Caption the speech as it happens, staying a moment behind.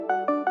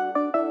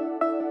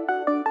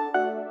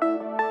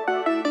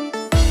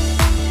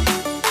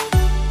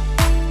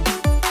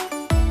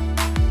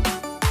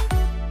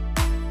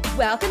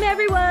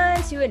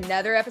to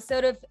another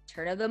episode of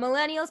Turn of the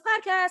Millennials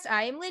podcast.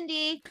 I am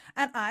Lindy.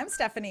 And I'm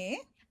Stephanie.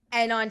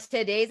 And on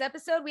today's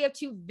episode, we have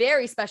two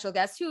very special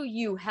guests who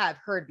you have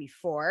heard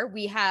before.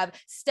 We have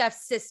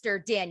Steph's sister,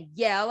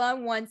 Danielle,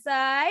 on one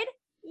side.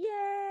 Yay.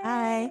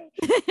 Hi.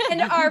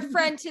 And our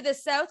friend to the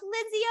south,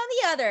 Lindsay, on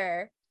the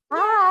other.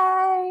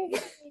 Hi.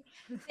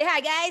 Say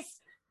hi, guys.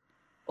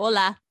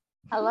 Hola.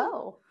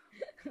 Hello.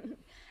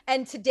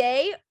 And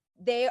today,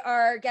 they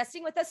are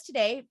guesting with us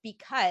today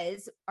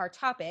because our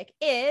topic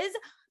is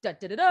Beanie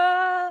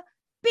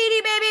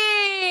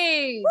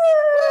Babies,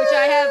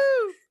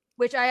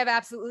 which I have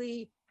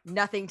absolutely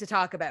nothing to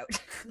talk about.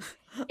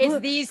 It's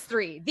these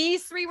three.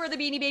 These three were the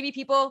Beanie Baby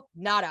people,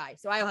 not I.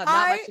 So I'll have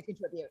not much to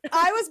contribute.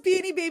 I was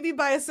Beanie Baby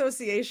by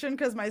association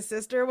because my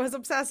sister was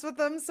obsessed with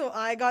them. So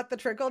I got the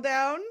trickle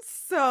down.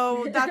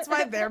 So that's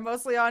why they're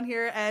mostly on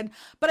here.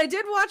 But I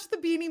did watch the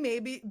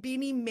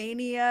Beanie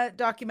Mania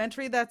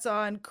documentary that's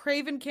on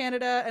Crave in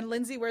Canada. And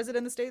Lindsay, where is it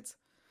in the States?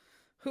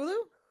 Hulu?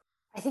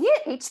 I think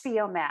it's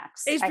HBO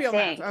Max. HBO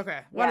Max. Okay.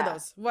 One of Yeah.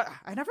 those. What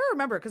I never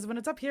remember because when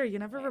it's up here, you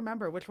never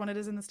remember which one it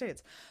is in the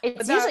States.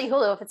 It's usually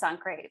Hulu if it's on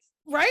Crave.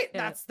 Right?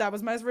 Yeah. That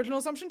was my original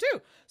assumption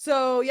too.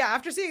 So yeah,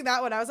 after seeing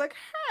that one, I was like,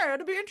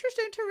 it'll be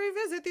interesting to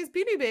revisit these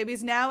Beanie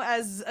Babies now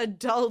as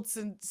adults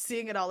and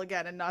seeing it all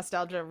again and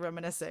nostalgia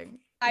reminiscing.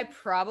 I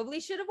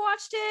probably should have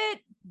watched it,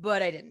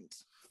 but I didn't.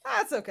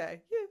 That's okay.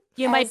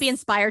 You might be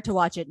inspired to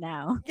watch it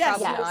now. Yes,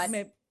 Probably yes.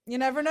 not. You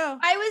never know.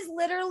 I was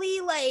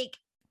literally like,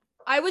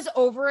 I was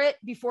over it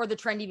before the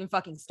trend even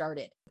fucking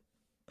started.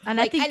 And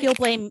Like, I think and you'll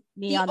blame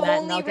me the on that,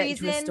 and only I'll get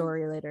into a reason-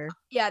 story later.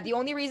 Yeah, the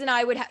only reason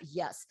I would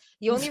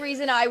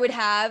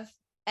have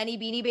any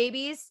Beanie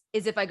Babies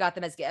is if I got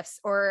them as gifts,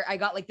 or I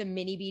got like the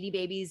mini Beanie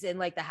Babies in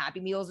like the Happy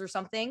Meals or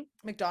something.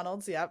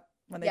 McDonald's, yep.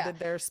 When they Yeah. did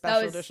their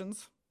special was-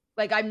 editions.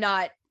 Like I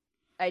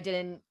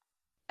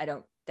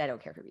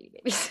don't care for Beanie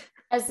Babies.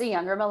 As the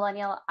younger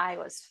millennial, I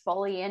was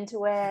fully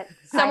into it.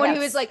 Someone I who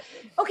have- was like,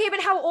 okay,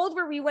 but how old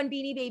were we when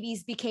Beanie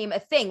Babies became a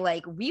thing?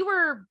 Like we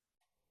were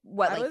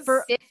what, I like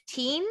was-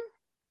 15,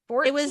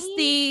 14? It was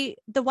the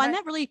one Right.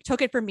 that really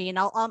took it for me, and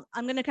I'm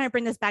going to kind of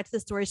bring this back to the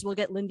story, so we'll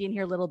get Lindy in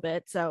here a little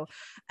bit. So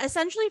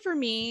essentially for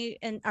me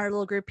and our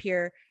little group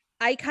here,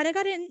 I kind of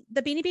got in,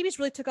 the Beanie Babies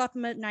really took off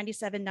in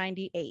 97,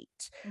 98.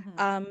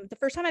 The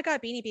first time I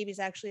got Beanie Babies,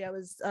 actually, I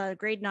was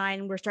grade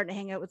 9. We're starting to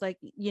hang out with like,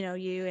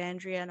 you,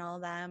 Andrea, and all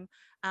of them.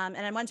 And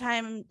then one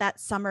time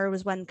that summer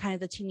was when kind of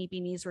the teeny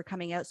beanies were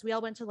coming out. So we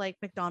all went to like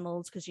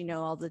McDonald's because,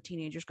 all the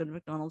teenagers go to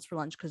McDonald's for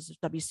lunch because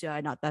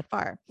WCI not that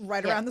far.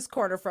 Right Yeah. around this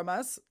corner from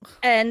us.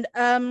 And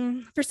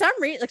for some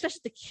reason, like,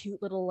 especially the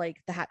cute little,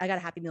 like I got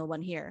a Happy Meal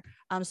one here.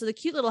 So the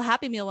cute little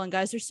Happy Meal one,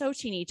 guys, they're so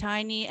teeny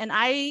tiny. And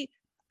I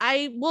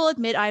will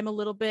admit I'm a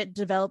little bit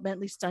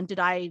developmentally stunted.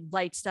 I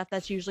like stuff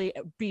that's usually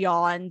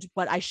beyond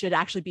what I should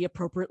actually be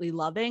appropriately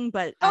loving.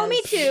 But Oh, me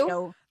as,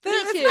 too.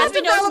 It's too. not As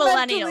we know, it's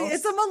developmentally- millennials.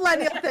 It's a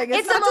millennial thing.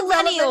 It's not a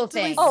millennial developmentally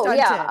thing. Oh stunted.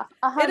 yeah,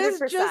 It is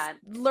 100%. just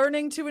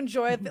learning to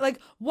enjoy it. Like,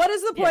 what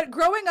is the point?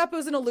 Growing up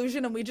was an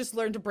illusion, and we just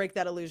learned to break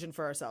that illusion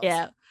for ourselves.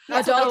 Yeah.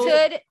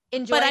 Adulthood,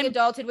 enjoying I'm-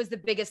 adulthood was the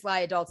biggest lie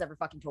adults ever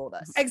fucking told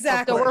us.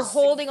 Exactly. So we're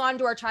holding on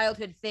to our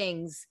childhood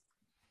things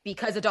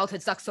because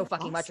adulthood sucks so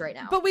fucking much right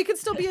now. But we can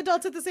still be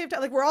adults at the same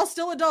time. Like, we're all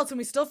still adults and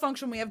we still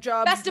function. We have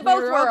jobs. Best of both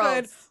we're all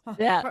worlds. good.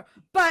 Yeah.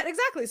 But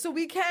exactly. So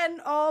we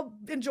can all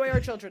enjoy our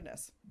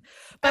childrenness.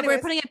 But we're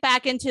Anyways, putting it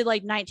back into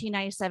like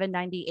 1997,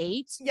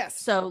 98. Yes.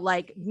 So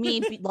like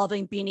me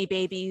loving Beanie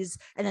Babies.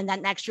 And then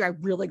that next year I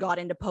really got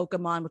into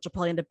Pokemon, which will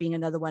probably end up being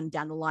another one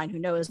down the line. Who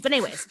knows? But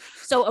anyways,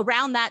 so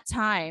around that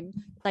time,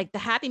 like the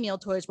Happy Meal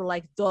toys were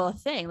like the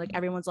thing. Like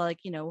everyone's like,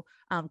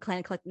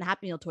 Clan collecting the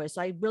Happy Meal toys.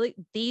 So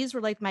these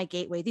were like my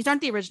gateway. These aren't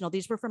the original.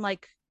 These were from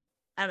like,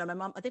 I don't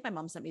know. I think my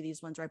mom sent me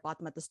these ones, or I bought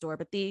them at the store,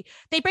 but they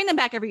bring them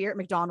back every year at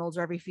McDonald's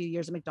or every few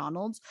years at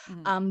McDonald's.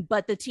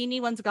 But the teeny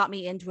ones got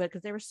me into it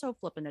because they were so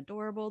flippin'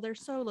 adorable. They're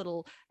so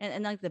little,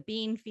 and like the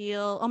bean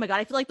feel. Oh my God.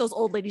 I feel like those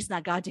old ladies in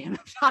that goddamn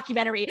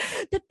documentary.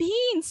 The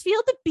beans, feel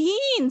the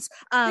beans.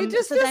 They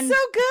just feel so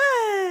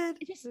good.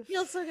 It just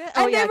feels so good.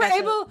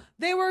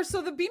 And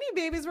so the Beanie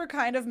Babies were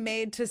kind of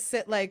made to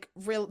sit like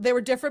real. They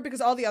were different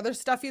because all the other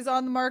stuffies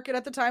on the market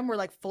at the time were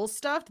like full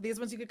stuffed. These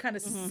ones you could kind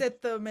of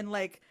sit them and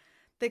like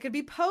they could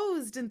be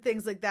posed and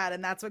things like that.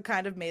 And that's what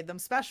kind of made them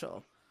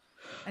special.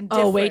 And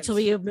wait till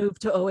different. we move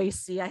to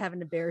OAC. I have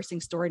an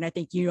embarrassing story, and I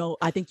think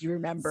you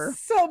remember.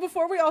 So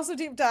before we also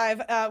deep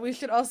dive, we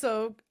should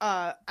also,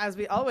 as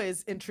we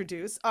always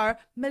introduce, our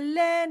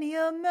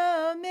millennial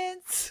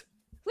moments.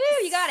 Woo,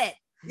 you got it.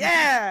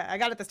 Yeah, I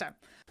got it this time.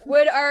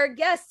 Would our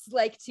guests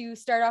like to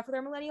start off with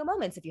our millennial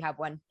moments if you have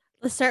one?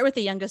 Let's start with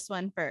the youngest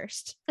one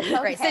first.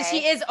 Right, since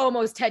she is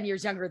almost 10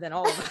 years younger than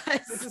all of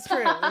us. This is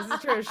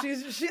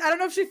true. She I don't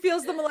know if she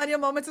feels the millennial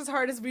moments as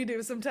hard as we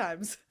do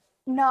sometimes.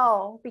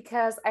 No,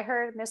 because I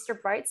heard Mr.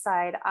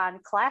 Brightside on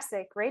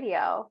classic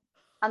radio,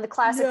 on the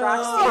classic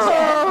rock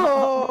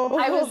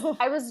station.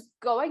 I was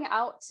going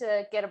out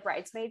to get a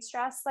bridesmaid's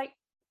dress, like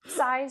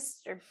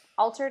sized or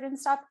altered and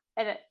stuff,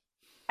 and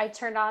I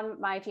turned on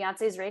my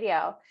fiance's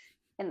radio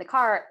in the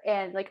car,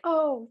 and like,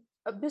 oh,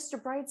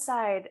 Mr.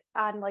 Brightside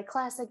on like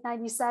Classic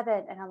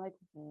 97. And I'm like,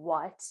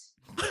 what?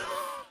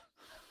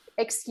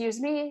 Excuse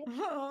me?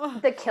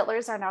 The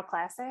Killers are now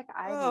classic?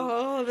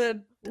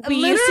 We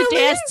used to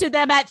dance to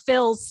them at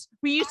Phil's.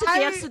 We used to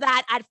dance to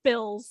that at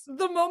Phil's.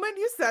 The moment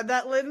you said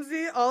that,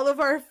 Lindsay, all of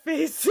our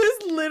faces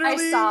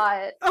literally. I saw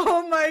it.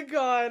 Oh my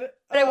God.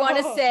 But I want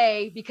to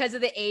say, because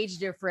of the age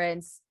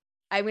difference,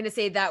 I'm going to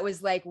say that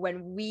was like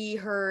when we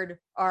heard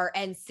our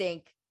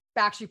NSYNC,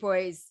 Backstreet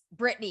Boys,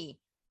 Britney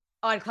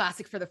on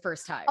Classic for the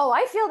first time. Oh,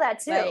 I feel that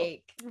too.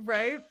 Like,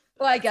 right?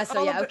 well, I guess so.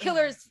 All Yeah, of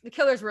the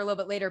Killers were a little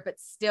bit later, but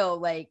still,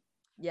 like,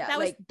 yeah, That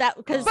like was that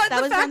because But that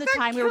the was fact around the that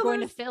time we were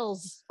going to Killers-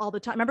 Phil's all the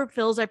time. Remember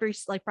Phil's every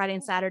like Friday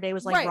and Saturday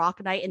was like Right.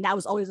 rock night, and that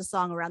was always a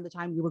song around the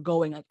time we were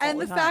going. Like, And all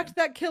the the fact time.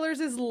 that Killers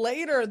is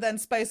later than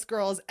Spice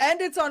Girls and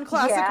it's on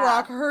classic Yeah.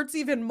 rock hurts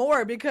even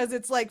more because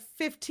it's like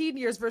 15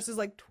 years versus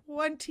like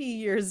 20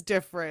 years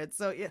difference.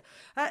 So yeah,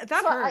 that So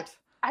hurt.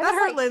 I That was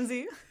hurt, like,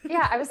 Lindsay.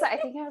 yeah, I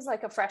think I was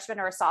like a freshman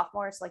or a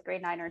sophomore, so like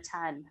grade 9 or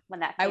 10 when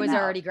that I came was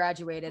out. already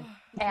graduated.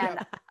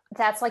 And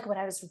that's like when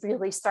I was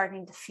really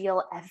starting to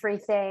feel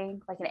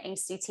everything like an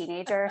angsty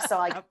teenager. So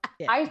like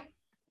Yeah.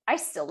 I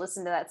still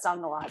listen to that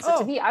song a lot. So Oh,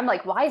 to me, I'm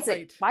like, why is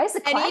great. it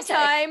classic?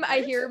 Anytime I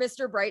Right? hear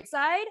Mr.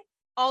 Brightside,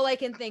 all I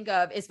can think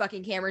of is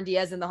fucking Cameron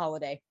Diaz in The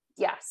Holiday.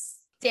 Yes.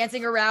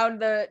 Dancing around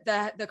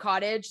the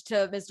cottage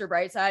to Mr.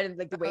 Brightside and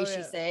like the way Oh, she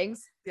yeah.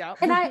 sings. Yeah.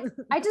 And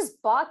I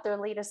just bought their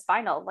latest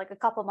vinyl like a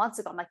couple months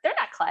ago. I'm like, they're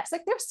not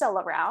classic. They're still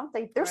around.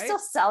 They're Right? still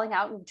selling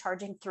out and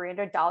charging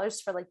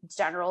 $300 for like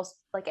general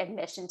like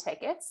admission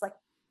tickets. Like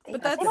they,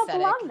 But they that's don't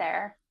pathetic. belong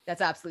there.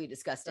 That's absolutely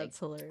disgusting. That's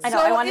hilarious. I know.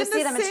 So I wanted in to see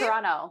the them in same-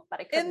 Toronto, but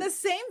I couldn't. In the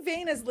same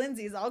vein as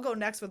Lindsay's, I'll go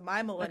next with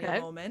my millennial Okay.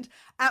 moment.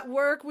 At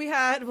work, we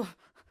had.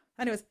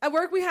 Anyways, at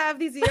work we have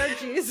these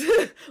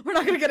ERGs. We're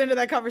not going to get into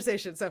that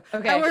conversation. So,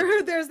 Okay. at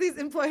work, there's these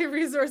employee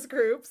resource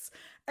groups,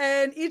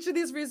 and each of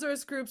these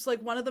resource groups,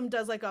 like one of them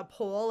does like a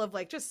poll of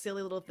like just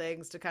silly little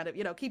things to kind of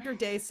keep your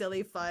day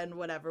silly, fun,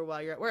 whatever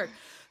while you're at work.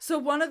 So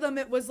one of them,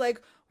 it was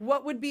like,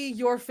 what would be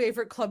your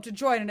favorite club to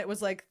join? And it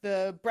was like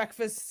the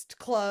breakfast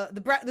club,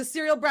 the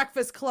cereal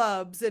breakfast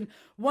clubs, and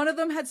one of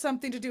them had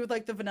something to do with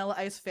like the Vanilla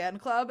Ice fan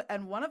club,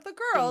 and one of the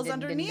girls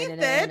underneath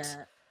it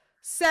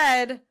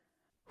said,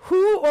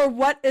 who or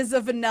what is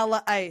a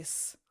Vanilla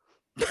Ice?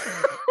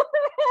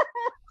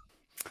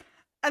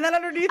 And then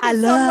underneath I it,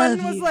 love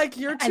someone was you. like,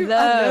 you're I too,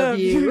 love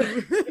you.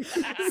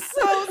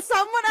 So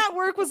someone at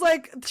work was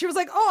like, she was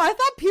like, oh, I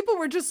thought people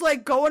were just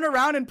like going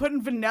around and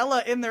putting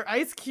vanilla in their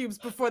ice cubes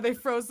before they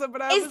froze them.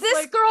 But I Is was this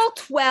like, girl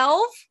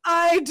 12?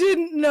 I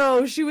didn't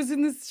know she was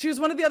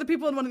one of the other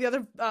people in one of the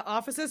other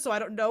offices, so I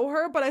don't know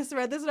her. But I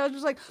read this and I was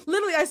just like,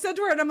 literally, I said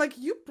to her, and I'm like,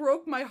 you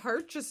broke my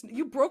heart,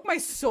 you broke my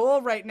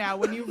soul right now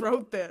when you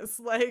wrote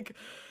this. Like,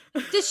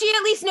 Does she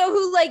at least know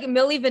who like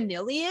Milli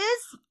Vanilli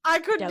is? I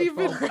couldn't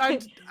Doubtful.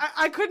 even.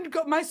 I couldn't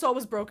go. My soul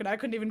was broken. I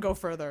couldn't even go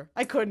further.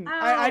 I couldn't.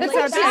 I But just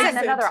like had to she's in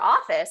exit. another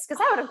office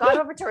because I would have gone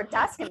over to her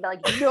desk and be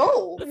like,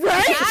 no. Right?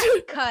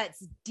 That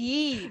cuts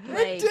deep. It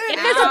Like, did.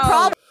 If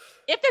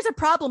there's a ouch.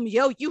 problem,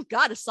 you've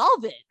got to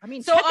solve it. I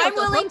mean, So check out I'm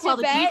the willing hook to while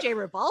the bet- DJ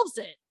revolves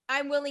it.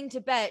 I'm willing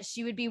to bet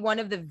she would be one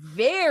of the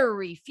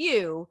very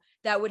few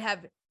that would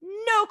have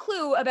no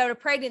clue about a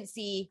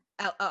pregnancy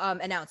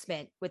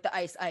announcement with the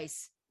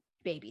ice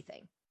baby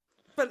thing.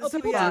 But Oh, so,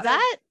 people yeah, do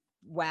that?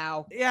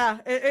 Wow. Yeah,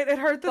 it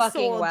hurt the Fucking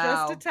soul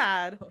wow. just a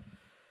tad.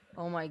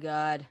 Oh my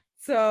God.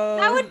 So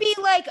That would be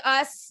like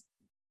us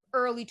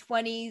early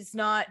 20s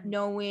not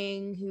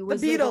knowing who the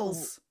was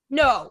Beatles.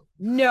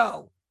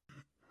 No.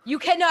 You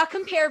cannot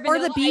compare Or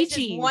the Vanilla Bee Ice's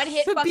Gees.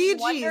 one-hit The fucking Bee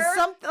Gees. wonder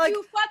Something like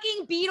to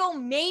fucking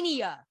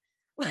Beatlemania.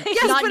 Like,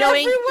 yes, not but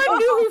knowing- everyone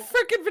knew who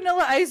freaking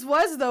Vanilla Ice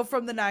was though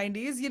from the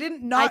 90s. You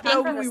didn't not think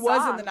know For who the he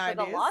was in the song, for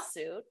the 90s,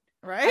 lawsuit.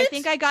 right? I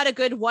think I got a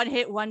good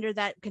one-hit wonder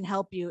that can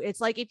help you. It's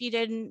like if you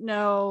didn't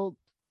know.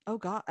 Oh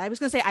God, I was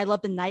gonna say I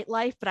love the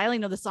nightlife, but I only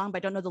know the song, but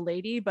I don't know the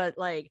lady. But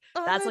like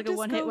that's like a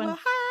one-hit one.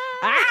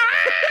 Ah!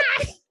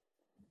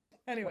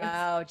 Anyway,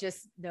 wow,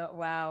 just no.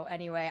 Wow.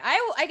 Anyway,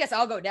 I guess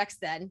I'll go next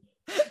then.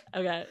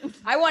 Okay.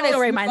 I want to Don't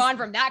worry, move mine's- on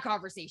from that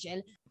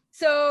conversation.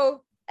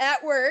 So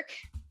at work,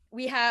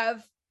 we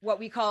have what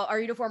we call our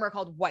uniform are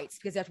called whites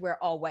because you have to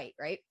wear all white,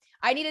 right?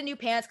 I needed new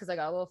pants because I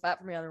got a little fat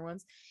from the other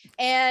ones.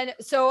 And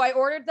so I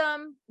ordered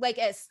them like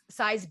a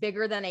size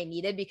bigger than I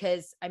needed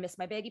because I miss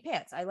my baggy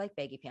pants. I like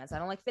baggy pants. I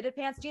don't like fitted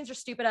pants. Jeans are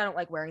stupid. I don't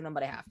like wearing them,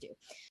 but I have to.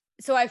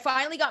 So I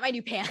finally got my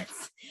new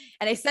pants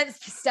and I sent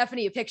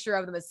Stephanie a picture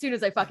of them as soon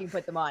as I fucking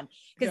put them on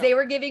because Yeah. they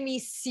were giving me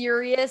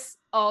serious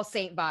All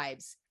Saint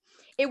vibes.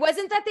 It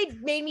wasn't that they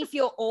made me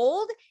feel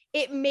old.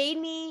 They made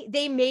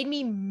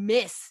me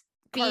miss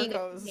being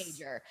Cargos. a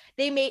teenager.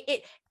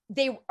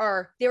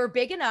 They were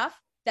big enough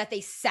that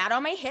they sat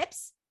on my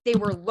hips. They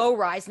were low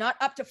rise, not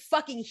up to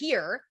fucking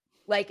here,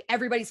 like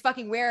everybody's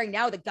fucking wearing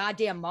now, the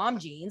goddamn mom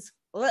jeans.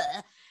 Ugh.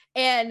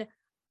 And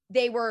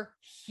they were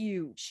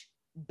huge,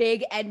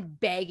 big and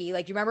baggy.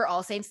 Like, you remember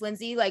All Saints,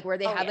 Lindsay? Like where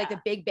they Oh, had like yeah.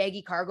 the big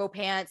baggy cargo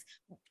pants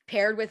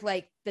paired with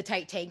like the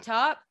tight tank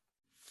top.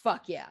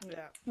 Fuck yeah.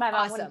 Yeah. My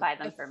mom Awesome. wouldn't buy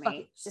them The for fuck-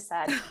 me. She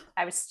said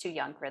I was too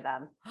young for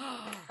them.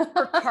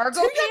 For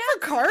cargo Too pants? young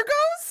for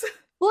cargos?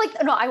 Well,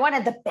 like no, I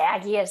wanted the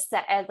baggiest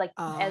that as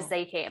Oh.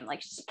 they came,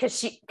 like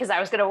because I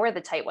was gonna wear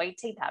the tight white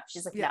tank top.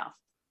 She's like, Yeah.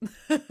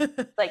 no,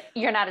 like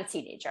you're not a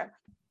teenager,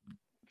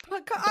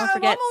 But Don't I'm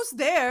forget- almost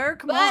there.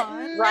 Come But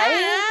on.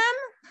 right?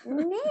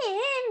 ma'am,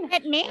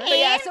 Man. But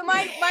yeah, so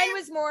mine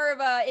was more of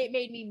a, it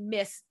made me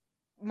miss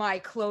my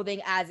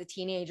clothing as a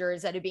teenager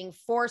instead of being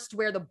forced to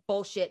wear the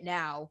bullshit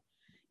now.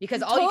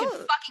 Because all you can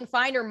Totally. fucking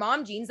find are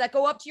mom jeans that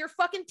go up to your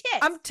fucking tits.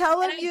 I'm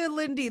telling And I- you,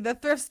 Lindy, the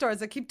thrift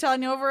stores. I keep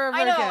telling you over and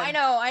over I know, again.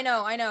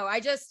 I know.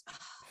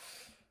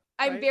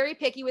 I'm Right? very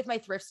picky with my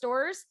thrift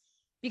stores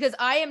because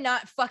I am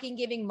not fucking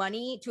giving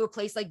money to a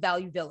place like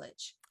Value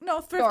Village. No,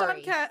 Thrift on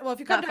Sorry. Kent. Well, if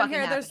you come Not down fucking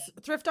here, there's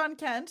happening. Thrift on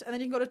Kent, and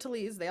then you can go to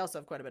Toulouse. They also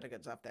have quite a bit of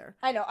good stuff there.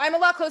 I know. I'm a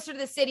lot closer to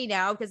the city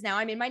now because now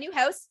I'm in my new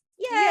house.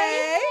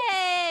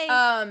 Yay!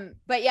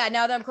 But yeah,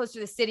 now that I'm close to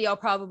the city, I'll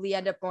probably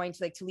end up going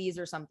to like Toulouse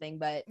or something.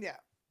 But Yeah.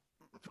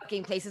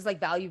 fucking places like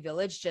Value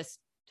Village just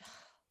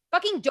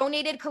fucking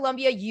donated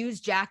Columbia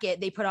used jacket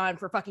they put on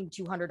for fucking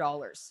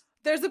 $200.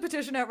 There's a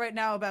petition out right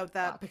now about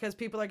that Fuck. because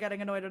people are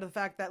getting annoyed at the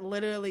fact that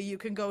literally you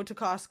can go to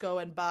Costco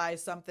and buy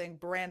something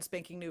brand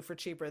spanking new for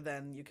cheaper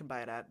than you can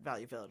buy it at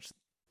Value Village.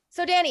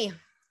 So Danny,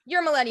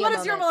 your millennial. What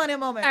is your millennial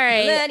moment? All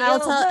right, Millennial I'll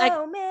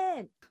tell.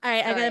 moment. All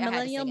right, I Sorry, I got had a to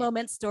millennial sing it.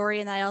 moment story,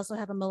 and I also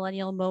have a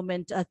millennial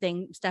moment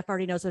thing. Steph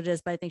already knows what it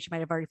is, but I think she might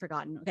have already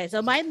forgotten. Okay,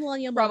 so my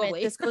millennial moment.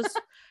 Probably.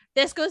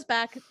 This goes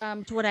back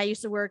to when I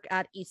used to work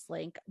at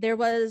Eastlink. There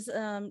was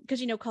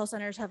because call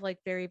centers have like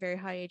very very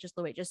high ages,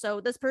 low wages.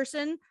 So this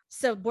person,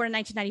 born in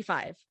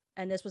 1995,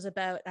 and this was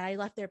about. I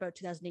left there about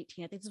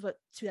 2018. I think this is what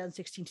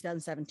 2016,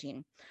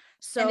 2017.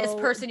 So And this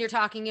person you're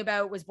talking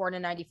about was born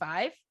in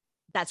 95.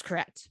 that's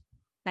correct.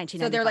 So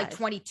 1995. they're like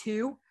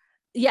 22.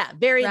 yeah,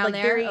 very around like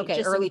there? very Okay,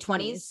 just in early the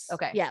 20s.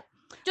 Okay. yeah.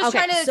 Just Okay,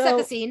 trying to set so-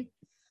 the scene.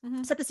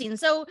 Set the scene.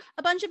 So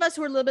a bunch of us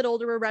who are a little bit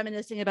older were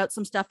reminiscing about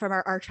some stuff from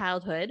our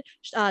childhood.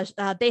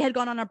 They had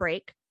gone on a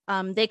break.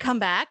 They come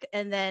back,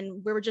 and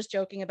then we were just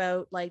joking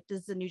about like,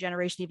 does the new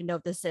generation even know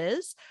what this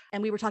is?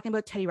 And we were talking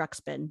about Teddy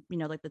Ruxpin,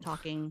 like the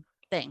talking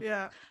thing.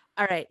 Yeah.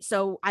 All right.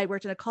 So I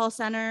worked in a call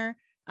center.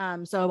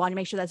 So I want to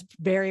make sure that's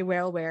very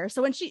well aware.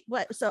 So when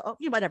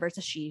whatever, it's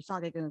a she. It's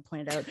not like I'm going to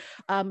point it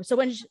out. So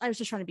when I was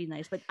just trying to be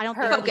nice, but I don't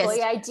Her think Focused.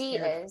 employee ID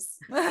is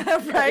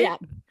Right? Yeah.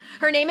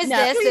 Her name is No.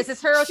 this. This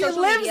is her She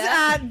social lives media.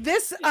 at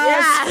this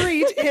Yeah.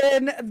 street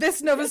in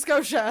this Nova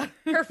Scotia.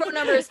 Her phone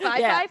number is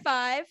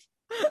 555.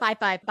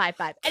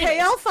 5555. Anyways,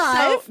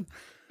 KL5. so-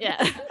 yeah.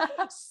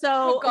 Oh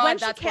So God, when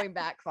she that's ca- going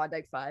back.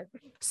 Klondike 5.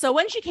 So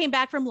when she came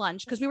back from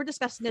lunch, because we were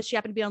discussing this, she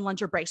happened to be on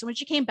lunch or break. So when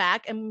she came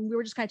back, and we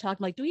were just kind of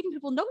talking, like, do even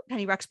people know what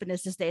Teddy Ruxpin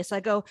is this day? So I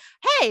go,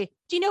 hey,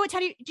 do you know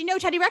Teddy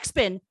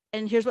Ruxpin?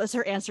 And here's what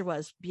her answer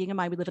was: being in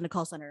mind, we live in a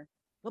call center.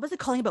 What was it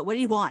calling about? What do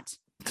you want?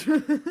 So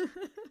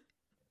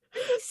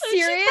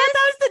she thought Serious?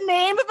 that was the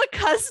name of a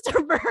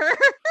customer.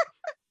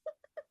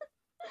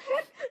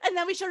 And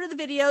then we showed her the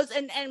videos,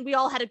 and we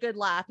all had a good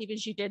laugh. Even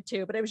she did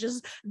too. But it was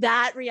just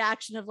that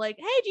reaction of like,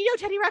 hey, do you know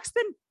Teddy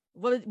Ruxpin?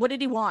 What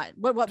did he want?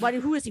 What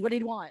who is he? What did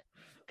he want?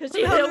 Because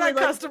What the hell did that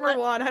customer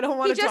want? I don't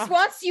want He to just talk.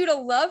 wants you to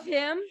love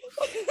him.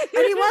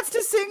 And he wants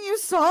to sing you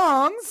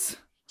songs.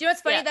 Do you know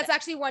what's funny? Yeah. That's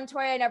actually one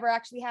toy I never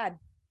actually had.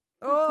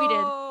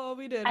 Oh,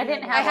 we did. I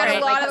didn't I have had one, a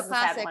but my lot of the cousins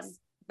had classics, one.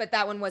 but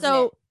that one wasn't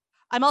so it.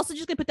 I'm also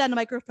just gonna put that in the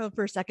microphone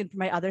for a second for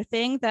my other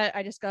thing that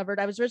I discovered.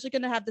 I was originally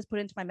gonna have this put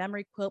into my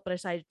memory quilt, but I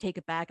decided to take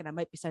it back, and I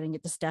might be sending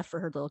it to Steph for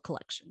her little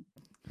collection.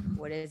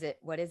 What is it?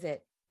 What is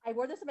it? I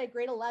wore this in my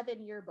grade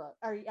 11 yearbook.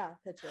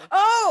 Picture.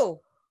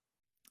 Oh,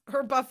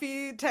 Her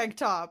Buffy tank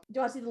top. Do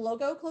you want to see the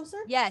logo closer?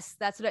 yes,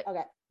 that's what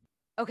Okay.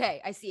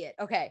 Okay, I see it.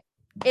 Okay.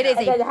 It is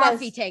And a then it has-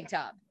 Buffy tank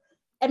top.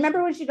 And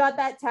remember when she got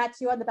that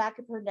tattoo on the back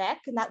of her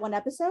neck in that one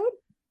episode?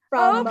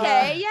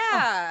 Okay,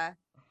 yeah.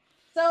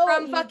 So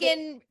From you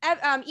fucking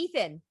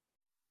Ethan.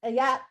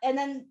 yeah, and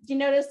then do you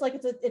notice like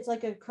it's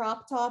like a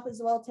crop top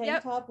as well, tank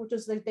Yep. top, which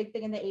was the big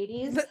thing in the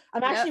 80s. The-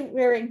 I'm Yep. actually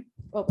wearing.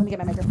 Oh, let me get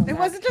my microphone. It back.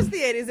 wasn't just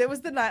the 80s, it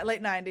was the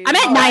late 90s. I'm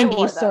at Oh, I 90s,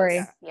 wore those. sorry.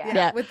 Yeah.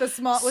 Yeah. With the with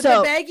So-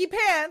 the baggy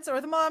pants or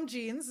the mom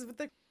jeans. With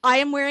the I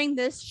am wearing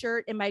this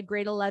shirt in my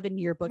grade 11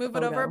 yearbook. move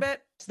it over photo. a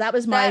bit. So that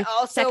was my That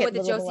also second with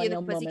the little Josie and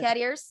the millennial Pussycat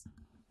ears.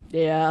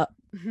 Yeah.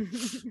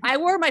 I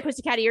wore my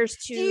pussycat ears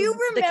to you the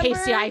remember-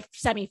 KCI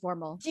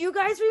semi-formal. Do you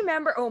guys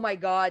remember? Oh my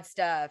God,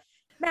 Steph.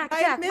 Mac, My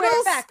Jack, middle wear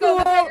it back. Go,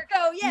 school- Tiger,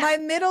 go. Yeah. My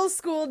middle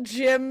school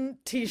gym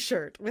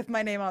t-shirt with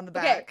my name on the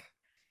Okay. back.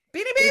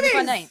 Beanie It was a Babies!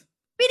 fun night.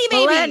 Beanie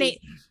Babies.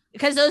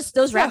 Because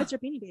those rabbits are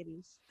Beanie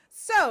Babies.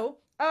 So,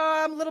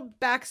 little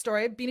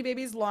backstory. Beanie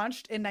Babies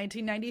launched in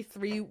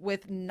 1993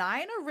 with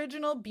 9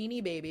 original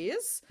Beanie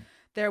Babies.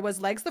 There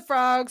was Legs the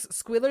Frogs,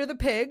 Squealer the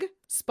Pig,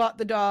 Spot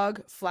the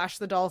Dog, Flash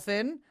the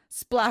Dolphin,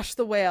 Splash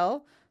the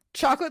Whale,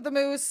 Chocolate the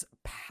Moose,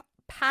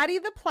 Patty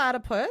the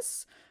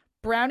Platypus,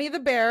 Brownie the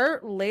Bear,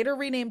 later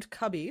renamed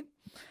Cubby,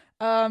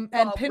 and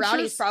Well, Pinchers,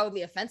 Brownie's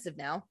probably offensive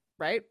now.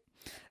 right?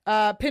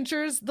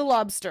 Pinchers the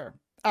Lobster,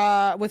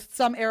 with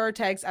some error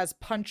tags as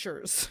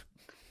Punchers.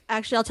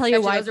 Actually, I'll tell you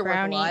Bet you why those are worth a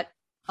Brownie. lot.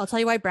 I'll tell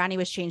you why Brownie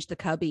was changed to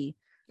Cubby.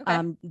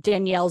 Okay.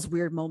 Danielle's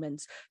weird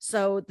moments.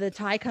 So the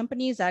Thai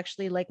company is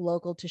actually like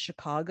local to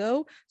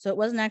Chicago. So it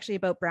wasn't actually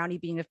about Brownie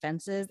being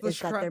offensive. It's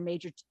that their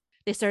major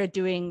they started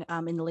doing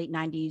in the late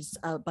 90s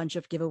a bunch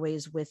of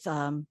giveaways with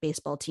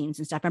baseball teams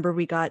and stuff. Remember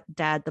we got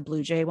Dad the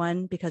Blue Jay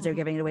one because they're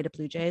giving it away to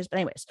Blue Jays. But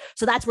anyways,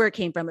 so that's where it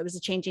came from. It was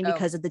a changing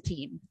because of the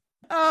team.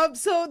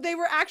 So they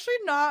were actually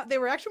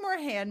more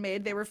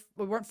handmade. They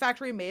weren't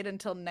factory made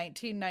until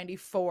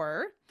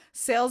 1994.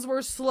 Sales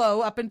were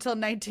slow up until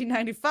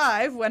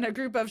 1995 when a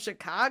group of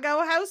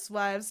Chicago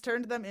housewives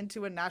turned them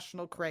into a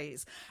national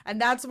craze. And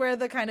that's where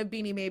the kind of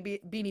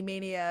Beanie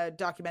Mania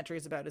documentary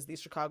is about, is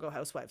these Chicago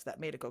housewives that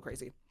made it go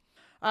crazy.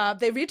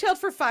 They retailed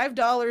for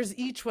 $5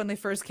 each when they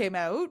first came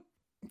out,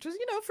 which is,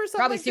 for something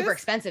Probably like super this,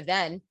 expensive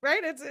then.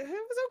 right? It was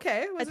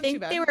okay. It wasn't I think too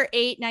bad. they were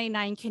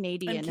 $8.99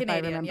 Canadian, if I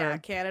remember. Yeah,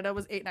 Canada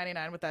was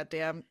 $8.99 with that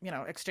damn,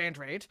 exchange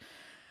rate.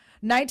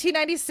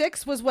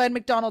 1996 was when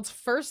McDonald's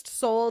first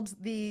sold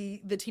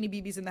the teeny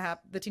beanies in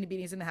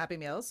the Happy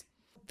Meals.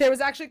 There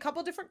was actually a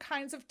couple different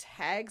kinds of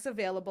tags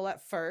available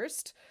at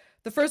first.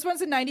 The first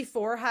ones in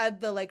 94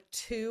 had the like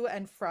to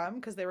and from,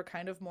 because they were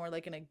kind of more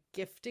like in a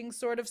gifting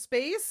sort of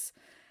space.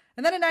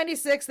 And then in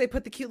 96, they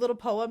put the cute little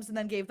poems and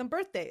then gave them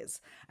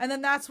birthdays. And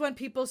then that's when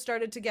people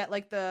started to get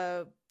like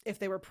if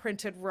they were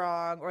printed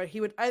wrong, or I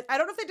don't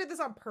know if they did this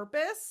on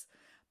purpose,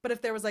 but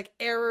if there was like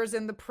errors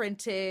in the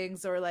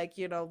printings or like,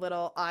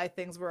 little eye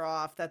things were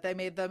off, that they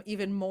made them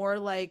even more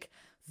like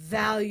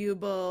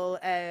valuable,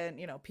 and,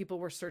 people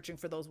were searching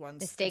for those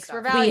ones. Mistakes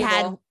were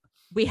valuable.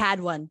 We had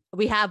one.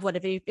 We have one.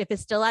 If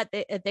it's still at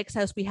Vic's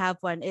house, we have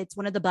one. It's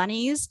one of the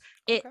bunnies.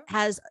 It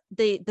has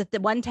the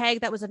one tag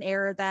that was an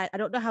error that I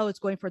don't know how it's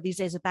going for these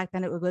days. But back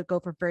then it would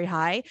go for very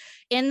high.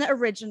 In the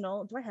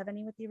original, do I have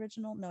any with the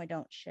original? No, I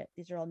don't. Shit,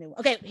 these are all new.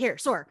 Okay, here,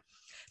 Soar.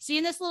 See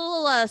in this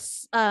little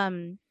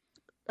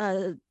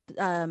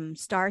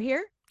star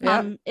here.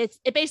 Yeah. It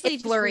basically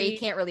It's blurry. You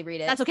can't really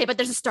read it. That's okay, but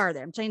there's a star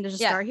there. I'm saying there's a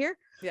star here.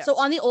 Yeah. So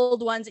on the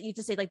old ones, it used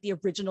to say like the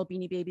original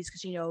Beanie Babies,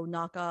 because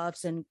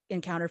knockoffs and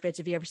counterfeits.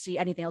 If you ever see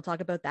anything, I'll talk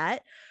about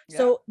that. Yeah.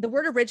 So the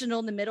word original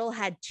in the middle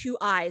had two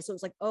I's, so it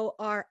was like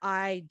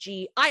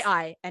ORIGIINAL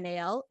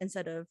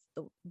instead of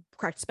the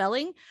correct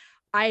spelling.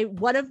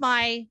 One of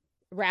my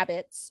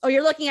rabbits. Oh,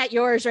 you're looking at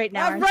yours right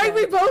now. Right,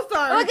 we both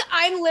are. Look,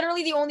 I'm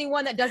literally the only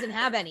one that doesn't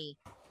have any.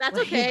 That's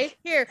okay.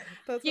 Here,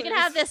 you can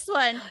have this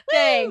one.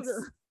 Thanks.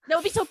 That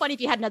would be so funny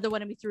if you had another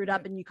one and we threw it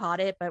up and you caught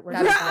it, but we're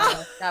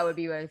that would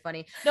be really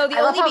funny. No, the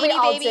only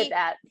Beanie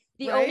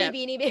Baby. Only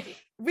Beanie Baby.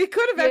 We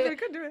could have we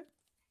could do it.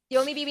 The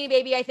only Beanie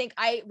Baby I think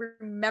I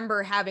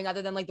remember having,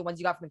 other than like the ones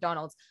you got from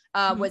McDonald's,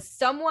 was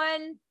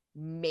someone,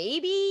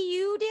 maybe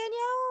you,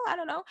 Danielle, I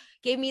don't know,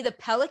 gave me the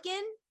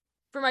Pelican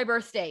for my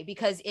birthday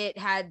because it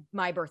had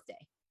my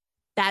birthday.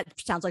 That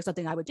sounds like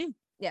something I would do.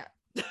 Yeah.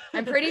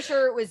 I'm pretty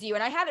sure it was you,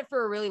 and I had it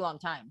for a really long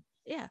time.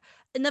 Yeah.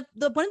 And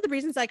the one of the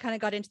reasons I kind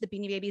of got into the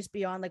Beanie Babies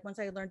beyond, like, once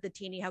I learned the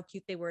teeny, how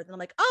cute they were, then I'm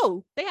like,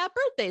 oh, they have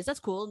birthdays.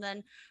 That's cool. And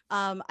then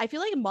I feel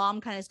like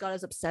Mom kind of got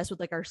us obsessed with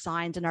like our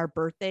signs and our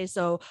birthdays.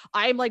 So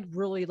I'm like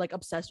really like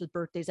obsessed with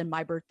birthdays and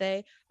my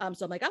birthday.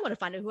 So I'm like, I want to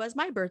find out who has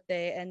my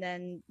birthday. And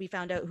then we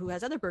found out who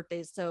has other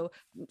birthdays. So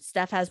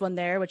Steph has one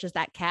there, which is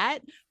that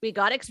cat. We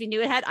got it because we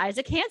knew it had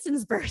Isaac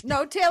Hansen's birthday.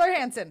 No, Taylor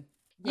Hansen.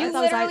 You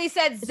literally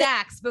said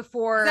Zach's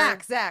before.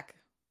 Zach.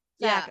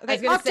 Yeah,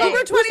 okay.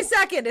 October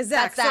 22nd is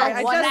Zach. Sorry,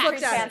 I just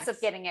looked at chance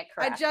of getting it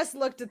correct. I just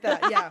looked at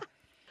that. Yeah,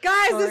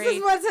 guys,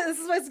 this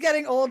is what's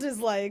getting old is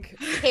like.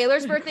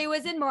 Taylor's birthday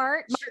was in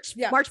March.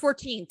 March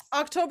 14th.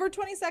 October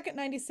 22nd,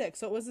 96.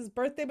 So it was his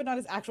birthday, but not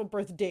his actual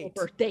birth date.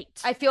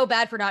 I feel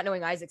bad for not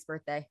knowing Isaac's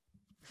birthday.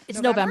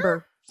 It's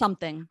November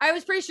something. I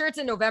was pretty sure it's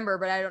in November,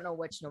 but I don't know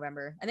which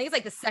November. I think it's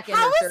like the second.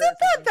 How is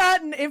it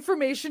that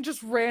information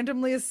just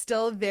randomly is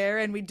still there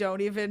and we don't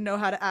even know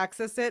how to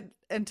access it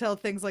until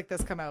things like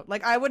this come out?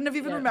 Like, I wouldn't have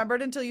even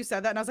remembered until you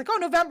said that, and I was like, oh,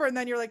 November, and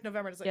then you're like,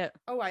 November. It's like,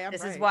 oh, I am.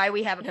 This is why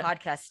we have a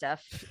podcast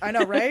stuff. I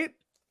know, right?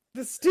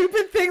 The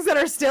stupid things that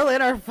are still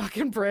in our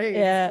fucking brains.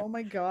 Yeah. Oh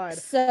my God.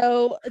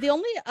 So the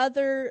only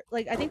other,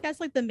 like, I think that's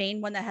like the main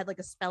one that had like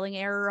a spelling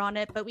error on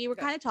it, but we were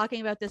kind of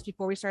talking about this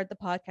before we started the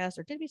podcast,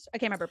 or did we? I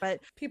can't remember, but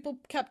people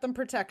kept them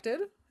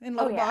protected in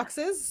little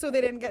boxes so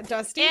they didn't get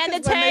dusty. And the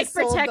tag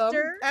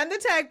protector. And the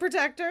tag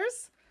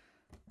protectors.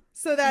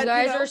 So that you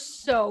guys are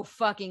so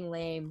fucking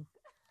lame.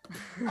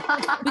 We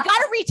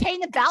gotta retain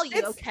the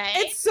value, okay?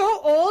 It's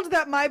so old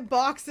that my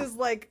box is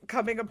like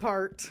coming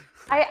apart.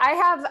 I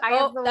have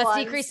the that's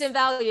ones. decreased in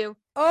value.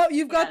 Oh,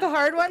 you've got the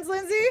hard ones,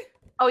 Lindsay?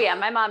 Oh yeah,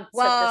 my mom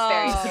took this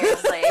very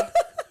seriously.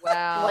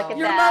 Wow. Look at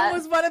Your mom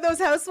was one of those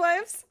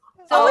housewives?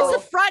 So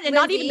it's the front and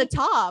not even the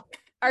top.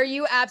 Are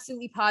you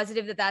absolutely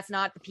positive that that's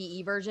not the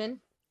PE version?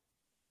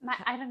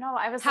 I don't know.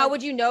 How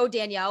would you know,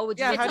 Danielle? Would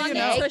you how do you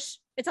know?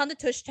 It's on the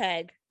tush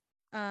tag.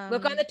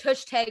 Look on the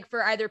tush tag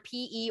for either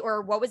PE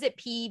or what was it?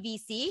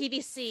 PVC?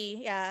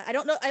 PVC. Yeah. I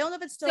don't know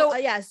if it's still. So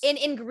yes. In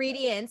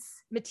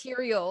ingredients,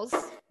 materials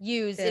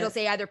used, it'll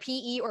say either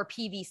PE or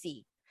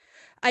PVC.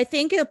 I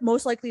think it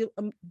most likely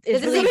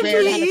is really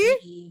rare to have a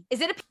PE. Is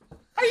it a?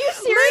 Are you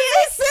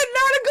serious? Listen,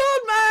 not a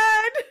gold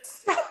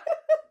mine.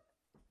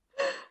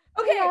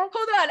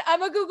 on. I'm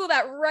gonna Google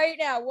that right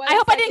now. I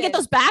hope I didn't get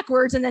those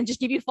backwards and then just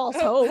give you false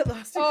hope. I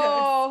lost you guys.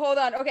 Oh, hold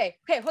on. Okay,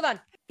 hold on.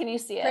 Can you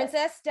see it?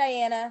 Princess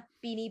Diana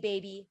Beanie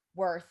Baby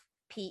Worth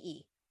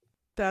PE.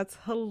 That's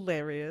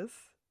hilarious.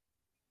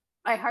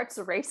 My heart's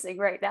racing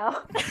right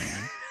now.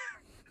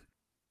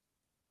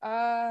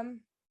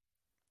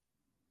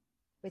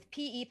 With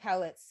PE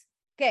pellets.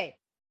 Okay.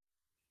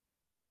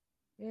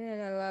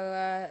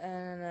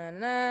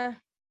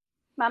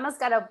 Mama's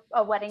got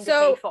a wedding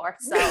So- to pay for,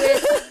 so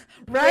With,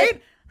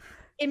 Right?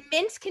 in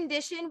mint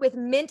condition with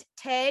mint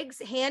tags,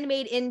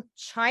 handmade in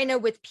China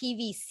with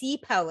PVC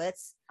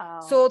pellets,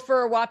 sold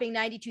for a whopping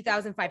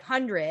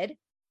 92,500.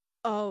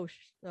 Oh,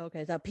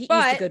 okay. The PE is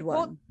But the good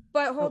one.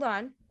 But hold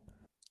on.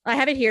 I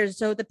have it here.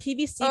 So the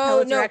PVC Oh,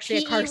 pellets no, are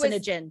actually a PE was-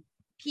 carcinogen.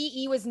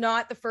 PE was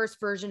not the first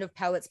version of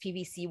pellets.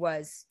 PVC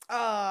was.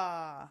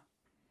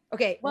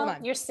 Okay, well, hold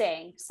on. you're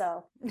saying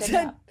so. Good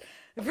enough.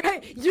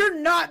 Right. You're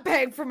not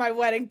paying for my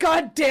wedding.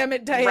 God damn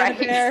it, Diana Right.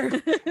 Bear.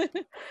 What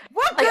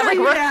Like, good are like,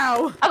 you we're-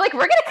 now? I'm like, we're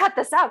gonna cut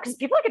this out because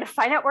people are gonna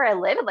find out where I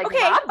live and like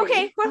Okay, rob me.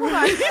 okay, but hold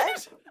on.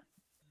 Right?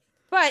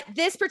 But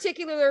this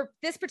particular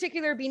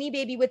Beanie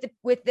Baby with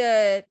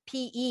the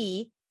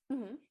PE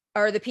Mhm.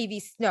 or the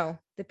PVC, no,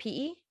 the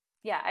PE.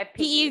 Yeah, I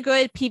PE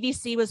good.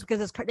 PVC was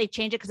because they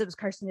changed it because it was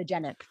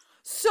carcinogenic.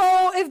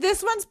 So if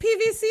this one's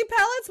PVC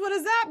pellets, what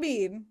does that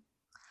mean?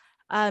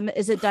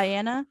 Is it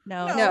Diana?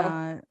 No, it's No.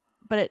 not.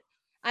 But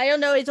I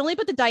don't know. It's only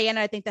but the Diana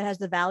I think that has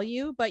the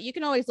value. But you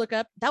can always look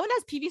up. That one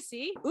has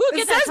PVC. Ooh, It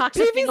get that says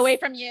toxic thing PVC. away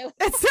from you.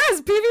 It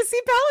says PVC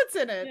pellets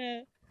in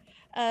it.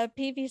 Yeah.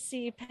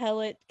 PVC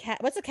pellet cat.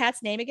 What's the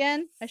cat's name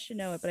again? I should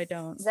know it, but I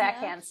don't. Zach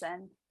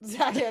Hansen.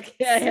 Snip.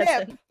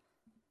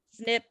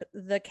 Snip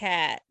the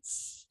cat.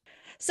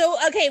 So,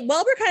 okay,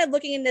 while we're kind of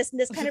looking in this, and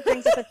this kind of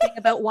brings up a thing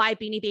about why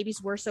Beanie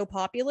Babies were so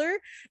popular,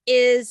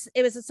 is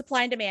it was a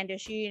supply and demand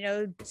issue, you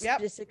know. Yep.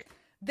 basic-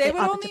 They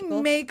would only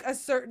Optical. make a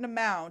certain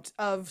amount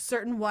of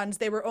certain ones.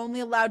 They were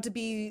only allowed to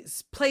be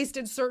placed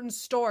in certain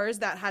stores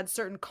that had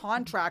certain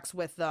contracts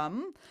with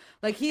them.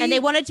 Like and they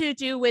wanted to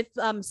do with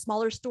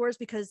smaller stores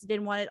because they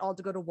didn't want it all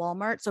to go to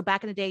Walmart. So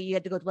back in the day, you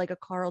had to go to like a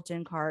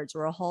Carlton Cards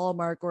or a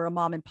Hallmark or a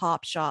mom and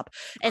pop shop.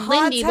 And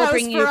Hans Lindy will House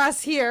bring for you.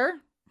 us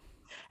here.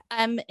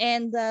 And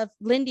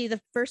Lindy,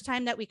 the first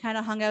time that we kind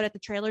of hung out at the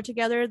trailer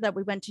together, that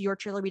we went to your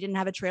trailer, we didn't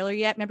have a trailer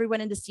yet. Remember we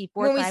went into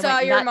Seaforth? When we and I saw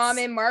went your nuts? mom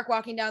and Mark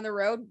walking down the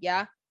road.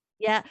 Yeah.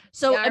 Yeah.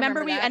 So Yeah, I I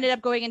remember remember we that. ended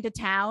up going into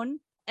town,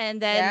 and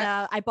then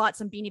Yeah. I bought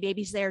some Beanie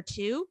Babies there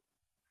too,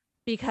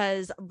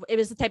 because it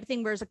was the type of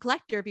thing where as a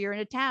collector, if you're in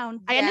a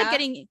town, I ended up Yeah.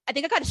 getting. I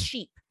think I got a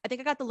sheep. I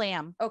think I got the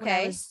lamb. when I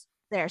Okay. was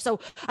there. So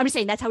I'm just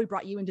saying that's how we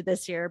brought you into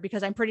this here,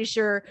 because I'm pretty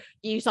sure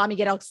you saw me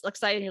get all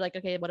excited and you're like,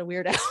 okay, what a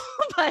weirdo.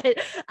 But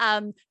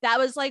that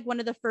was like one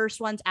of the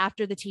first ones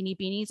after the teeny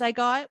beanies I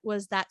got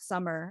was that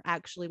summer,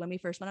 actually, when we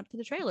first went up to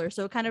the trailer.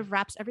 So it kind of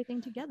wraps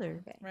everything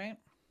together. Right.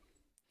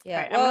 Yeah.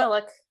 All right, I'm gonna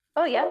look.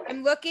 Oh yeah.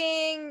 I'm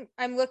looking,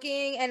 and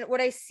what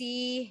I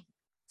see,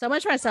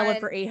 Someone's trying to sell it And-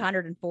 for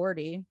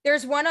 840.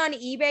 there's one on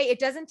eBay. It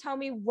doesn't tell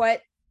me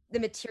what the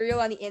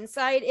material on the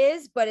inside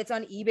is, but it's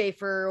on eBay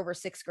for over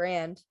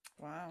 $6,000.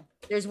 Wow.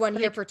 There's one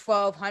here for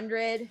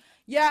 1,200.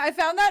 Yeah, I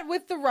found that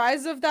with the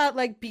rise of that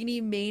like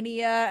Beanie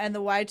Mania and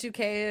the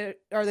Y2K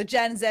or the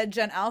Gen Z,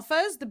 Gen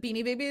Alphas, the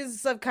Beanie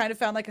Babies have kind of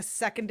found like a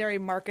secondary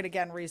market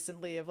again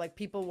recently of like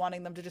people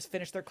wanting them to just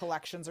finish their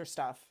collections or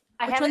stuff.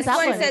 I Which have one's this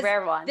that one one?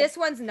 rare one. This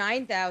one's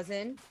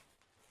 9,000.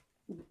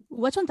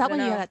 Which one's that don't one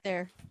you know. got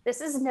there?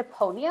 This is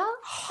Nipponia.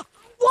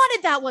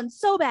 Wanted that one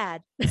so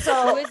bad. Who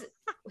So is,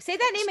 say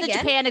that name It's the again.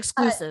 Japan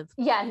exclusive.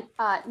 yeah,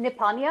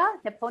 Nipponia.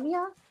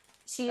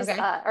 She's Okay.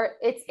 or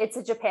it's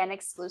a Japan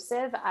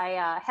exclusive.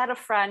 I had a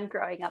friend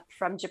growing up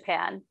from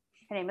Japan.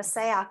 Her name is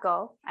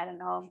Sayako. I don't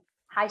know.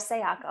 Hi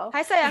Sayako.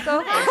 Hi,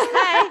 Sayako.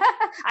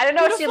 I don't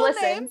know if she Beautiful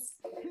name. listens.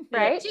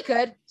 Right? She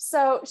could.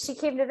 So she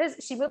came to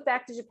visit. She moved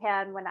back to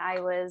Japan when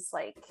I was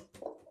like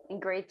in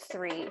grade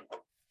 3.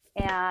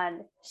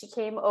 And she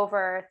came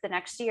over the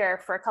next year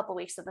for a couple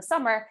weeks in the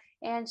summer,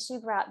 and she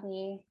brought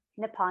me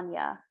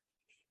Nipponia.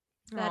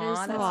 That is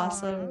Aw, so that's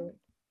awesome. cute.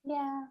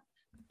 Yeah.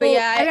 But Well,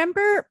 yeah, I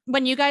remember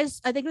when you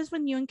guys, I think it was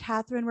when you and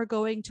Catherine were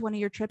going to one of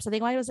your trips. I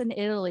think when I was in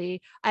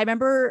Italy, I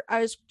remember I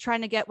was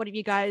trying to get one of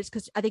you guys,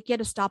 because I think you had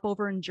to stop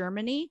over in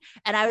Germany,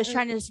 and I was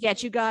trying to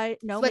get you guys.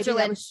 No, maybe that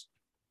Switzerland.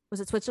 was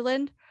it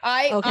Switzerland?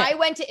 I Okay.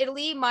 went to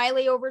Italy. My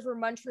layovers were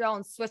Montreal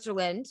and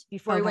Switzerland.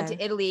 Before we went to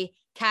Okay. Italy,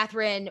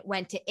 Catherine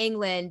went to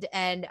England,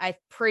 and I'm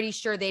pretty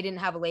sure they didn't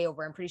have a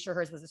layover. I'm pretty sure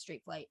hers was a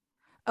straight flight.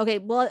 Okay,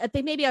 well, I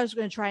think maybe I was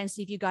going to try and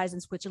see if you guys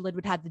in Switzerland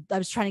would have I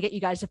was trying to get you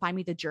guys to find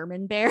me the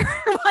German bear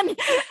one.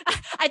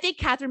 I think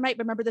Catherine might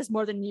remember this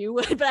more than you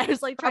would, but I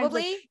was like,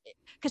 Probably.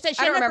 because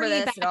she I don't ended up remember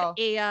bringing this at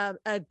back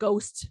all. a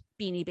ghost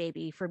Beanie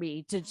Baby for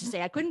me to just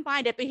say I couldn't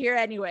find it, but here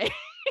anyway.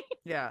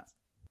 Yeah.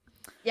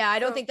 Yeah, I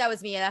don't So- think that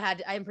was me.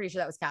 I'm pretty sure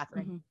that was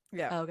Catherine. Mhm.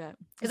 Yeah. Okay.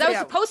 Because I was Yeah.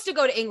 supposed to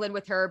go to England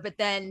with her, but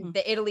then Mhm.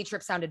 the Italy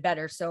trip sounded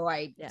better. So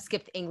I Yeah.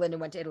 skipped England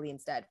and went to Italy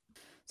instead.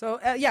 So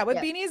yeah, with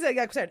Yeah. beanies, like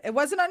I said, it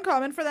wasn't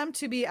uncommon for them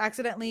to be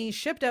accidentally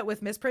shipped out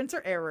with misprints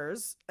or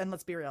errors. And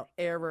let's be real,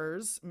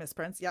 errors,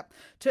 misprints. Yep,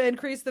 to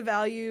increase the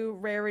value,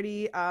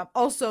 rarity.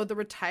 Also, the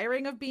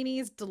retiring of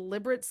beanies,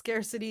 deliberate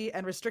scarcity,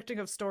 and restricting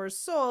of stores'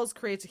 souls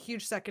creates a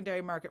huge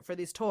secondary market for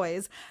these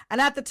toys.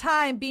 And at the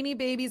time, Beanie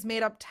Babies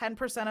made up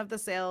 10% of the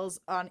sales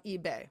on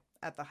eBay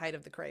at the height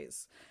of the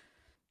craze.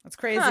 That's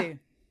crazy,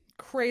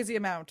 crazy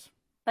amount.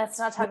 Let's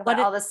not talk What about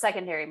it- all the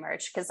secondary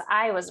merch because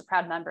I was a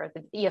proud member of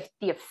the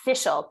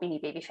official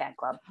Beanie Baby fan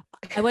club.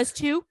 I was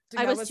too.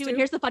 Think I that was was too. too? And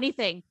here's the funny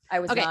thing.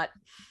 I was Okay. not.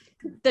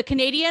 The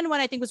Canadian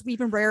one I think was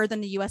even rarer than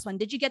the US one.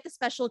 Did you get the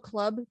special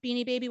club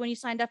Beanie Baby when you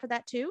signed up for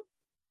that too?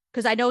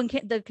 Because I know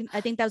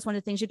I think that was one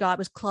of the things you got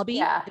was Clubby.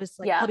 Yeah, It was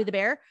like yeah. Clubby the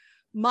bear.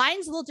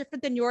 Mine's a little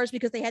different than yours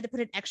because they had to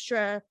put an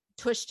extra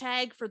tush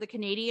tag for the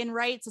Canadian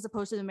rights as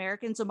opposed to the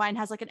American. So mine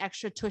has like an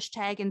extra tush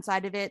tag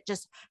inside of it,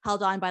 just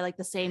held on by like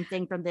the same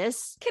thing from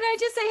this. Can I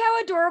just say how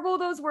adorable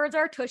those words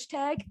are? Tush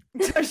tag.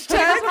 Tush I just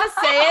tag. want to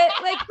say it.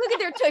 Like, look at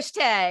their tush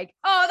tag.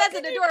 Oh, that's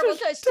an at your adorable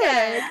tush tush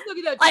tag. tag. Look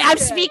at that. I'm tush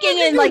tag. speaking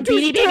in like tush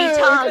Beanie Baby tag.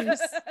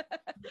 tongues.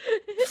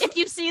 If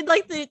you've seen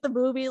like the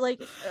movie, like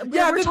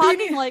Yeah, we're the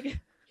talking Beanie- like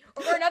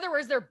Or in other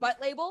words, their butt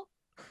label.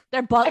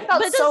 their butt. I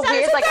felt but so that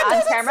weird, sounds- like that on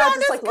doesn't camera, sound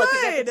just like as looking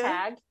at good. the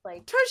tag.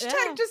 Like, Tush Yeah.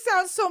 tag just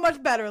sounds so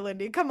much better,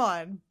 Lindy. Come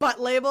on. Butt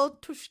label,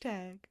 tush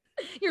tag.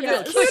 You're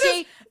Yeah. good. Cute as-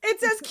 Tushy.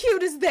 It's as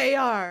cute as they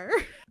are.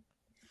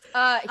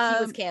 He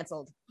was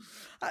canceled.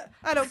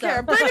 I don't So-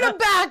 care. Bringing him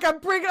back.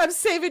 I'm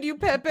saving you,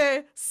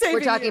 Pepe. Saving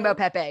We're talking you. about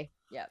Pepe.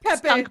 Yeah. Pepe.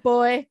 skunk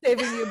boy.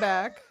 Saving you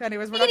back.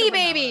 Anyways, we're not Beanie gonna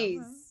bring that one up.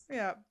 Babies.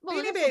 Yeah. Well, Beanie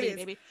it's a Babies.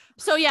 baby.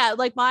 So yeah,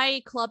 like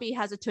my clubby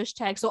has a tush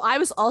tag. So I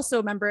was also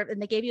a member,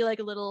 and they gave you like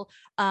a little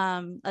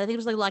I think it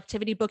was like a little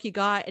activity book you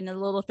got and a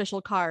little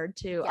official card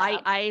too. Yeah.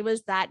 I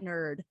was that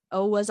nerd.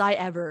 Oh, was I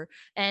ever.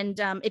 And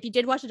if you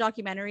did watch the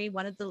documentary,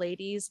 one of the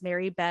ladies,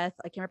 Mary Beth,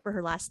 I can't remember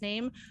her last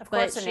name. of But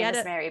course, her she name had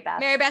is a- Mary Beth.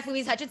 Mary Beth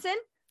Louise Hutchinson.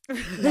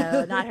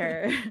 No, not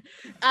her.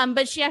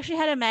 But she actually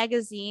had a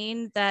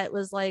magazine that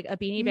was like a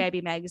Beanie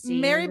Baby magazine.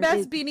 Mary It-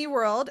 Beth's Beanie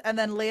World, and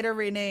then later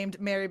renamed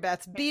Mary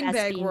Beth's Beanbag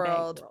Beanbag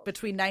World World.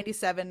 between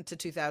 97 to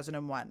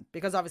 2001.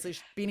 Because obviously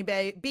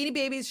Beanie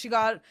Babies,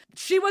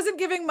 she wasn't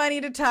giving money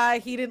to Ty.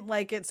 He didn't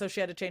like it, so she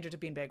had to change it to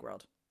Beanbag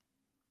World.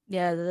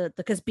 yeah,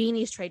 because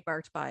Beanie's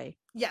trademarked by.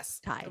 Yes,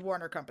 Ty. the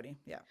Warner Company.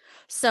 Yeah.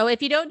 So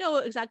if you don't know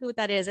exactly what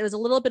that is, it was a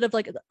little bit of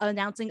like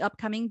announcing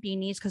upcoming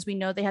beanies because we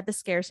know they had the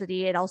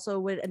scarcity. It also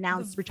would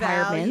announce The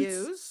retirements.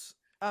 values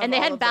of And they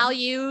all had of them.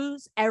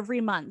 values every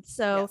month.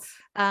 So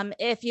Yes.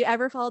 if you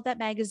ever followed that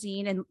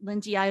magazine, and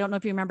Lindsay, I don't know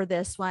if you remember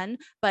this one,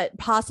 but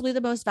possibly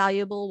the most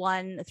valuable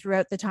one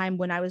throughout the time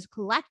when I was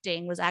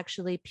collecting was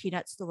actually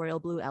Peanuts the Royal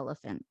Blue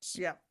Elephant.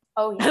 Yeah.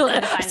 Oh, you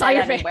couldn't find Saw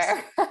your that face.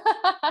 anywhere.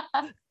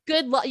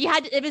 Good luck. You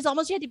had it was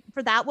almost you had to,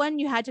 for that one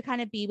you had to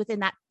kind of be within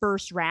that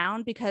first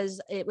round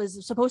because it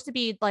was supposed to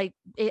be like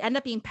it ended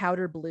up being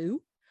powder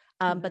blue.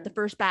 But the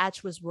first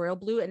batch was royal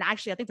blue, and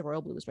actually I think the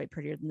royal blue was way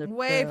prettier than the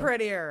Way the-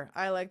 prettier.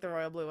 I like the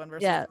royal blue one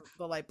versus Yeah.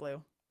 the light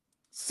blue.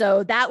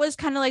 So that was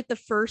kind of like the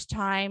first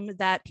time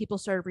that people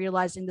started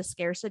realizing the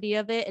scarcity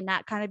of it, and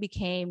that kind of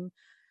became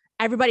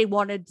everybody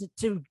wanted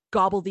to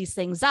gobble these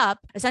things up.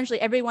 Essentially,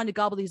 everyone wanted to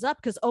gobble these up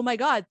because oh my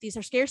god, these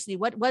are scarcity.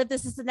 What if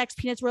this is the next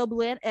Peanuts Royal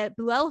Blue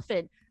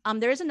Elephant?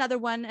 There is another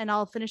one, and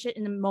I'll finish it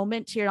in a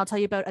moment here, and I'll tell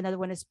you about another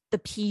one. Is the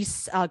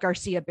Peace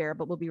Garcia bear,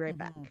 but we'll be right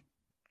back.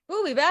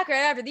 We'll be back right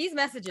after these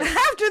messages.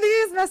 After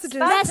these messages.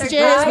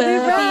 Messages I'll be will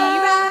be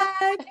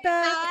right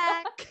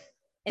back.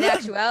 In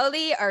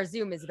actuality, our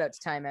Zoom is about to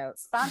time out.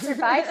 Sponsored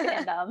by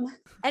Fandom,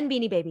 And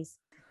Beanie Babies.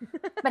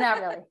 but not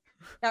really.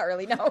 Not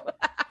really, no.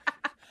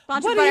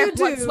 Sponsored What by do our you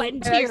blood, do? sweat,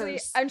 and Actually,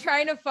 tears. I'm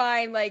trying to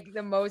find like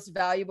the most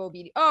valuable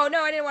beanie. Oh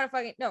no, I didn't want to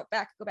fucking go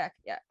back.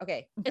 Yeah,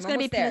 okay. It's I'm gonna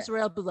be almost there. Peanuts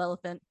Royal Blue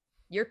Elephant.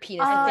 Your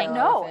penis. is the No,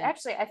 elephant.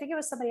 actually, I think it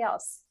was somebody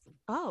else.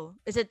 Oh,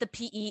 is it the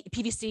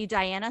PVC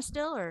Diana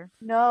still or?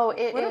 No,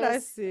 it What did I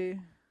is. see?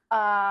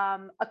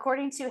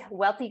 According to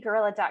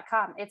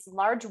wealthygorilla.com, it's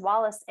Large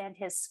Wallace and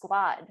his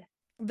squad.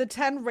 The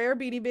 10 rare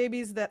Beanie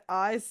Babies that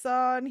I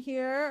saw in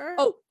here.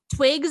 Oh,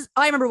 Twigs.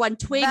 Oh, I remember one.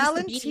 Twigs,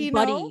 the Beanie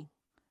Buddy. Valentino,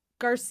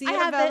 Garcia I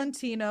have it.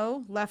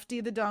 Valentino,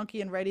 Lefty the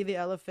donkey, and Reddy the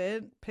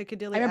elephant.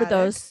 Piccadilly. I remember Attic,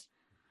 those.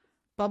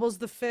 Bubbles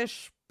the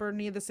fish,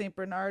 Bernie the Saint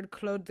Bernard,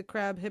 Claude the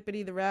crab,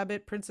 Hippity the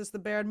rabbit, Princess the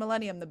bear, and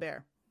Millennium the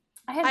bear.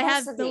 I have, I most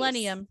have of these.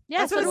 Millennium. Yeah,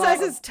 That's so what do it I.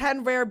 says is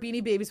 10 rare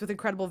Beanie Babies with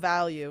incredible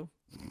value.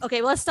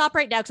 Okay, well, let's stop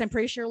right now because I'm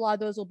pretty sure a lot of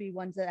those will be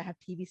ones that have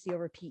PVC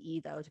over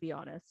PE, though. To be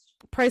honest.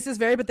 Prices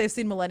vary, but they've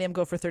seen Millennium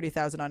go for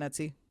 30,000 on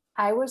Etsy.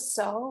 I was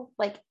so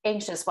like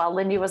anxious while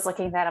Lindy was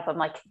looking that up. I'm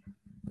like,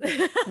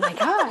 oh my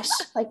gosh,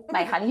 like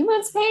my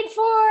honeymoon's paid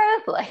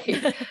for, like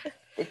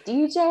the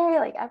DJ,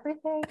 like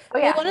everything. Oh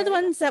yeah, Well, one of the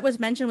ones that was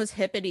mentioned was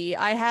Hippity.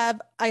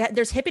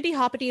 There's Hippity,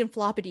 Hoppity, and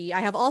Floppity. I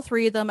have all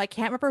three of them. I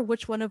can't remember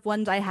which one of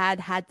ones I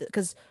had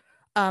because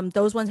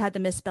those ones had the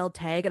misspelled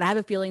tag, and I have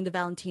a feeling the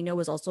Valentino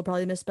was also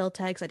probably misspelled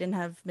tag because I didn't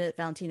have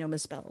Valentino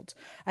misspelled.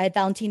 I had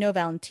Valentino,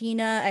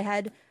 Valentina.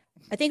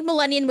 I think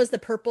Millennium was the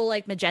purple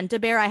like magenta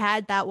bear. I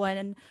had that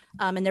one,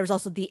 and there was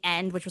also the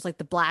end, which was like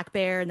the black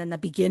bear, and then the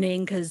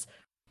beginning because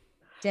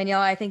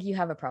Danielle, I think you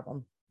have a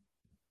problem.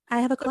 I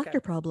have a Okay. collector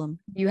problem.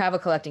 You have a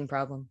collecting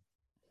problem.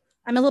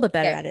 I'm a little bit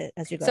better Okay. at it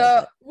as you go.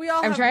 So We all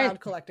I'm have trying- mild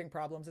collecting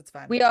problems. It's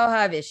fine. we all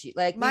have issues.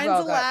 Like we've Mine's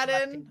all got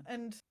Aladdin collecting.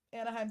 and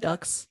Anaheim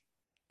Ducks. ducks.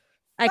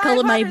 I call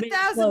it my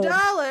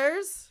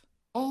 $500,000.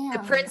 The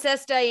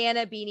Princess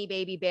Diana Beanie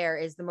Baby Bear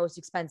is the most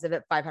expensive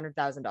at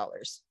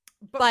 $500,000.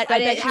 But I But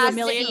bet it you has $1 to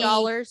million.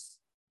 be-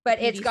 But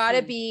it's got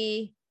to PVC.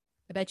 be.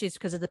 I bet you it's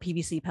because of the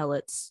PVC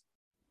pellets.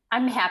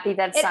 I'm happy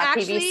that it's It not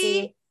actually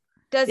PVC.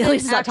 doesn't At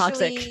least it's not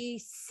toxic. actually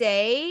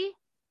say.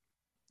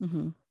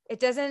 Mm-hmm. It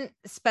doesn't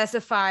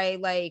specify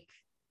like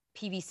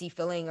PVC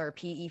filling or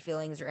PE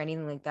fillings or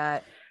anything like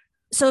that.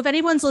 So if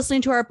anyone's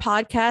listening to our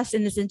podcast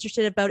and is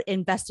interested about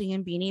investing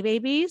in Beanie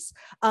Babies,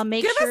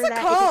 make Give sure us a that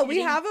if call. you're We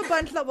getting- have a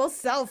bunch that we'll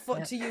sell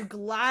to you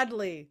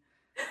gladly.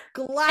 And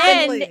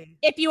Gladly.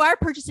 if you are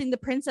purchasing the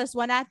princess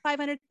one at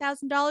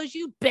 $500,000,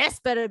 you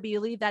best better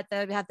believe that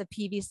they have the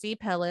PVC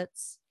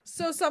pellets.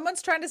 So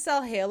someone's trying to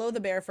sell Halo the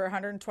bear for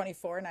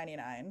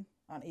 $124.99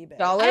 on eBay. I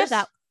Dollars. have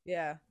that.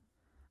 Yeah.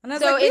 And I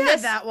was So like, we in had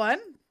this- that one.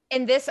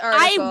 In this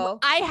article,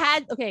 I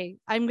had okay.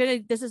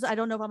 This is I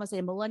don't know if I'm gonna say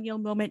a millennial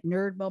moment,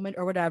 nerd moment,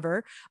 or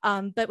whatever.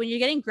 But when you're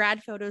getting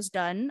grad photos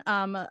done,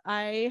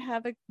 I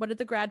have one of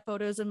the grad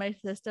photos in my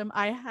system.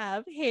 I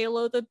have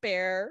Halo the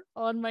bear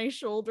on my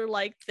shoulder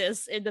like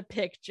this in the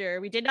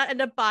picture. We did not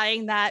end up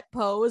buying that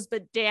pose,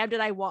 but damn did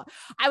I want.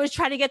 I was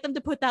trying to get them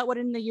to put that one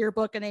in the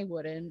yearbook, and they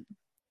wouldn't.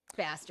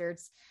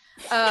 bastards.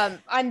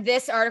 On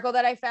this article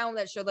that I found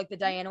that showed like the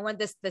Diana one,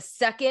 the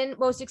second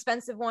most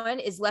expensive one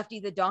is Lefty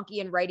the donkey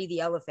and Righty the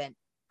elephant.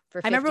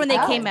 For I remember when they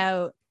 $50,000. came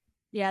out.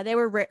 Yeah, they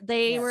were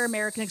Yes.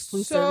 American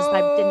exclusives.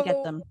 But I didn't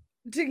get them.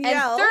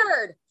 Danielle, And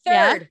third,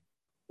 Yeah.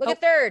 look Oh.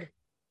 at third.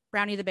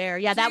 Brownie the bear.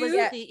 Yeah, that was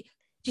you- the. Do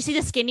you see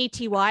the skinny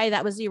TY?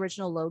 That was the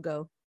original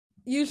logo.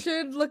 you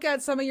should look at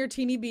some of your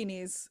teeny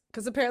beanies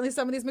because apparently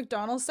some of these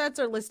McDonald's sets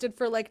are listed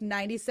for like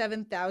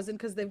 97,000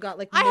 because they've got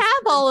like I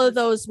have all of misprints.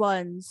 those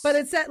ones. But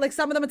it's at like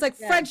some of them it's like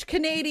Yeah. French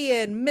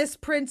Canadian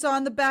misprints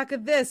on the back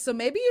of this. So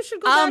maybe you should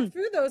go back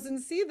through those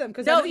and see them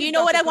because no, you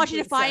know what I want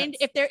you to find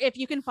if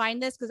you can find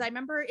this because I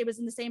remember it was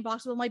in the same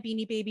box with all my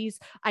Beanie Babies.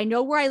 I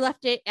know where I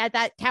left it at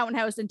that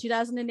townhouse in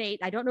 2008.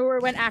 I don't know where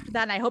it went after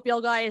that, and I hope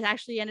y'all guys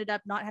actually ended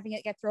up not having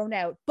it get thrown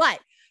out. But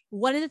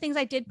one of the things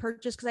I did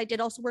purchase because I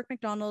did also work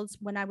McDonald's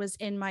when I was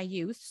in my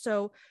youth.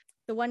 So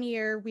the one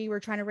year we were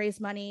trying to raise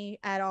money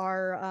at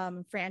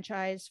our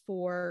franchise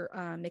for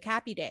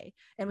McHappy Day,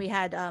 and we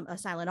had a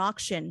silent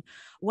auction.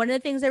 One of the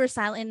things they were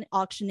silent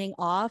auctioning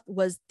off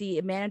was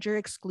the manager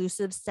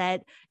exclusive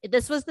set.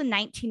 This was the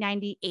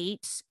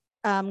 1998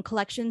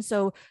 collection,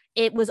 so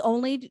it was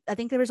only, I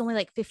think there was only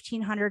like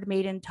 1,500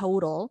 made in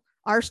total.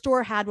 Our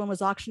store had one,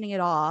 was auctioning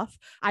it off.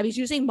 I was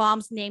using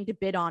mom's name to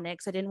bid on it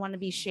because I didn't want to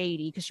be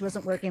shady because she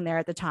wasn't working there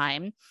at the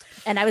time.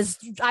 And I was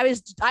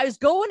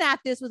going at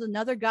this with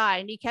another guy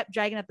and he kept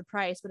dragging up the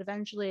price, but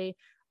eventually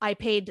I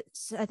think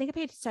I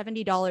paid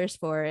 $70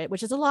 for it,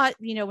 which is a lot,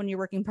 you know, when you're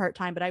working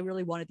part-time, but I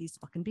really wanted these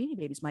fucking Beanie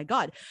Babies. My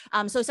God.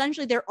 So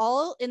essentially they're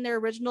all in their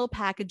original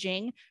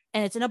packaging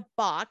and it's in a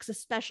box, a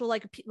special,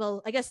 like,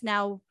 well, I guess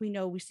now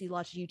we see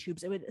lots of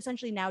YouTubes. It would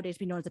essentially nowadays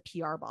be known as a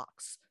PR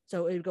box.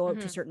 So it would go out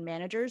to certain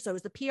managers. So it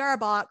was the PR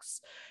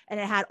box and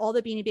it had all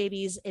the Beanie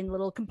Babies in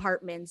little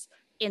compartments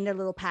in their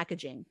little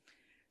packaging.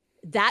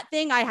 That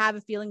thing I have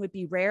a feeling would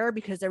be rare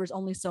because there was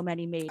only so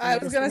many made. I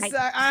was gonna say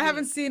I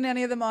haven't seen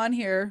any of them on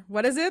here.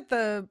 What is it?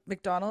 The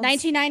McDonald's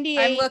 1998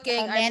 I'm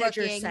looking.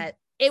 manager set.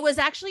 It was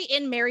actually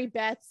in Mary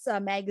Beth's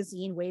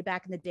magazine way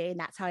back in the day, and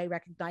that's how I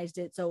recognized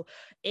it. So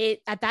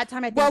it at that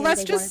time, I think. Well, they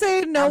let's just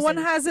say no one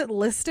 1,000. has it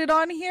listed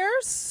on here,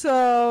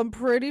 so I'm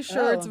pretty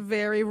sure it's Oh.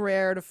 very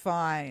rare to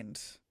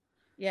find.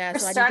 Yeah, We're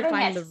so I need to starting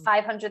find at the.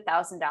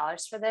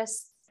 $500,000 for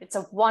this. It's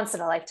a once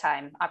in a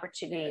lifetime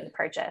opportunity to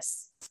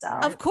purchase. So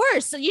Of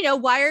course, so,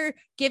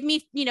 give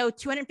me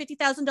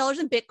 $250,000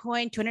 in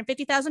Bitcoin,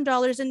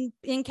 $250,000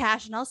 in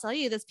cash, and I'll sell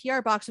you this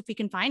PR box if we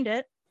can find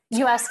it.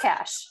 US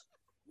cash.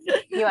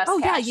 US Oh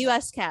cash. yeah,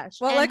 US cash.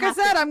 Well, And like I have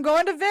to- said, I'm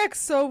going to Vix,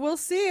 so we'll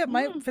see. It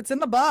might, if it's in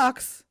the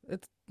box,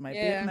 it might be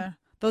Yeah. in there.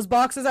 Those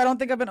boxes I don't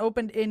think have been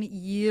opened in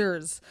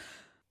years.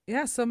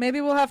 Yeah, so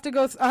maybe we'll have to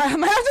go. I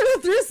might have to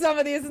go through some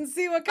of these and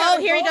see what kind Oh,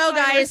 of here you gold go,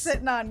 mine we're guys.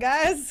 sitting on,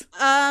 guys.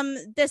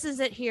 This is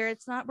it here.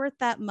 It's not worth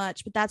that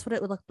much, but that's what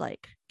it would look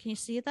like. Can you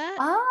see that?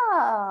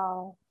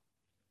 Oh.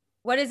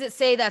 What does it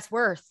say that's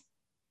worth?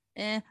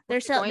 They're you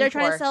trying going to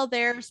for? sell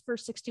theirs for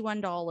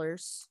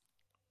 $61.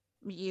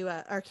 You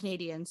are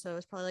Canadian, so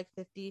it's probably like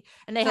 50,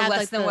 and they So had less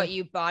like than the- what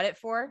you bought it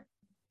for.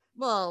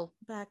 Well,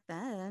 back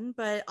then,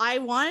 but I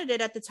wanted it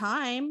at the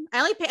time.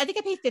 I think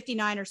I paid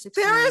 59 or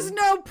 60. There is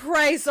no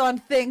price on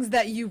things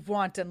that you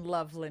want and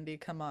love, Lindy.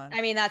 Come on.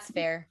 I mean, that's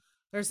fair.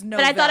 There's no.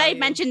 But I thought I'd value.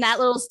 mention that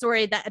little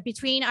story that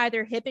between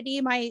either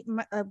Hippity, my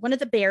one of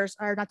the bears,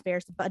 or not the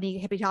bears, the bunny,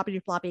 Hippity Hoppity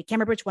Floppy, I can't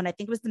remember which one. I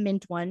think it was the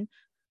mint one,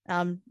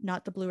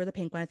 not the blue or the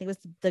pink one. I think it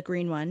was the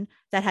green one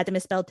that had the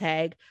misspelled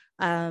tag.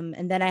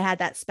 And then I had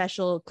that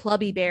special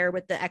clubby bear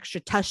with the extra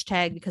tush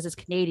tag because it's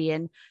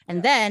Canadian.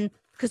 And then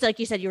because like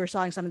you said, you were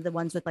sawing some of the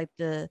ones with like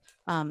the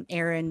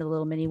Aaron, the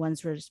little mini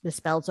ones were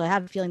misspelled. So I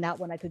have a feeling that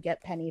one I could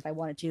get Penny if I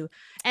wanted to.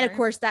 And of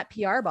course that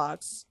PR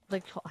box,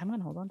 like I'm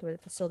gonna hold on to it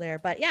if it's still there.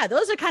 But yeah,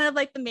 those are kind of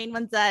like the main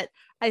ones that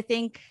I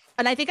think.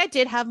 And I think I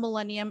did have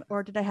Millennium,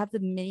 or did I have the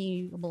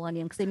mini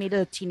Millennium? Because they made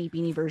a teeny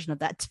beanie version of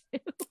that too.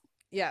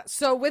 Yeah.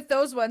 So with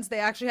those ones, they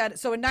actually had.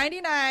 So in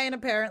 '99,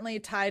 apparently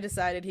Ty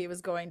decided he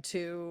was going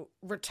to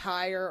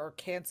retire or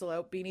cancel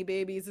out Beanie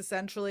Babies,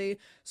 essentially.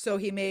 So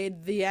he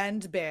made the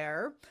End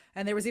Bear,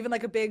 and there was even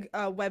like a big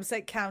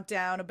website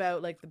countdown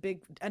about like the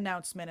big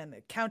announcement and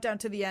the countdown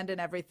to the end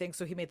and everything.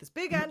 So he made this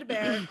big End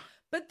Bear,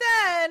 but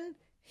then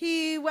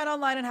he went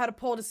online and had a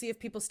poll to see if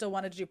people still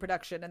wanted to do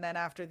production. And then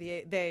after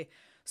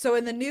so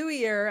in the new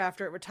year,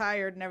 after it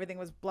retired and everything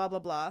was blah, blah,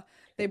 blah,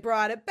 they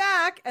brought it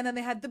back, and then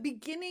they had the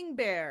Beginning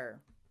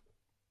Bear.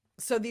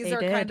 So these are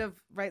kind of,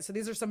 right, so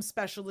these are some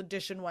special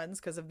edition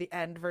ones because of the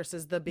end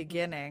versus the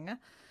beginning.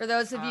 For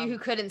those of you who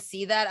couldn't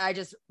see that, I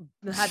just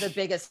had the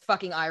biggest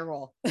fucking eye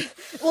roll.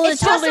 Well, It's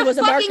just a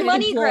fucking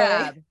money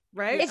grab.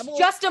 Right? It's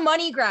just a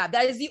money grab.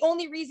 That is the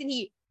only reason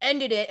he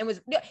ended it, and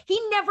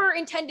he never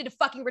intended to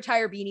fucking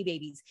retire Beanie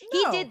Babies.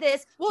 He did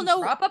this to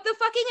prop up the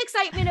fucking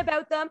excitement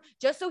about them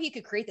just so he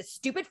could create the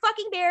stupid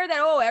fucking bear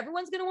that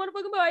everyone's gonna want to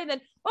fucking buy, and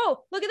then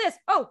look at this,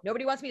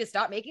 nobody wants me to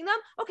stop making them.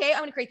 Okay, I'm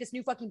gonna create this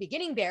new fucking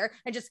Beginning Bear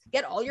and just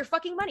get all your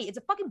fucking money. It's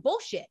a fucking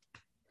bullshit.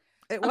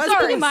 It was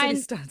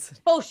publicity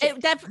stunts. Bullshit.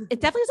 It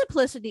definitely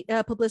is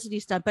a publicity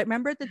stunt. But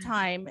remember at the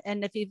time,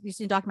 and if you've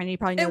seen the documentary, you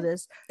probably know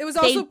this. It was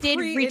also they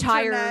did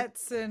retire,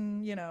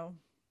 and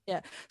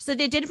Yeah, so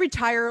they did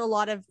retire a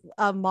lot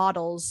of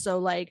models. So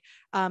like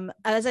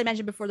as I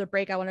mentioned before the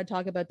break, I want to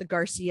talk about the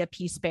Garcia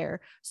Peace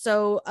Bear.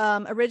 So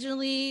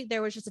originally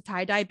there was just a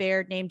tie-dye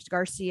bear named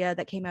Garcia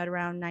that came out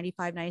around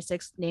 95,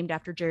 96, named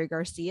after Jerry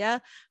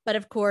Garcia. But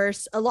of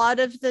course, a lot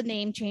of the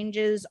name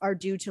changes are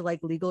due to like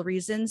legal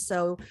reasons.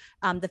 So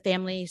the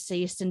family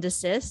ceased and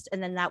desist,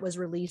 and then that was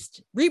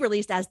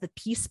re-released as the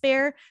Peace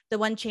Bear. The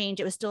one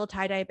change, it was still a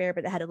tie-dye bear,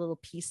 but it had a little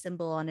peace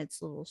symbol on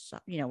its little,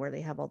 where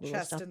they have all the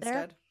little stuff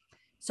instead. there.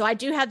 So I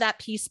do have that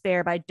Peace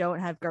Bear, but I don't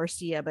have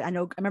Garcia. But I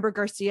remember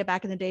Garcia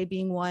back in the day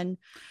being one.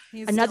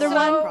 He's another still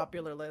on one the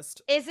popular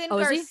list. Isn't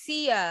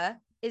Garcia?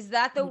 Is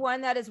that the one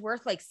that is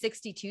worth like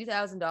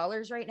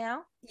 $62,000 right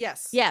now?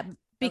 Yes. Yeah,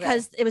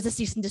 because it was a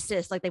cease and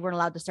desist, like they weren't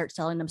allowed to start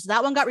selling them. So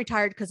that one got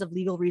retired because of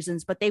legal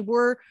reasons. But they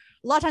were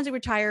a lot of times they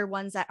retire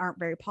ones that aren't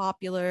very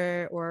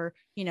popular or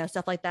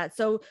stuff like that.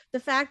 So the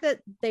fact that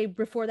they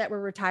before that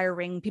were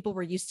retiring, people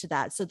were used to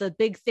that. So the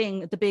big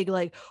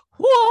like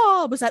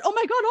whoa was that, oh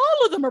my god,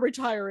 all of them are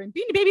retiring,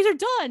 Beanie Babies are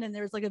done. And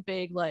there was like a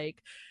big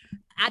like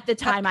at the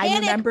time I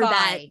remember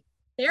that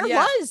there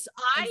was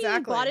I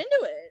bought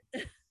into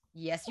it.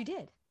 Yes, you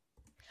did.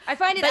 I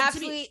find it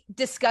absolutely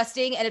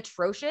disgusting and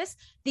atrocious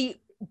the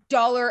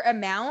dollar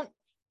amount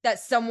that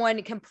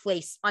someone can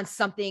place on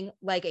something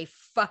like a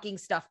fucking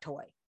stuffed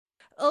toy.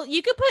 Well,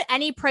 you could put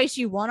any price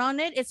you want on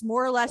it. It's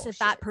more or less if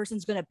that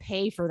person's going to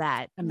pay for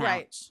that amount.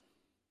 Right.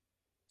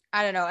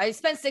 I don't know. I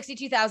spent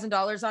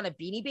 $62,000 on a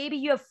Beanie Baby.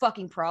 You have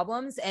fucking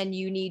problems and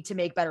you need to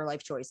make better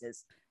life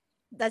choices.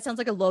 That sounds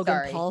like a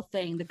Logan Paul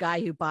thing. The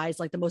guy who buys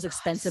like the most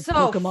expensive so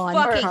Pokemon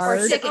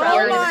cards.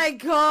 Oh my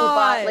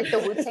god! Like the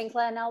Wu-Tang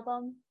Clan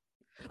album.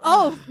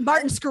 Oh,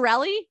 Martin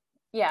Shkreli.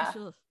 Yeah.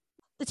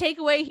 The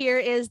takeaway here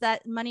is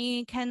that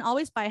money can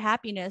always buy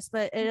happiness,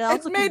 but it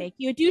also can make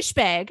you a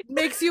douchebag.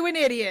 Makes you an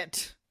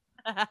idiot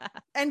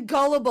and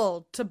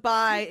gullible to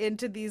buy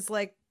into these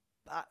like,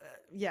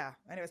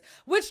 anyways.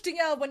 Which,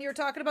 Danielle, when you were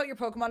talking about your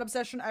Pokemon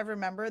obsession, I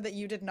remember that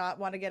you did not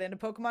want to get into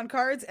Pokemon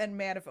cards, and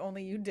man, if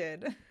only you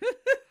did.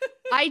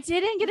 I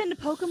didn't get into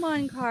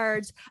Pokemon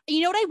cards. You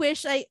know what I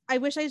wish?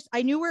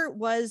 I knew where it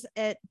was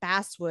at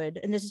Basswood,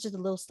 and this is just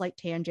a little slight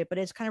tangent, but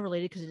it's kind of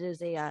related because it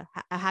is a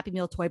Happy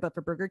Meal toy, but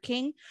for Burger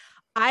King.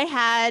 I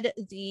had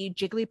the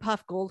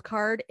Jigglypuff gold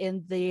card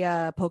in the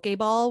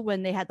Pokeball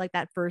when they had like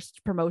that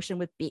first promotion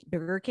with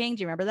Burger King.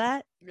 Do you remember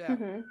that? Yeah.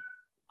 Mm-hmm.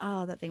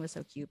 Oh, that thing was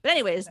so cute. But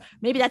anyways,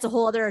 maybe that's a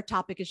whole other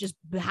topic. It's just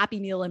Happy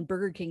Meal and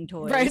Burger King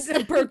toys.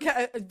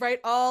 Right.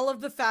 All of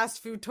the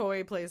fast food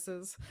toy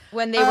places.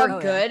 When they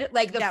were good,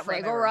 like the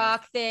Fraggle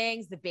Rock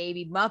things, the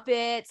Baby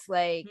Muppets,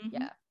 like,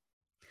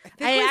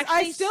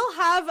 I still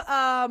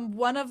have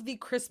one of the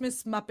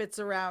Christmas Muppets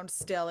around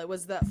still. It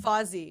was the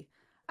Fozzie.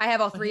 I have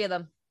all three of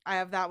them. I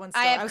have that one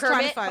still. I have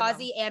Kermit,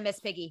 Fozzie, and Miss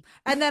Piggy.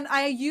 And then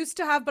I used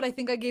to have, but I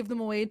think I gave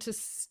them away to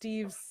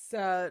Steve's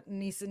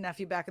niece and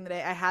nephew back in the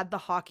day. I had the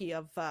hockey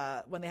of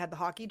when they had the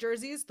hockey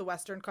jerseys, the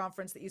Western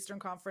Conference, the Eastern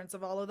Conference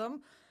of all of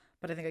them.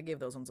 But I think I gave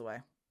those ones away.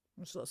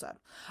 I'm so sad.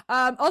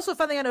 Also, a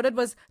fun thing I noted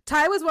was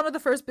Ty was one of the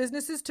first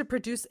businesses to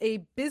produce a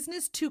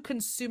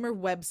business-to-consumer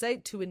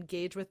website to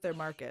engage with their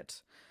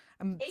market.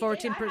 14%. I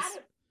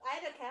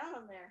had an account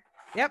on there.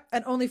 Yep,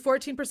 and only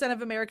 14%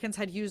 of Americans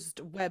had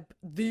used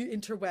the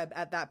interweb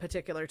at that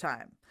particular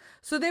time.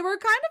 So they were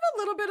kind of a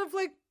little bit of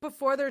like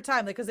before their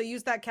time, like because they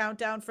used that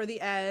countdown for the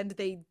end.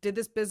 They did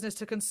this business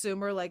to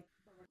consumer, like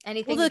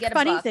anything. Well, the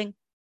funny thing,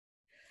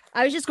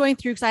 I was just going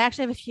through because I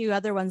actually have a few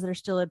other ones that are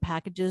still in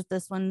packages.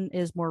 This one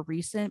is more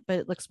recent, but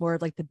it looks more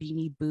like the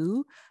Beanie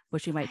Boo,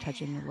 which we might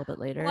touch on a little bit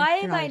later.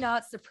 Why They're am I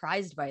not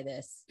surprised by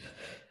this?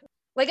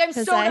 Like, I'm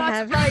so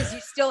not surprised you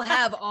still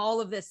have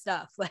all of this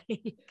stuff.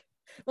 Like,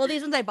 well,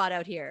 these ones I bought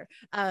out here.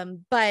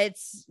 But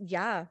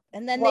yeah,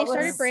 and then they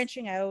started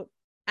branching out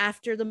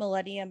after the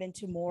millennium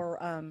into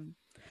more. I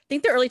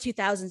think the early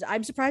 2000s.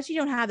 I'm surprised you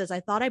don't have this.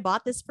 I thought I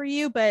bought this for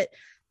you, but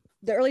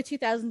the early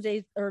 2000s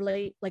days, or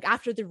late, like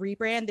after the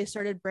rebrand, they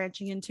started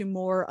branching into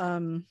more.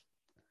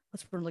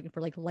 What's what I'm looking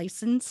for, like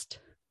licensed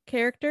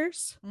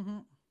characters. Mm-hmm.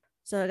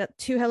 So I got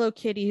 2 Hello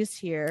Kitties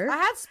here. I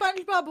had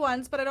SpongeBob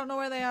ones, but I don't know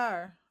where they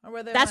are or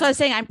where they. That's what I was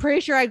saying. I'm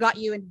pretty sure I got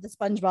you into the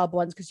SpongeBob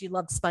ones because you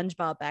loved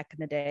SpongeBob back in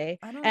the day.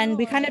 And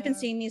we kind of been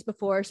seeing these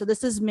before. So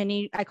this is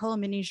mini. I call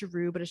them mini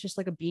Giroux, but it's just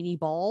like a beanie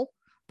ball,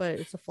 but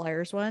it's a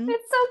Flyers one.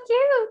 It's so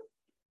cute.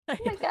 Oh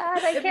my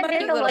god, I can't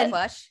handle it.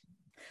 Plush.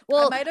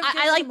 Well, I might have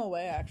given them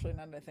away actually.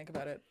 Now that I think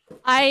about it,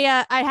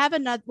 I have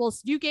another. Well,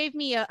 you gave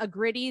me a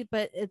gritty,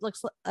 but it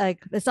looks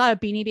like it's not a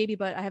Beanie Baby,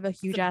 but I have a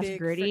huge ass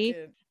gritty.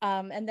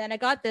 And then I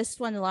got this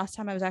one the last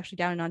time I was actually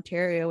down in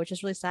Ontario, which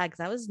is really sad because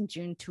that was in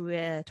June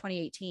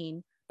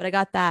 2018. But I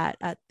got that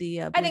at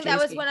the. I think that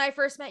was when I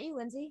first met you,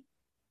 Lindsay.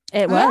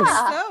 It was.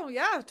 Oh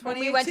yeah,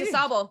 2018. We went to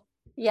Sauble.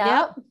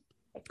 Yeah. Yep.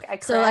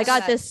 So I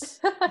got this,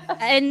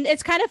 and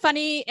it's kind of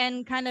funny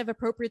and kind of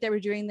appropriate that we're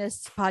doing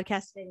this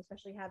podcast today,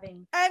 especially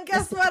having. And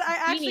guess what? I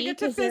actually get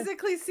to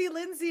physically see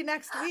Lindsay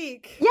next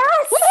week.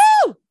 Yes!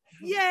 Woo!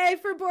 Yay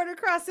for border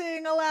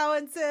crossing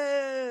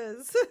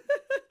allowances!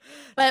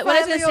 But what I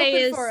was gonna say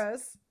is,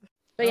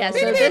 but yeah,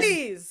 Beanie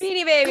Babies.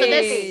 Beanie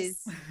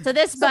Babies. So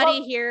this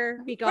buddy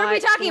here, we got. What are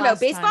we talking about?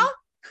 Baseball?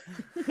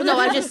 Well, no,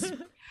 I just.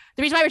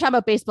 The reason why we're talking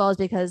about baseball is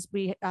because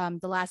we the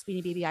last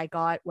Beanie Baby I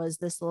got was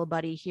this little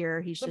buddy here.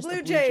 He's the just Blue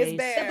a Jays.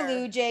 The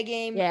Blue Jay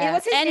game. Yeah.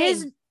 What's his name?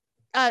 His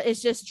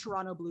it's just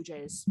Toronto Blue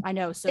Jays. I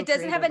know. So it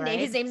doesn't have a name. Right?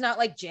 His name's not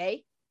like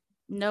Jay.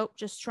 Nope,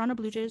 just Toronto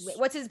Blue Jays. Wait,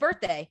 what's his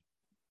birthday?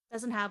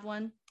 Doesn't have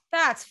one.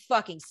 That's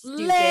fucking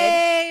stupid.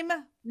 Lame.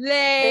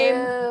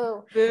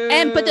 Boo.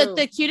 And but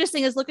the cutest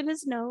thing is look at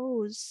his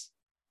nose.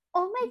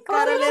 Oh my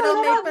god, got a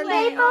little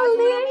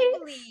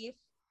maple leaf.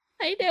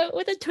 I know,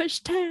 with a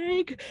tush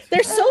tag.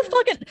 They're so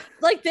fucking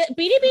like the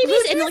Beanie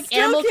Babies and like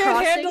Animal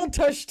Crossing. Can't handle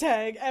tush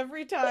tag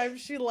every time.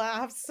 She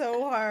laughs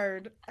so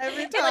hard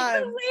every time. Like,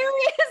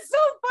 hilarious, so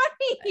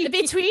funny.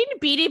 Between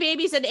Beanie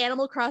Babies and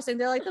Animal Crossing,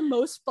 they're like the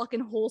most fucking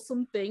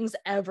wholesome things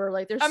ever.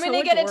 Like they're. I'm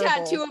gonna get a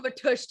tattoo of a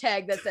tush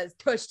tag that says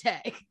tush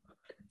tag.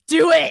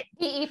 Do it.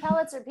 PE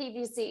pellets or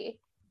PVC?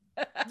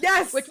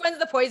 Yes. Which one's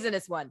the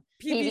poisonous one?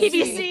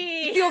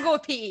 PVC. You'll go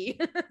with PE.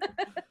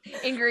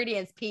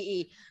 Ingredients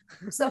PE.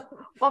 So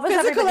what was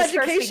physical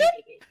education?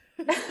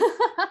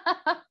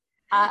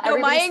 No,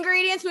 my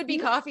ingredients would be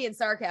coffee and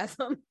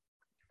sarcasm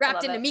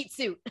wrapped in a meat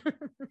suit.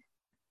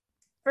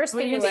 First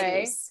Beanie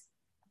Babies.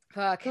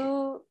 Fuck.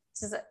 Who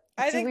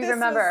I think we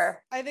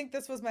remember? I think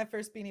this was my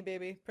first Beanie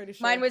Baby. Pretty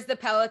sure. Mine was the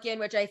Pelican,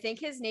 which I think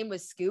his name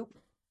was Scoop.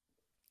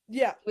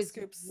 Yeah, it was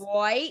Scoops.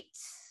 White.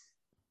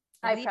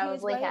 I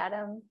probably had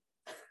him.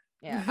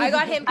 Yeah, I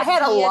got him. I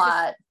had a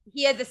lot.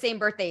 He had the same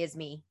birthday as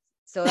me,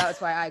 so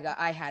that's why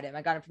I had him.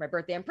 I got him for my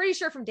birthday. I'm pretty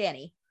sure from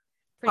Danny.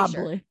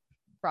 Probably.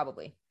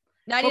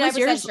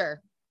 99%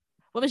 sure.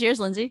 What was yours,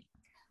 Lindsay?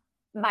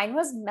 Mine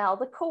was Mel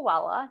the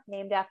koala,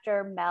 named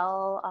after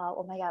Mel.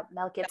 Oh my god,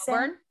 Mel Gibson.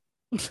 Melbourne?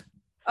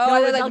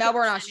 Oh, they're like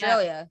Melbourne,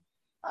 Australia.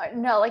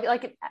 No,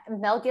 like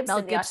Mel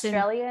Gibson, the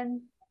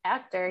Australian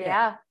actor.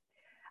 Yeah.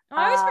 Oh,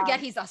 I always forget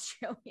he's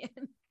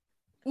Australian.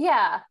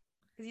 Yeah.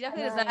 Because he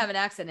definitely does not have an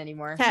accent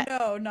anymore.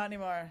 No, not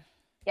anymore.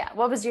 Yeah.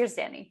 What was yours,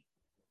 Danny?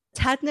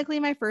 Technically,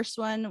 my first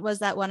one was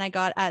that one I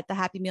got at the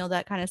Happy Meal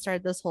that kind of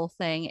started this whole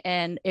thing.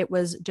 And it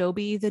was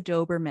Dobie the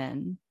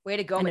Doberman. Way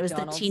to go, and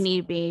McDonald's. It was the teeny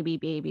baby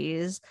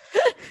babies.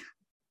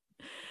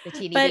 The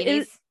teeny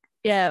babies.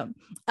 Yeah.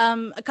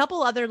 A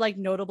couple other like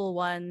notable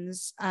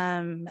ones.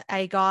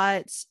 I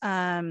got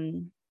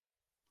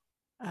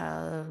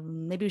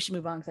maybe we should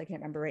move on because I can't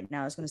remember right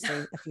now. I was going to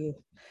say a few.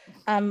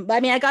 But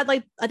I mean, I got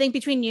like, I think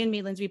between you and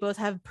me, Lindsay, we both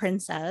have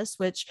Princess,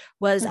 which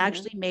was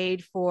actually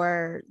made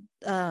for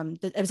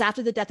it was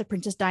after the death of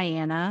Princess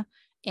Diana,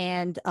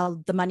 and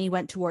the money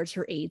went towards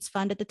her AIDS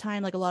fund at the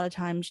time. Like a lot of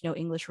times,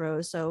 English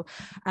Rose. So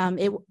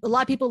a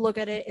lot of people look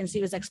at it and see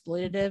it as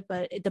exploitative,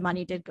 but the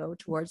money did go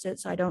towards it.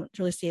 So I don't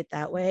really see it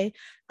that way.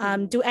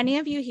 Do any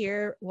of you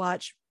here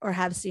watch or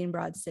have seen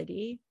Broad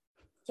City?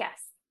 Yes.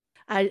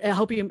 I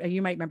hope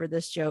you might remember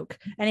this joke.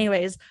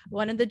 Anyways,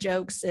 one of the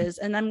jokes is,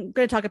 and I'm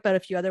going to talk about a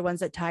few other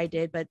ones that Ty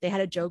did, but they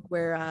had a joke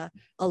where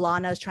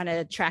Alana is trying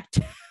to track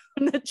down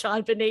the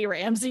JonBenet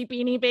Ramsey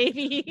Beanie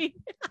Baby.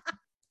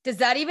 Does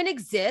that even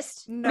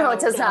exist? No, it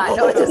does not.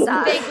 No, it does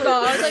not. Thank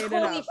God. I was like,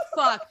 holy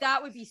fuck,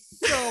 that would be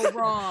so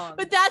wrong.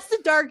 But that's the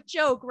dark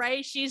joke,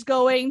 right? She's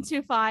going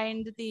to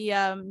find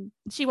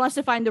she wants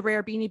to find the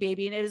rare Beanie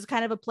Baby, and it is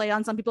kind of a play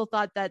on, some people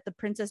thought that the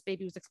Princess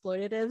Baby was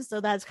exploitative,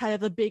 so that's kind of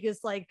the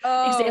biggest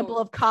example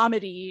of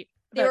comedy.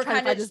 They were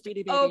kind of just,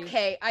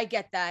 okay, I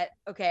get that.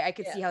 Okay, I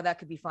could see how that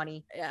could be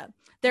funny. Yeah.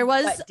 There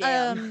was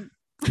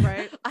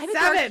Right. I have a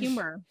dark Savage.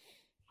 humor.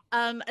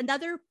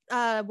 Another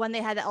one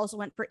they had that also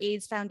went for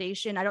AIDS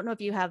Foundation. I don't know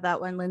if you have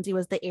that one, Lindsay,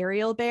 was the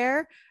Ariel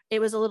bear. It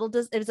was a little,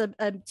 it was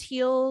a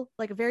teal,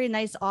 like a very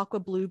nice aqua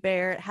blue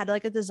bear. It had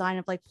like a design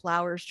of like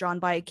flowers drawn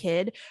by a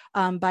kid,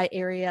 by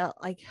Ariel,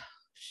 like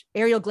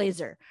Ariel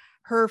Glazer.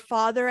 Her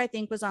father, I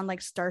think, was on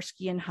like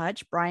Starsky and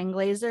Hutch, Brian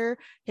Glazer.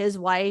 His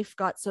wife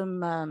got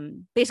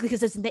some, basically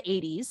because it's in the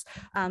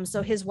 80s.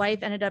 So his wife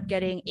ended up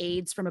getting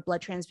AIDS from a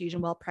blood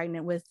transfusion while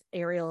pregnant with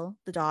Ariel,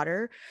 the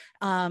daughter.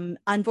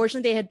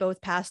 Unfortunately, they had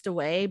both passed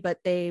away, but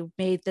they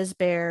made this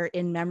bear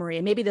in memory.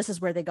 And maybe this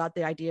is where they got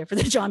the idea for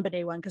the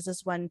JonBenét one, because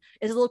this one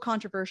is a little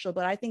controversial,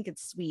 but I think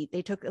it's sweet.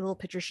 They took a little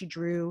picture she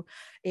drew.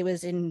 It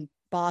was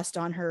embossed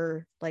on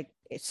her like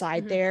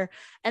side there,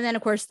 and then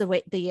of course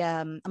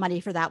the money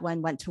for that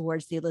one went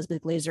towards the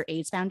Elizabeth Glazer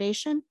AIDS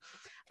Foundation.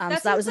 So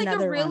that was like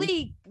another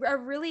a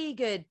really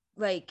good,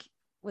 like,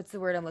 what's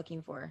the word I'm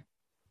looking for?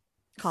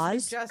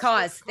 Cause.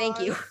 Thank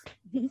you.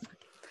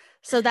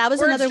 So that was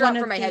Words another drop one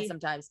from of my the, head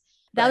sometimes.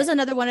 that was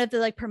another one of the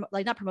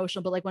like not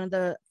promotional, but like one of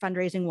the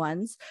fundraising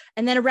ones.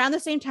 And then around the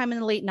same time in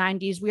the late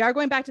 90s, we are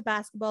going back to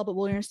basketball, but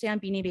we'll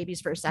understand Beanie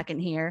Babies for a second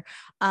here.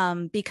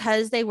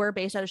 Because they were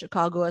based out of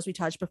Chicago, as we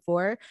touched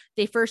before,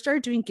 they first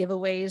started doing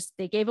giveaways.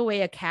 They gave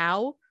away a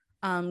cow,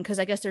 because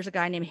I guess there's a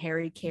guy named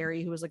Harry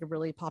Carey who was like a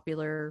really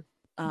popular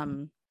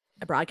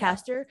a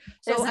broadcaster.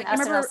 There's So an I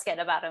remember SNL skit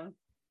about him.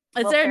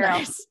 it's Will very Ferrell.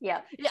 nice.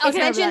 Yeah. It's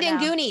mentioned in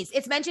Goonies.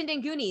 It's mentioned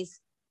in Goonies.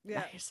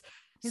 Yeah. Nice.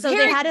 So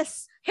they had a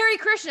Harry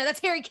Krishna.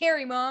 That's Harry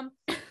Carey, Mom.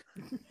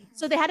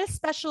 So they had a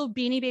special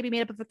Beanie Baby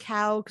made up of a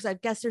cow, because I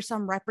guess there's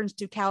some reference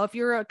to cow. If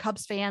you're a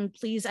Cubs fan,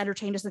 please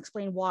entertain us and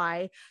explain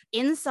why.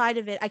 Inside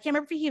of it, I can't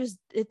remember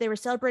if they were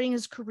celebrating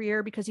his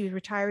career because he was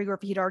retiring or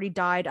if he'd already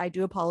died. I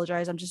do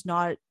apologize. I'm just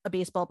not a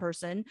baseball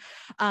person.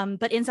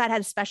 But inside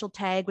had a special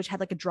tag which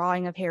had like a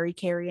drawing of Harry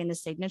Carey and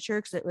his signature,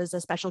 because it was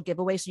a special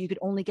giveaway. So you could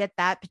only get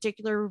that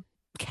particular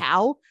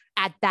cow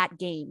at that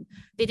game.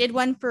 They did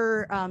one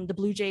for the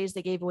Blue Jays.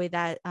 They gave away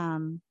that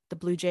the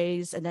Blue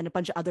Jays, and then a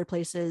bunch of other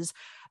places.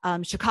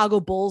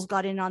 Chicago Bulls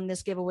got in on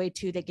this giveaway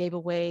too. They gave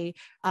away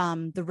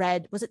the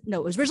red, it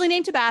was originally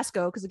named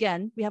Tabasco, because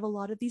again, we have a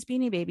lot of these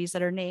Beanie Babies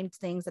that are named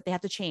things that they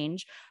have to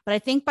change. But I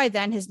think by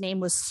then his name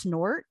was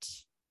Snort.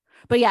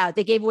 But yeah,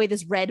 they gave away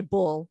this Red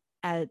Bull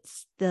at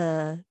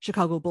the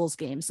Chicago Bulls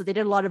game. So they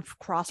did a lot of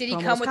cross. Did he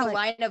come with a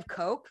line of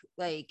Coke?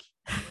 Like,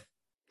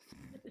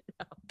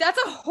 that's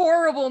a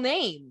horrible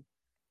name.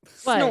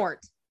 What?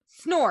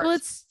 Snort. Well,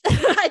 it's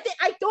I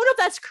don't know if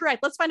that's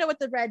correct. Let's find out what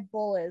the Red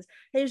Bull is.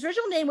 His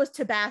original name was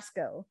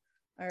Tabasco.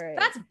 All right.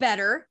 That's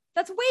better.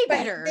 That's way But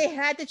better. they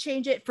had to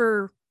change it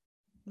for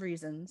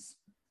reasons.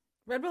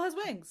 Red Bull has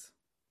wings.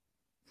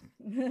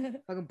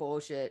 Fucking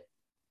bullshit.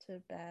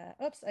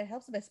 Oops, it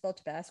helps if I spell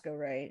Tabasco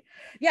right.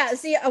 Yeah,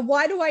 see,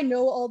 why do I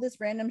know all this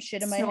random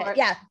shit in my head?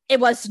 Yeah, it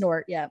was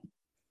Snort, yeah.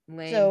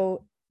 Lame.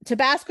 So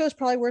Tabasco is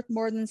probably worth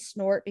more than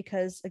Snort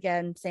because,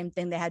 again, same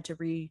thing, they had to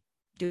redo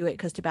it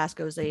because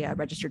Tabasco is a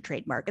registered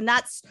trademark. And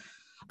that's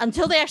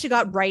until they actually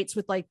got rights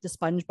with like the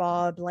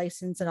SpongeBob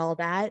license and all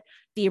that.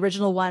 The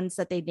original ones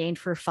that they named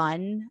for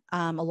fun,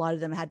 a lot of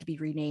them had to be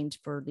renamed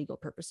for legal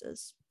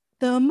purposes.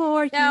 The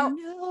more now,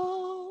 you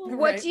know.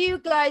 What do you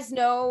guys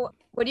know?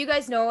 What do you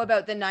guys know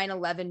about the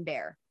 9/11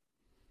 bear?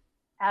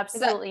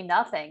 Absolutely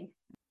nothing.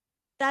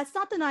 That's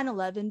not the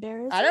 9/11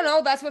 bear. I don't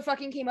know. That's what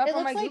fucking came up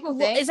on my Google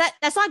thing.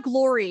 That's not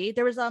Glory.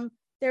 There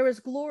was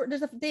Glory.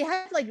 They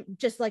had like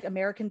just like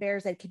American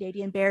bears, they had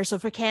Canadian bears. So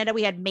for Canada,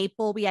 we had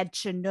Maple, we had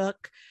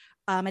Chinook.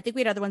 I think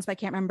we had other ones, but I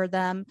can't remember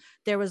them.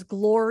 There was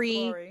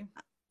Glory.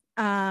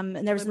 And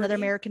there was another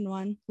American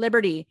one,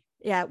 Liberty.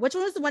 Yeah, which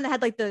one was the one that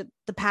had like the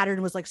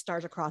pattern was like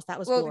stars across? That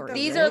was Glory.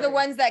 These are the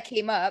ones that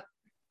came up.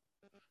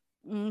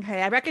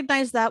 Okay, I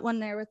recognize that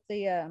one there with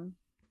the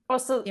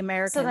the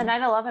American. So the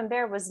 9/11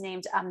 bear was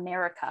named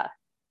America.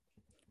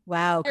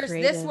 Wow, there's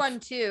creative. this one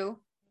too.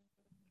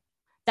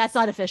 That's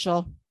not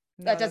official.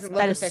 That doesn't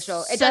look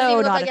official. It so doesn't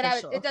even look like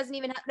official. it doesn't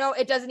even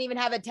it doesn't even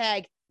have a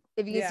tag.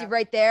 If you can see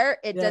right there,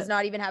 it does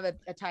not even have a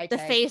tie tag. The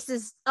face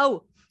is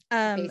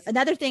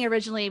another thing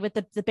originally with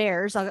the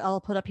bears,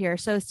 I'll put up here.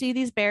 So see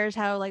these bears,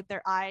 how like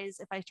their eyes,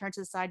 if I turn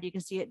to the side, you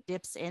can see it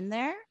dips in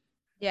there.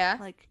 Yeah.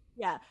 Like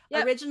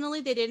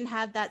originally they didn't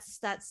have that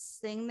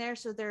thing there,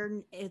 so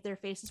their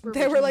faces were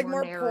like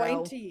more narrow,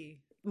 pointy.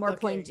 More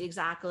pointy,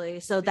 exactly.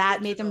 So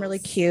that made them really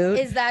cute.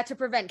 Is that to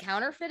prevent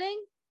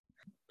counterfeiting?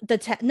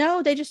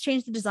 No, they just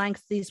changed the design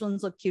because these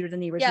ones look cuter than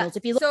the originals.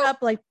 If you look up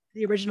like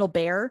the original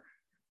bear,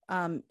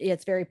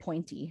 it's very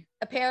pointy.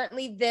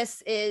 Apparently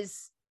this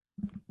is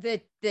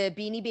the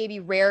Beanie Baby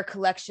rare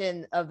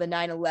collection of the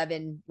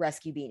 9/11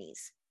 rescue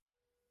beanies.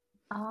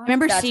 I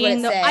remember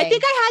seeing I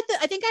think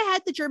I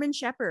had the German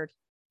Shepherd.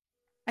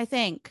 I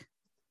think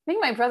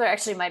my brother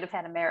actually might have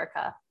had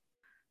America.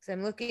 So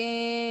I'm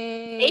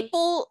looking.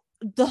 Maple.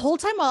 The whole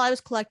time while I was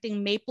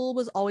collecting, Maple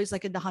was always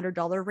like in the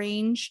 $100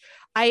 range.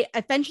 I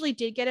eventually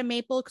did get a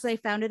Maple because I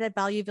found it at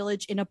Value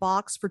Village in a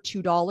box for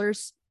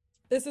 $2.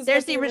 This is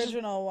There's what the the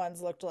original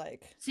ones looked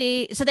like.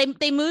 See, so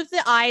they moved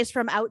the eyes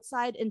from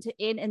outside into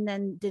in, and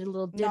then did a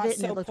little Not divot, and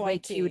so it looked pointy. way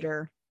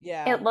cuter.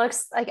 Yeah. It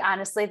looks like,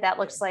 honestly, that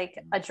looks like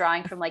a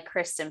drawing from like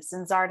Chris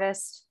Simpson's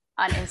artist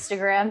on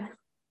Instagram.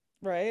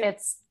 Right.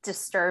 It's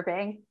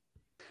disturbing.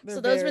 They're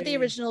So those were the very-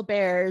 original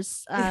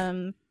bears.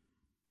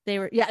 They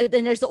were, yeah.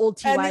 Then there's the old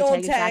TY and the old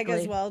tag, tag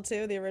exactly. as well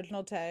too. The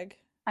original tag.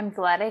 I'm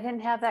glad I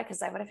didn't have that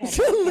because I would have had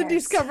Lindy's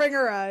nightmares. covering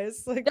her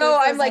eyes. Like No, this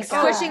I'm is like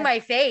God. squishing my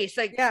face.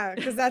 Like Yeah,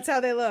 because that's how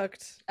they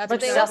looked. that's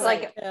what Looks they just look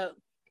like like.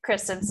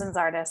 Chris Simpson's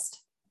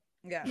artist.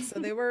 Yeah, so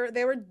they were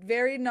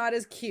very not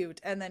as cute,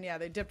 and then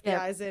they dipped the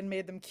Yep. eyes in,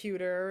 made them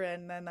cuter,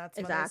 and then that's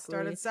when they Exactly.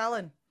 started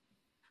selling.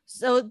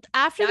 So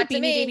after Not the to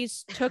Beanie me.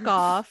 Babies took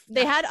off,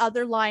 they had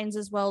other lines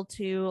as well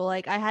too.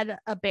 Like I had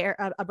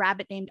a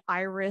rabbit named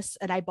Iris,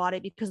 and I bought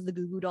it because of the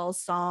Goo Goo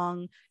Dolls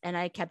song, and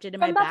I kept it in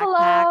From my backpack.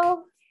 Buffalo.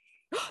 Right?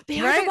 They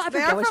They I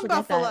are always from forget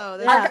that. Buffalo.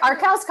 They Yeah. Our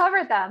cows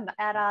covered them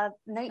at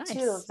night 2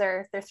 Nice. of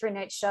their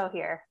 3-night show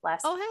here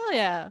last Oh hell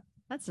yeah,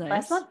 that's nice.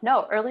 last month.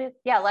 No, earlier.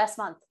 Yeah, last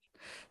month.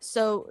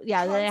 So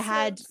yeah, then I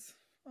had Concerts.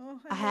 Oh,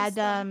 I miss had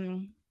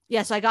them.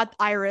 so I got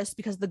Iris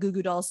because of the Goo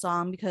Goo Dolls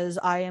song, because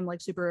I am like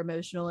super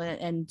emotional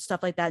and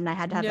stuff like that, and I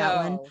had to have that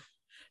one.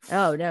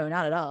 Oh no,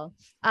 not at all.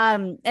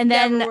 And then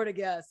Never would have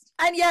guessed.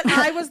 And yet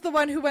I was the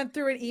one who went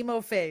through an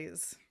emo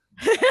phase.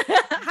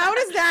 How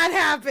does that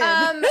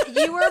happen?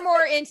 You were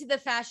more into the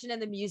fashion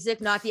and the music,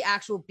 not the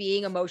actual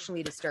being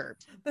emotionally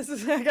disturbed.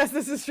 I guess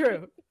this is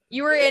true.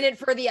 You were in it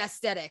for the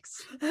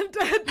aesthetics.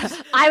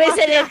 I was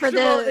in it for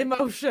Actual the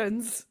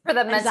emotions. For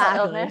the mental Exactly.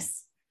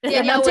 illness.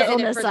 Danielle was mental in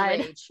it illness for the side.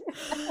 rage.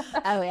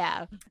 Oh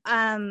yeah.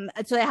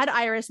 So they had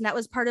Iris, and that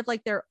was part of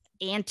like their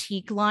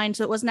antique line.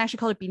 So it wasn't actually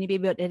called a Beanie Baby,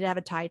 but it did have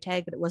a tie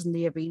tag, but it wasn't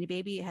the Beanie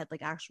Baby. It had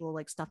like actual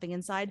like stuffing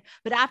inside.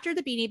 But after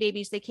the Beanie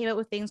Babies, they came out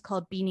with things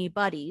called Beanie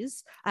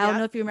Buddies. I don't Yep.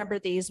 know if you remember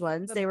these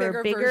ones. The they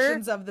were bigger.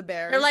 versions of the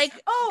bears. They're like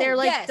they're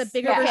like yes. the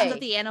bigger Yeah. versions Okay. of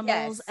the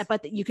animals, Yes.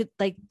 but you could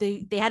like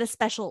they had a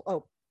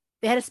special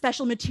they had a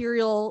special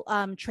material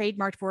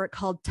trademarked for it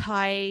called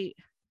tie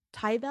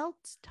belt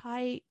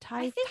I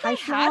think tie I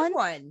had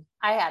one.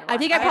 I had one. I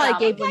think I I probably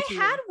think gave one I to you.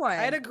 had one. I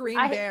had a green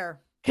I-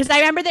 bear. Because I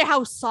remember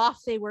how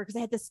soft they were, because they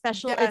had this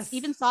special, Yes. it's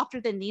even softer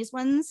than these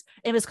ones.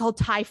 It was called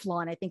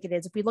Typhlon, I think it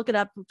is. If we look it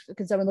up,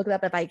 can someone look it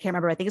up if I can't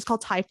remember? I think it's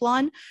called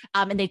Typhlon.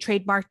 And they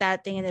trademarked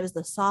that thing, and it was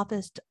the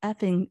softest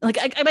effing, like,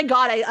 oh my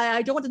God,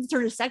 I don't want to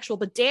turn sexual,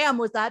 but damn,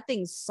 was that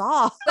thing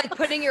soft. Like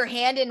putting your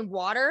hand in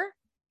water,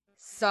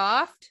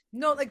 soft.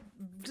 No, like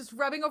just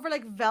rubbing over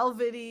like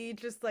velvety,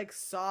 just like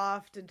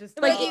soft and just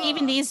Like Well,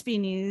 even these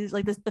beanies,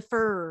 like the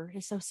fur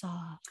is so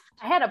soft.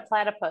 I had a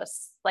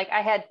platypus. Like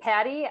I had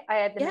Patty, I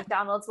had the Yeah.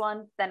 McDonald's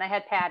one, then I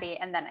had Patty,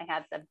 and then I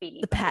had the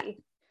Beanie The Pat- Buddy.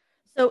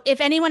 So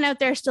if anyone out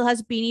there still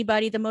has Beanie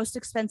Buddy, the most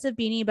expensive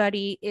Beanie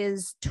Buddy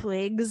is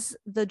Twigs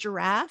the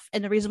giraffe.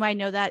 And the reason why I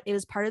know that, it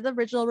was part of the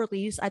original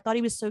release. I thought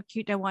he was so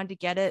cute and I wanted to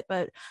get it,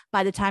 but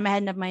by the time I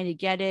had enough money to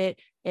get it,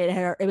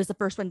 it was the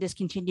first one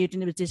discontinued,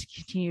 and it was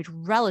discontinued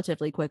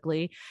relatively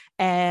quickly.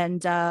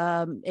 And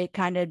it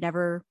kind of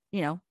never,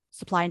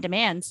 supply and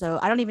demand. So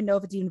I don't even know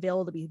if it's even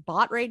available to be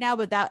bought right now,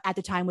 but that at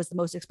the time was the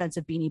most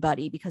expensive Beanie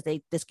Buddy because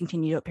they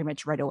discontinued it pretty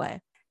much right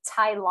away.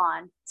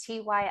 Tylon,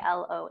 Tylon.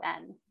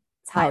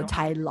 Oh,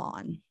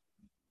 Tylon.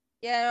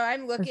 Yeah, no,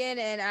 I'm looking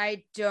and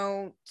I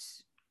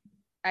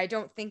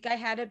don't think I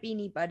had a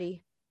Beanie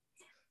Buddy.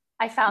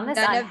 I found this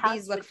None on of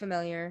these look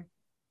familiar.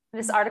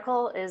 This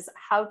article is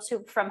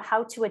from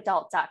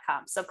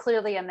howtoadult.com. So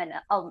clearly I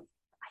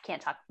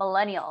can't talk,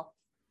 millennial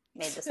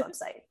made this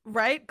website.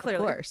 right? Of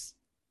Clearly. course.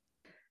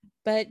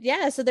 But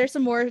yeah, so there's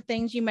some more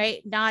things you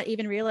might not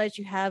even realize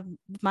you have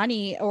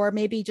money, or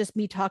maybe just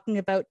me talking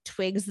about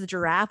Twigs the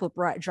giraffe will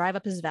drive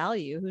up his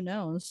value. Who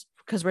knows?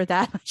 Because we're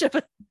that much of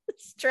a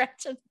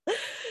stretch.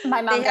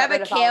 My mom They got have a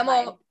rid of all of mine.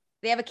 camel.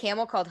 They have a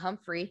camel called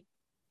Humphrey.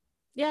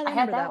 Yeah, I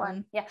had that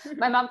one. Yeah.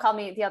 My mom called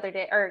me the other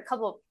day or a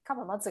couple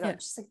months ago. Yeah.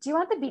 She's like, do you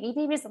want the Beanie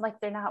Babies? I'm like,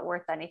 they're not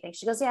worth anything.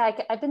 She goes, yeah,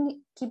 I've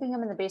been keeping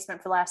them in the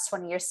basement for the last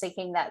 20 years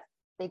thinking that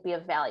they'd be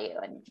of value,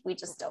 and we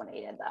just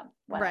donated them.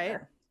 Whatever. Right.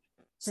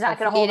 She's not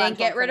going to You hold on didn't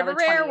to them get for rid of a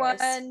another 20 rare years.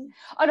 one.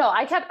 Oh no,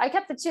 I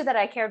kept the two that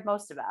I cared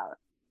most about.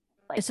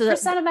 Like So for that-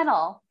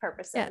 senimental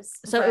purposes. Yeah.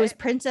 So it was Right.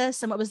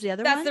 Princess, and what was the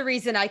other That's one? the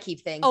reason I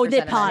keep things. Oh, for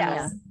sentimental. Nippon.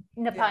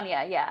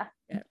 Yes. Nippania, yeah.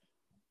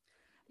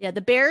 Yeah, the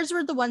bears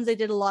were the ones they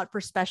did a lot for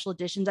special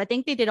editions. I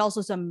think they did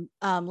also some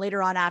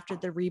later on after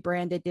the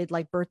rebrand. They did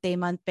like birthday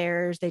month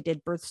bears. They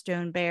did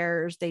birthstone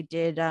bears. They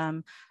did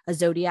a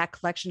zodiac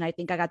collection. I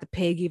think I got the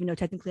pig, even though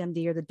technically I'm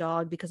the year of the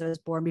dog because I was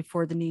born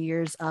before the New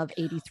Year's of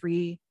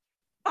 '83.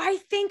 I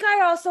think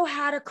I also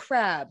had a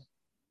crab.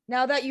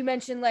 Now that you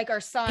mentioned like our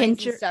signs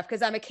Pincher- and stuff,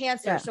 because I'm a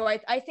Cancer, Yeah. so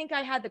I think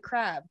I had the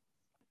crab.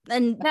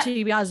 And No.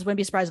 to be honest, I wouldn't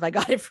be surprised if I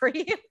got it for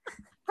you.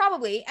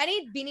 Probably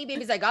any Beanie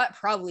Babies I got,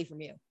 probably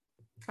from you.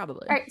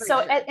 Probably. All right. For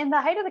So sure. in the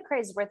height of the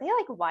craze, were they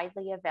like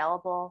widely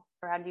available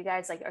around you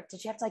guys? Like, or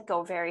did you have to like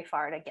go very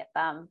far to get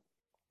them?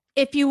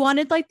 If you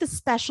wanted like the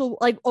special,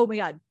 like, oh my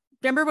God,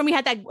 remember when we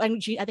had that,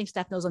 I think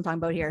Steph knows what I'm talking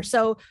about here.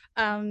 So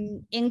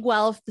in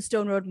Guelph, the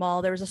Stone Road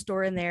Mall, there was a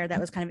store in there that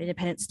was kind of an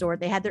independent store.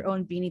 They had their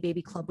own Beanie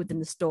Baby club within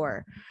the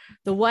store.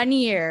 The one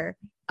year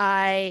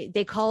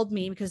they called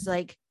me because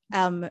like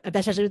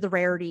especially with the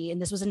rarity,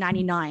 and this was in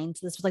 99,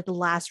 so this was like the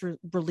last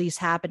release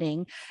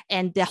happening,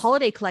 and the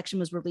holiday collection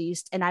was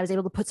released, and I was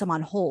able to put some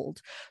on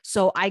hold.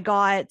 So I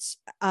got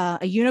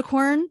a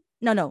unicorn.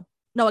 No,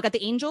 I got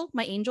the angel.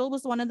 My angel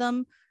was one of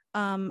them.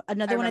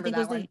 Another one I think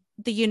was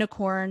the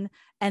unicorn,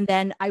 and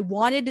then I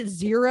wanted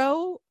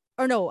Zero,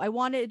 or no, I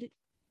wanted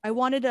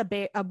one of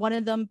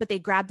them, but they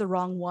grabbed the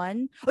wrong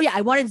one. Oh yeah,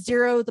 I wanted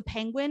Zero the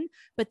penguin,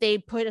 but they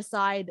put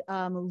aside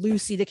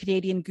Lucy the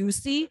Canadian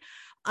goosey,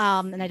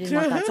 and I didn't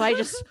want that, so I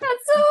just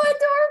That's so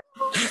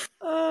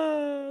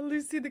adorable.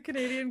 Lucy the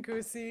Canadian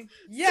goosey.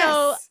 Yes.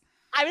 So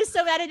I was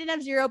so mad I didn't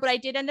have Zero, but I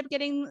did end up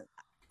getting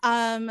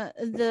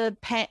the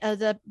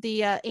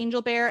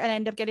angel bear, and I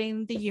ended up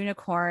getting the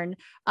unicorn,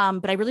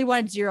 but I really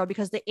wanted Zero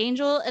because the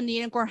angel and the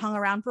unicorn hung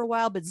around for a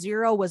while, but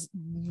Zero was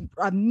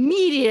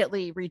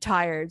immediately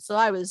retired, so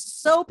I was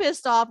so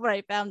pissed off when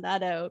I found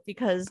that out,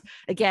 because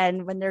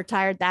again, when they're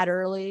retired that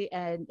early,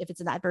 and if it's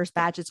in that first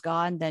batch it's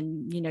gone,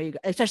 then you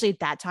especially at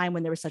that time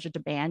when there was such a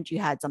demand, you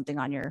had something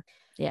on your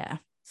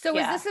So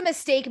was this a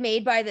mistake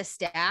made by the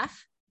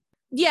staff?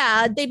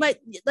 Yeah, they might,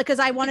 because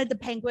I wanted the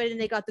penguin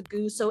and they got the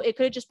goose, so it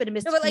could have just been a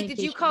miscommunication. No, but like, did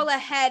you call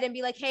ahead and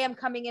be like, "Hey, I'm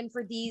coming in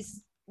for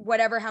these,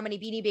 whatever, how many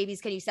Beanie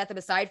Babies, can you set them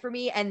aside for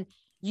me?" And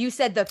you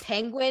said the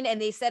penguin, and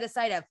they set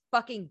aside a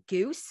fucking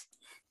goose?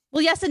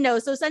 Well, yes and no.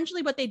 So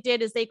essentially what they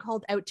did is they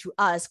called out to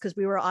us because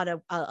we were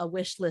on a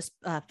wish list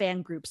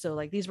fan group. So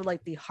like these were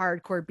like the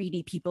hardcore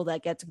Beanie people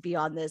that get to be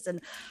on this.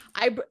 And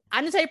I'm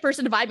the type of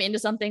person, if I'm into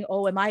something,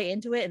 am I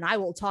into it? And I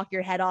will talk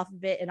your head off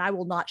of it, and I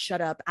will not shut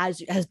up,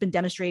 as has been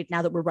demonstrated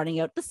now that we're running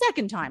out the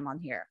second time on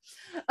here.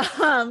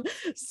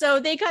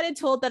 So they kind of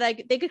told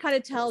that they could kind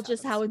of tell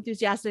just how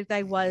enthusiastic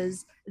I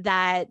was,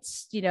 that,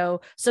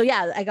 so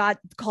yeah, I got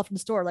the call from the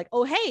store like,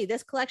 "Oh, hey,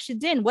 this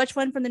collection's in. Which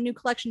one from the new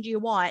collection do you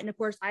want?" And of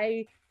course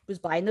I was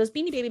buying those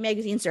Beanie Baby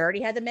magazines, so I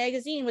already had the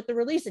magazine with the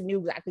release and knew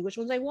exactly which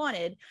ones I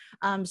wanted.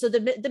 So the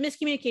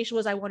miscommunication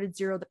was I wanted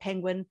Zero the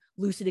penguin,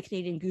 Lucy the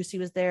Canadian goosey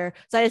was there,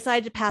 so I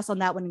decided to pass on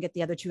that one and get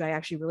the other two I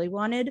actually really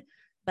wanted.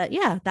 But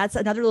yeah, that's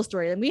another little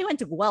story. And we went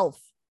to Guelph,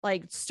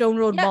 like Stone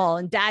Road Mall,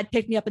 and Dad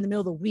picked me up in the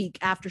middle of the week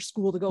after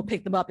school to go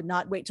pick them up and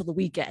not wait till the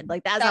weekend.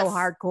 Like that's how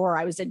hardcore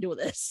I was into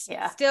this.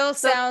 Yeah, still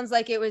sounds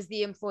like it was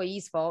the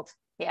employee's fault.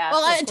 Yeah,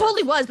 well, it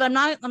totally was, but I'm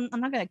not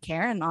gonna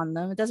Karen on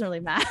them. It doesn't really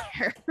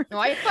matter. No,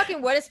 I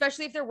fucking would,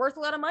 especially if they're worth a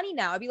lot of money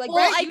now. I'd be like, well,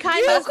 right, I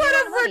kind of could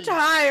have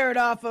retired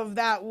off of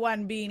that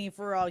one beanie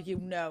for all you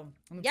know.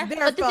 It's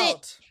their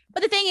fault.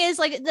 But the thing is,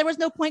 like, there was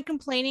no point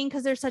complaining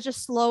because there's such a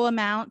slow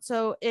amount.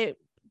 So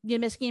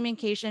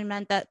miscommunication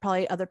meant that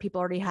probably other people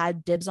already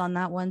had dibs on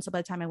that one. So by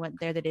the time I went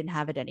there, they didn't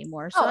have it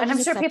anymore. So and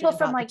I'm sure people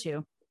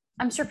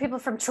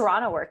from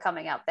Toronto were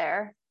coming out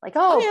there, like,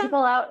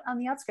 people out on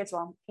the outskirts.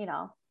 Well,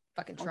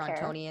 fucking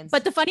Torontonians.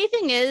 But the funny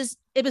thing is,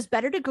 it was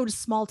better to go to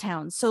small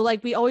towns. So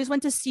like we always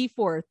went to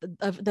Seaforth.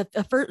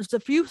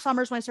 The few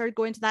summers when I started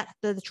going to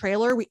the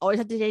trailer, we always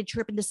had to take a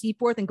trip into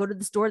Seaforth and go to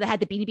the store that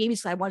had the Beanie Babies,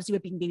 because I wanted to see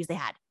what Beanie Babies they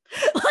had.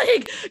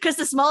 Like, because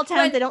the small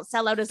towns, they don't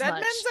sell out as much.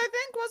 Stedman's, I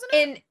think,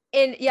 wasn't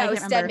it? It was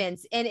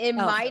Stedman's. And in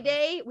my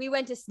day, we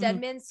went to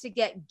Stedman's to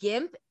get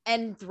GIMP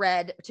and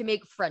thread to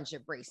make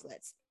friendship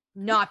bracelets,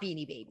 not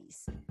Beanie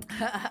Babies.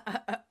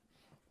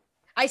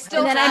 I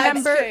still have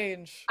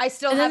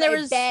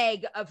a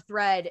bag of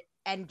thread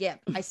and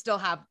GIMP. I still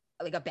have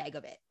like a bag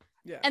of it.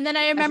 Yeah. And then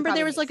I remember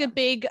there was like a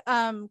big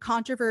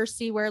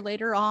controversy where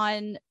later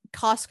on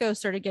Costco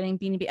started getting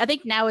Beanie Babies. I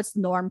think now it's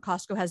norm.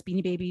 Costco has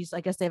Beanie Babies.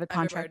 I guess they have a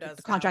contract.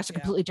 The contracts are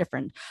completely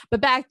different. But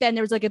back then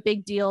there was like a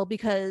big deal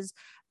because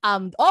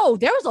there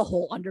was a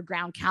whole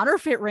underground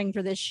counterfeit ring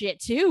for this shit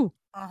too.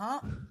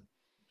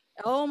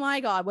 Oh my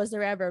God, was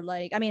there ever?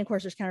 Like, I mean, of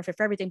course there's counterfeit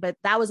for everything, but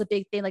that was a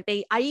big thing. Like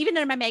I even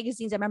in my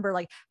magazines, I remember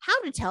like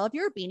how to tell if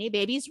your Beanie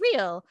Baby's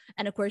real.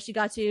 And of course you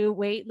got to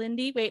wait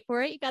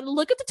for it. You got to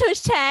look at the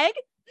tush tag,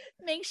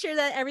 make sure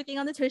that everything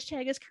on the tush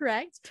tag is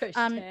correct.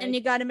 And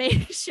you got to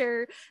make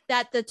sure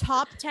that the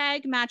top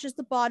tag matches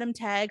the bottom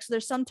tag. So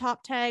there's some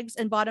top tags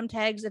and bottom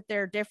tags, if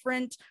they're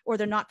different or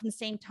they're not from the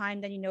same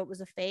time, then it was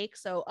a fake.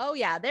 So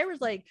there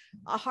was like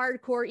a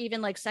hardcore,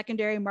 even like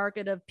secondary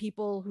market of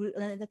people who,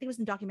 I think it was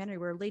in a documentary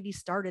where a lady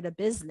started a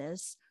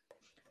business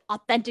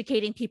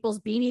authenticating people's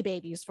Beanie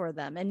Babies for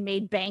them and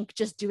made bank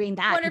just doing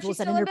that. People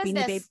sending her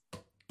Beanie Baby.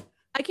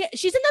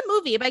 She's in the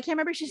movie, but I can't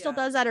remember if she still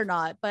does that or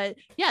not. But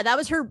yeah, that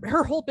was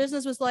her whole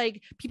business, was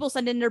like people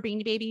send in their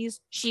Beanie Babies.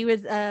 She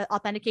would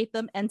authenticate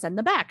them and send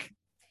them back.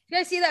 You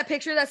guys see that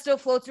picture that still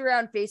floats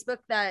around Facebook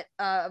that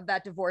of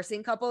that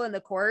divorcing couple in the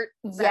court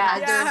that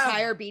has their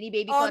entire Beanie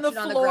Baby collection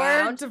on the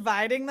ground,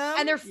 dividing them,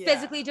 and they're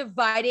physically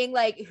dividing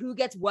like who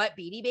gets what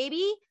Beanie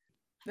Baby?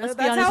 Let's be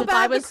That's honest, how if I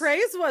bad was- the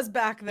craze was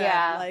back then.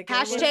 Yeah. Like it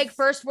Hashtag was-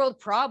 first world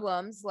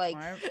problems. Like,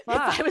 Right. If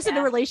fuck. I was in a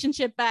Yeah.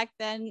 relationship back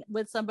then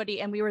with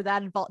somebody and we were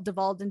that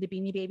devolved into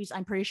Beanie Babies,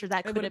 I'm pretty sure that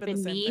It could would have have been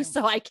been the same me. thing.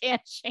 So I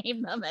can't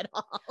shame them at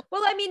all.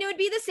 Well, I mean, it would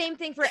be the same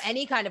thing for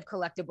any kind of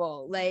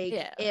collectible. Like,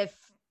 Yeah. if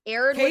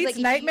Aaron was Kate's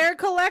like, Nightmare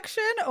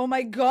Collection. Oh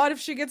my god, if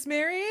she gets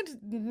married.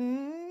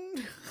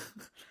 Mhm.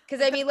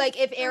 because I mean, like,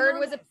 if Aaron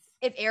was a Enormous.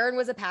 if Aaron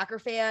was a Packer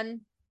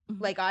fan,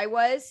 Mhm. like I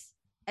was,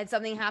 and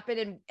something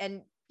happened,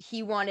 and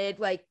he wanted,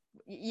 like,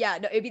 yeah,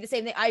 no, it'd be the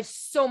same thing. I have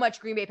so much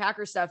Green Bay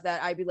Packer stuff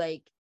that I'd be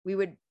like, we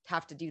would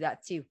have to do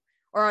that too,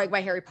 or like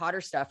my Harry Potter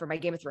stuff or my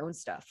Game of Thrones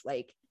stuff.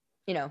 Like,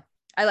 you know,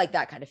 I like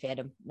that kind of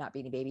fandom, not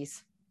Beanie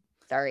Babies.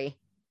 Sorry.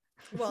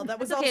 Well, that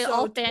was It's okay, also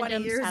all 20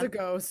 fandoms years have-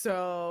 ago,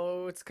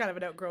 so it's kind of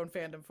an outgrown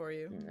fandom for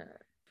you. Mhm.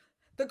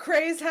 The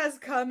craze has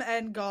come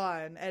and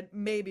gone and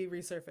maybe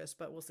resurfaced,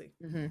 but we'll see.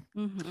 Mhm.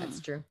 That's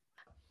true.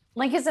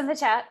 Link is in the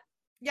chat.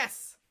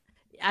 Yes.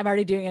 I'm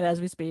already doing it as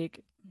we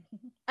speak.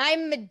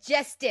 I'm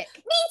majestic.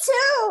 Me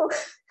too.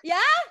 Yeah.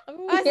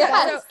 Awesome.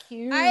 Yes. So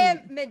I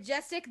am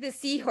Majestic the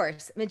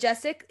seahorse.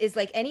 Majestic is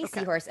like any Okay.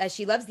 seahorse, as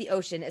she loves the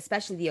ocean,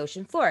 especially the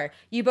ocean floor.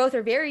 You both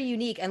are very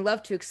unique and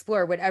love to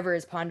explore whatever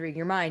is pondering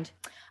your mind.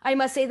 I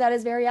must say that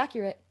is very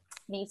accurate.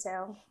 Me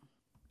too.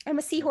 I'm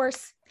a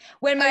seahorse.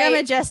 When I'm my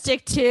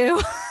majestic too.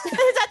 Is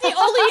that the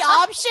only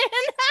option?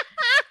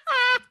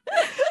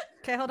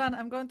 Okay, hold on.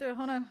 I'm going through.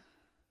 Hold on.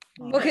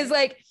 because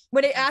like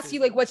when it asks you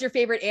like what's your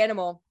favorite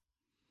animal,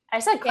 I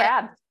said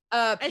crab.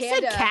 I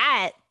said panda.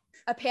 cat.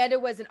 A panda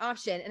was an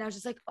option, and I was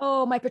just like,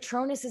 oh, my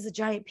Patronus is a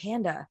giant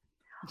panda,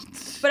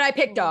 but I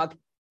picked dog.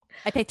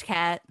 I picked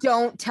cat.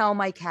 Don't tell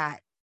my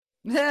cat.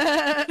 That's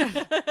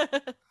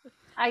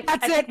I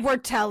it. We're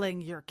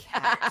telling your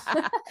cat.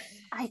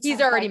 I He's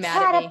told already my mad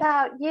at cat me.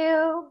 about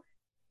you.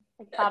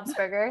 Like Bob's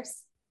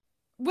Burgers.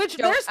 Which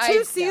Don't- there's I two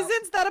don't.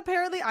 seasons that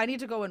apparently I need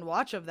to go and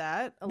watch of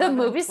that. The 11 and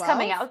movie's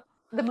coming 12. out.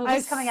 The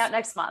movie's coming s- out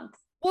next month.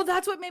 Well,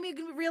 that's what made me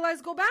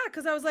realize go back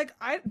because I was like,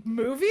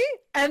 movie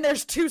and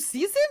there's 2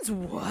 seasons.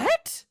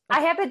 What?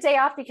 I have a day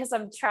off because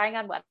I'm trying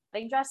on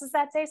wedding dresses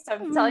that day. So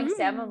I'm telling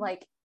Sam, I'm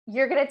like,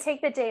 you're gonna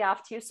take the day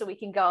off too, so we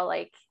can go.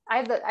 Like, I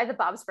have the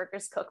Bob's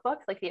Burgers cookbook,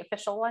 like the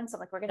official one. So I'm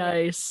like, we're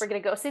gonna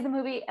go see the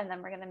movie, and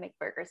then we're gonna make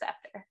burgers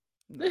after.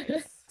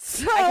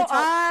 So I can tell-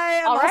 I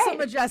am All also right.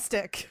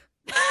 majestic.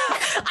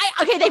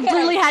 Okay, they've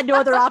literally had no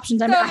other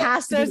options. I mean, So it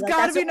has to. There's be, like, got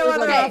to that's be what no we're other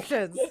looking at.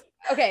 options.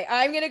 Okay,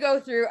 I'm gonna go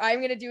through.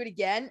 I'm gonna do it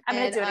again. I'm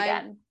gonna and do it I'm-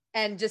 again.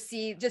 and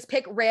just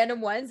pick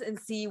random ones and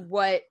see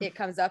what it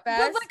comes up as.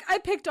 But like I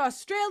picked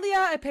Australia,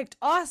 I picked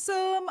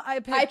awesome, I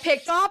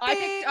picked shopping, I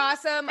picked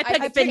awesome. I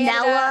picked Canada,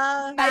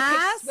 vanilla. I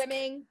Mask. picked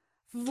swimming.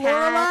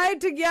 Lorelai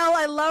to yell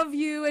I love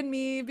you and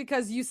me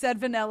because you said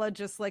vanilla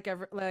just like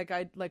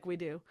we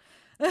do.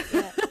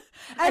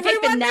 I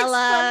picked Everyone makes fun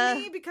vanilla. of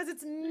me because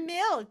it's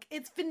milk.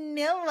 It's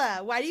vanilla.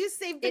 Why do you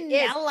say is.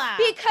 vanilla?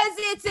 Because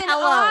it's an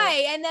Hello.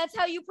 I, and that's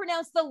how you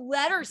pronounce the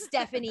letter,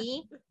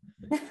 Stephanie.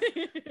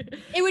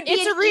 It would be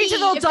It's an a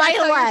regional E if that's how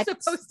you're dialect.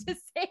 supposed to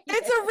say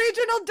It's it. a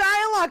regional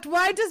dialect.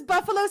 Why does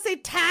Buffalo say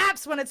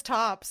taps when it's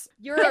tops?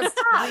 You're a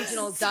tops.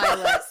 regional Sorry,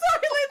 dialect. Lindsay,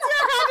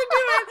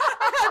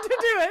 I had to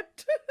do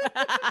it.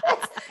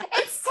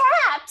 It's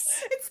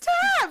taps. It's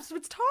taps.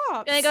 It's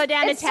tops. Gonna go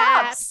down It's to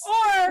taps. tops.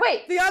 Or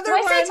Wait, the other do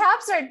I one. say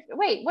tops or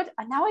wait? What?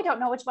 Now I don't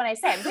know which one I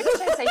say. I'm pretty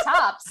sure I say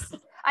tops.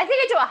 I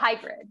think I do a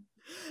hybrid.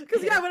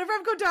 Because yeah, whenever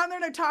I go down there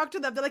and I talk to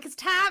them, they're like, "It's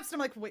taps," and I'm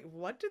like, "Wait,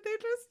 what did they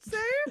just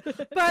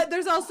say?" But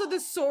there's also the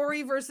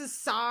sorry versus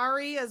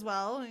sorry as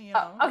well. You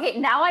know, Okay,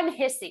 now I'm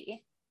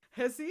hissy.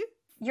 hissy.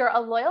 You're a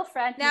loyal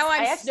friend. Now who's-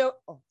 I'm I actually- so.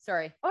 Oh,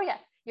 sorry. Oh yeah,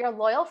 you're a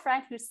loyal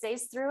friend who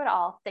stays through it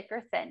all, thick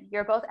or thin.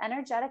 You're both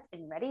energetic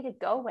and ready to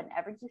go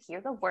whenever you hear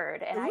the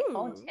word. And I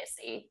owned Ooh.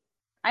 hissy.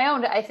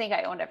 I think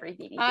I owned every BB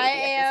baby I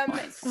at am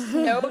this point.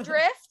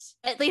 Snowdrift.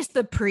 At least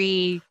the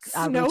pre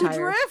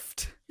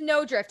Snowdrift.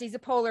 Snowdrift. He's a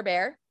polar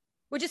bear,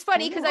 which is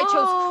funny because I Aw.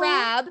 chose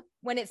crab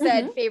when it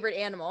said Mhm. favorite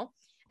animal.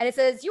 And it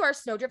says, you are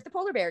Snowdrift the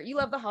polar bear. You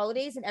love the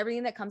holidays and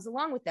everything that comes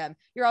along with them.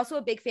 You're also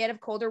a big fan of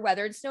colder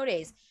weather and snow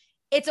days.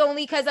 It's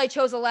only because I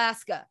chose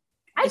Alaska.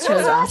 I I chose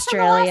chose Alaska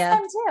the Australia. last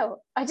time too.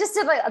 I just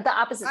did like the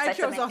opposite I side.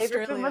 So chose my favorite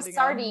Australia food was to go.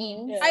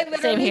 sardines. I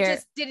literally here.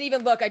 just didn't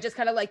even look. I just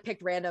kind of like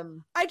picked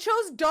random. I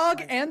chose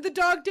dog, and the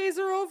dog days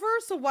are over.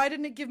 So why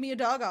didn't it give me a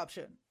dog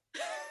option?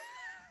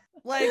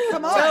 Like,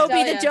 come on. Joe-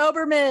 Toby tell the ya.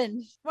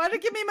 Doberman. Why did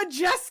it give me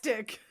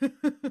majestic?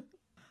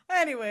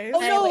 Anyways, Oh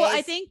no, I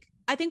Anyways.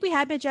 think we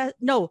had majestic.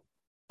 No,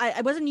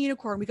 I wasn't a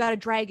unicorn. We got a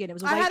dragon. It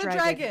was a I white had a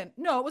dragon.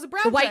 No, it was a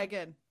brown The white-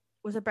 dragon.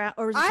 Was it brown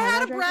or was it I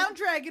had a dragon? brown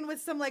dragon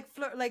with some like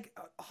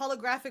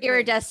holographic wings.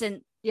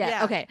 iridescent. Yeah,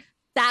 Yeah. Okay.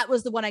 That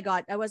was the one I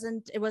got. It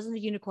wasn't a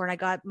unicorn. I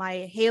got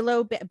my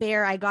Halo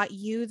bear. I got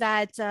you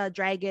that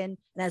dragon,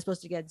 and I was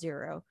supposed to get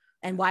 0.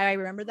 And why I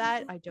remember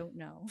that, I don't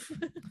know.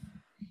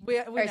 We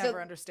right, so-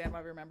 never understand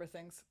why we remember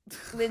things.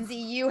 Lindsay,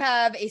 you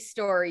have a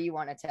story you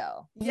want to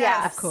tell.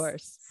 Yes. Of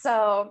course.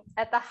 So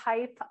at the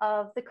height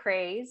of the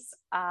craze,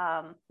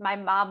 my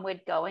mom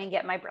would go and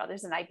get my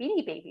brothers and I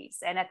Beanie Babies.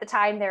 And at the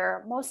time, they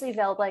were mostly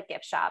available at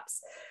gift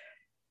shops.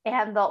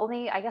 And the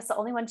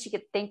only one she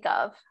could think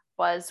of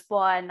was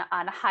one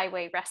on a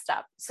highway rest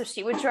stop. So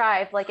she would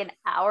drive like an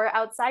hour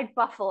outside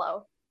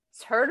Buffalo,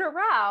 turn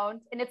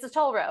around, and it's a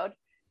toll road,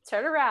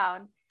 turn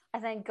around,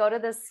 and then go to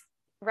this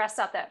rest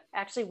stop that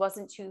actually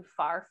wasn't too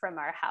far from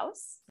our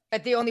house.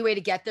 But the only way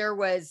to get there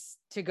was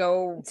to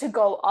go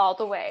all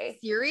the way.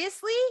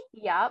 Seriously?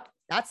 Yep.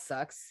 That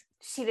sucks.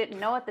 She didn't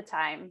know at the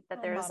time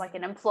that there was Mama. like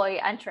an employee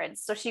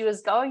entrance. So she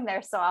was going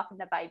there so often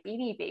to buy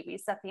Beanie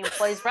Babies that the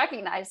employees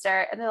recognized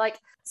her. And they're like,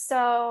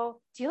 so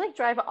do you like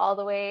drive all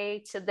the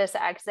way to this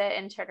exit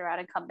and turn around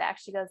and come back?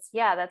 She goes,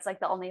 yeah, that's like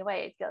the only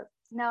way. He goes,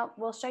 no,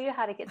 we'll show you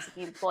how to get to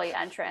the employee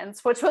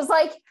entrance, which was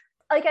like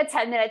a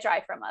 10-minute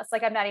drive from us.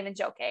 Like, I'm not even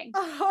joking.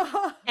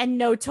 And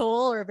no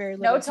toll or very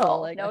little No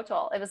toll. like No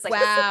toll. It was like a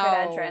Wow.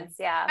 secret entrance.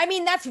 Yeah. I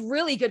mean, that's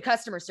really good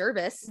customer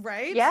service.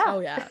 Right? Yeah.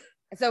 Oh yeah.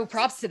 So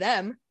props to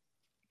them.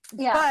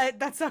 Yeah. But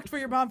that sucked for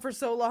your mom for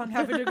so long,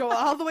 having to go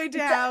all the way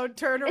down,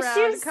 turn She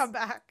around, was- and come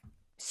back.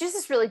 She's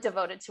just really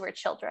devoted to her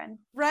children.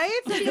 Right?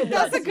 She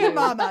That's a was, good too.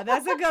 mama.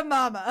 That's a good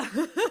mama.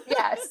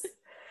 Yes.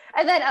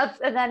 And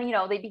then you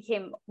know, they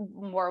became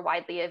more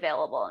widely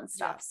available and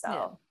stuff.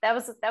 So that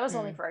was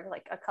only for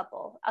like a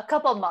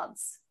couple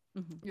months.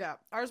 Yeah.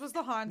 Ours was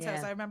the Hans house.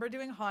 Yeah. I remember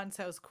doing Hans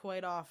house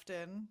quite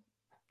often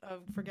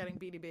for getting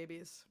Beanie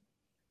Babies.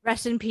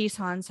 Rest in peace,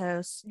 Hans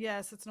house.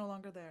 Yes, it's no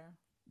longer there.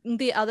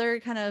 The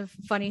other kind of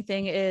funny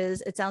thing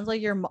is it sounds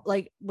like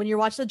like when you're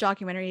watching the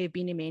documentary of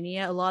Beanie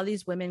Mania, a lot of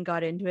these women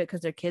got into it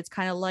because their kids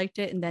kind of liked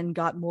it and then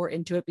got more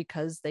into it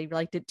because they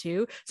liked it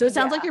too. So it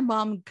sounds like Yeah. your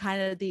mom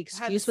kind of the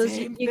excuse was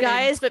same you thing.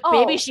 guys, but Oh,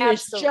 maybe she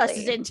was just as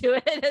absolutely. into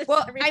it. As Well,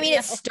 I everything mean, it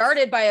else.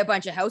 started by a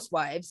bunch of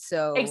housewives.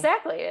 So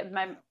Exactly. And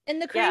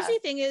the Yeah. crazy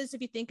thing is,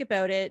 if you think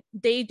about it,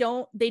 they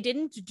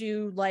didn't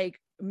do like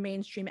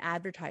mainstream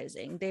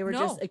advertising. They were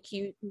just No. a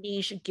cute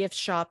niche gift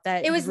shop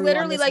that it was grew on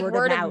literally this like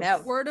word of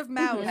mouth. Word of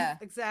mouth. Yeah.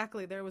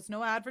 Exactly. There was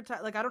no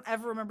advertise. Like, I don't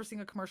ever remember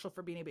seeing a commercial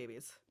for Beanie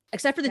Babies.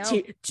 except for the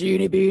No.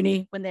 Teeny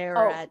Beanie when they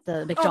were Oh. at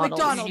the Oh, McDonald's.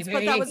 McDonald's.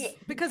 But that was Yeah.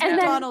 because And then-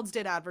 McDonald's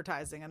did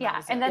advertising. And that Yeah.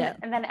 was And it. then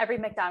and then every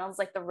McDonald's,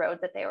 like the road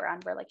that they were on,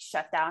 were like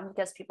shut down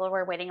because people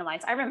were waiting in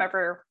lines. I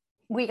remember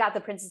we got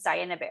the Princess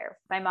Diana bear.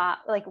 My mom,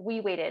 like,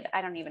 we waited,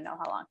 I don't even know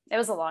how long. It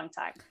was a long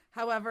time.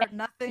 However,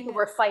 nothing. People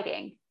were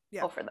fighting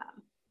Yeah. over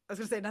them. I was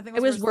gonna say nothing. I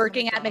was worse than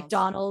working at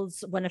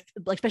McDonald's when,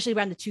 like, especially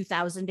around the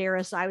 2000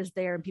 era. So I was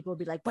there, and people would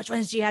be like, "Which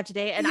ones do you have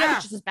today?" And I Yeah.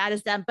 was just as bad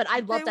as them. But I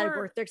loved that I were-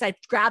 worked there because I'd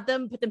grab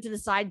them, put them to the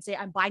side, and say,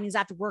 "I'm buying these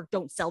after work.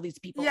 Don't sell these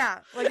people." Yeah,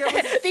 like it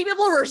was, The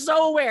people were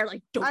so aware.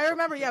 Like, don't. I sell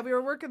remember. these Yeah, we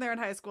were working there in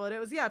high school, and it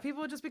was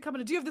people would just be coming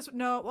to. Do you have this?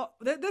 No. Well,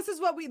 this is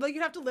what we like.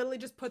 You have to literally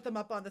just put them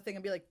up on the thing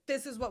and be like,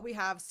 "This is what we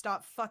have.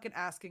 Stop fucking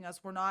asking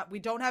us. We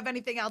don't have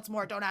anything else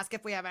more. Don't ask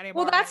if we have any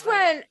more." Well, that's Like,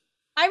 when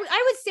I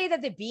would say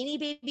that the Beanie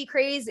Baby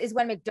craze is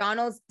when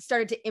McDonald's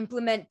started to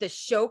implement the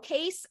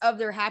showcase of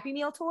their Happy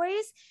Meal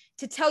toys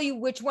to tell you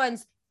which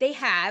ones they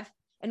have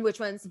and which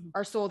ones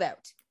are sold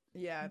out.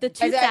 Yeah. The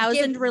As I give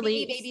 2000 Beanie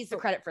release. Babies the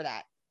credit for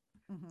that.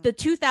 Mhm. The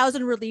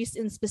 2000 release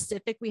in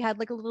specific, we had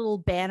like a little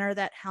banner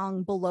that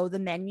hung below the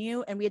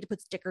menu, and we had to put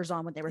stickers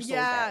on when they were sold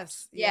out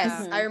Yes. Yes,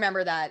 Yeah. Mhm. I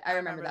remember that. I I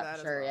remember remember that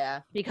that for as sure. well.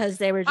 Yeah. because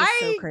they were just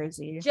so I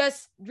crazy.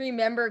 Just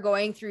remember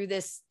going through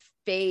this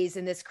phase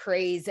and this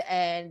craze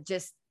and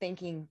just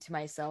thinking to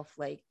myself,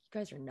 like, you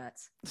guys are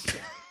nuts.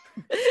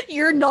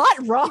 You're not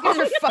wrong. You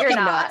guys are fucking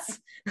not. nuts.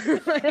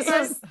 This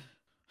was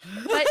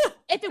But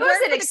if it was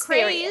weren't an for the craze,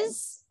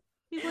 experience.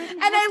 we wouldn't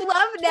And have I the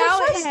love now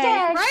tush it's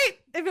tag. Right.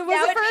 If it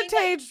wasn't for a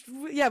Nowadays-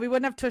 Tage, yeah, we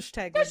wouldn't have tush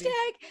tag.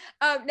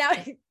 Hashtag. Now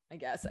I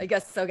guess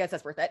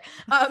that's worth it.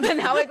 And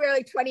now like we're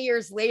like 20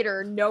 years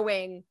later,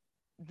 knowing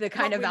the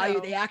kind What of we value know.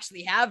 they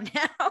actually have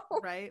now.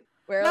 Right.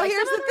 Where Now, like,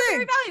 here's some the of them are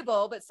very thing.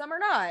 valuable, but some are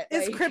not.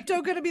 Is Like,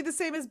 crypto going to be the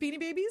same as Beanie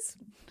Babies?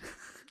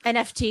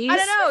 NFTs. I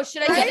don't know.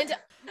 Should I Right? get into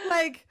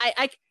Like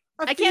I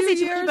a can't few say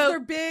too much years about- they're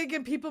big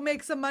and people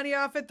make some money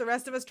off it. The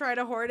rest of us try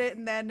to hoard it,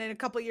 and then in a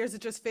couple of years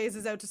it just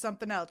phases out to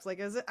something else. Like,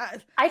 is it?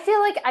 I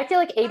feel like Abe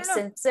don't know.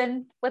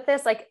 Simpson with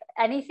this. Like,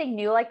 anything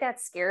new like that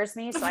scares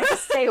me, so I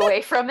just stay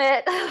away from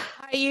it.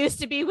 I used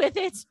to be with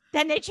it.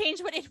 Then they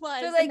changed what it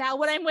was. like- and now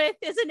what I'm with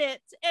isn't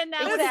it? And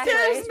now It it's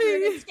scares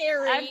weird and me.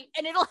 scary. I'm-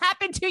 and it'll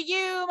happen to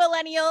you,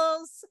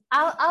 millennials.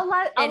 I'll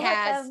let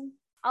has. them.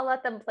 I'll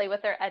let them play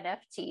with their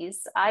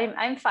NFTs.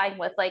 I'm fine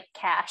with like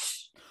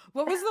cash.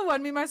 What was the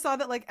one meme I saw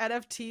that like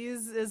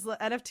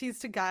NFTs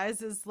to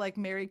guys is like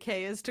Mary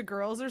Kay is to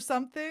girls or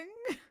something?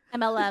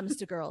 MLMs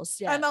to girls.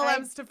 Yeah.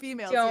 MLMs to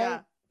females. don't Yeah.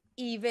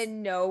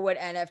 even know what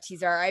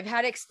NFTs are. I've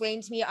had it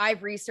explained to me.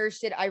 I've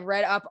researched it. I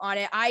read up on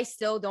it. I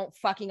still don't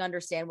fucking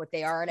understand what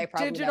they are, and I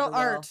probably Digital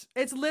never will. art.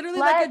 It's literally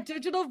like a Let-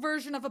 digital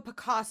version of a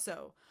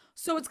Picasso.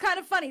 So it's kind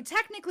of funny.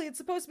 Technically, it's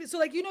supposed to be so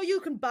like you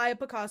can buy a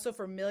Picasso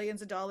for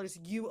millions of dollars.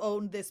 You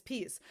own this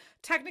piece.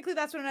 Technically,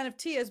 that's what an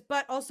NFT is.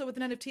 But also with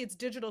an NFT, it's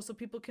digital, so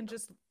people can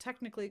just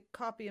technically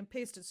copy and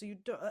paste it. So you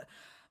don't.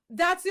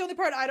 That's the only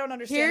part I don't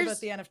understand about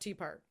the NFT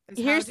part. is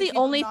how here's do the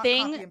people only not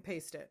thing- Copy and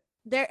paste it.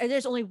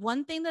 there's only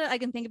one thing that I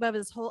can think about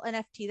with this whole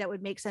NFT that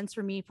would make sense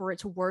for me for it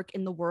to work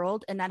in the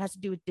world, and that has to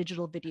do with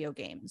digital video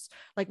games.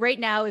 Like right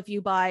now, if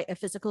you buy a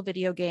physical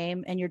video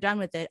game and you're done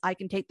with it, I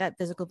can take that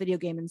physical video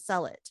game and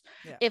sell it.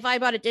 Yeah. If I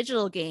bought a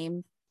digital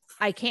game,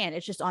 I can't.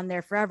 It's just on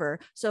there forever.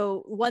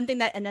 So one thing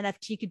that an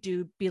NFT could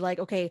do, be like,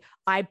 okay,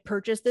 I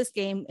purchased this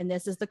game and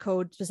this is the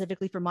code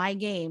specifically for my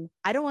game.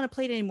 I don't want to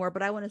play it anymore,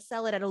 but I want to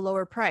sell it at a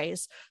lower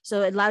price.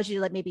 So it allows you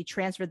to like maybe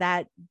transfer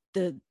that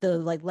the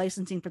like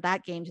licensing for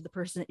that game to the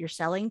person that you're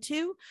selling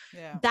to.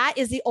 Yeah. That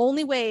is the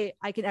only way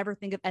I can ever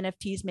think of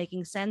NFTs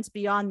making sense.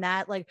 Beyond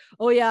that, like,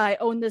 oh yeah, I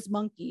own this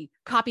monkey,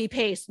 copy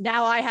paste.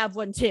 Now I have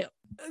one too.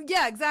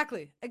 Yeah,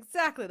 exactly.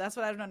 That's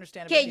what I don't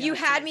understand. Okay, you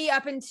had me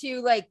up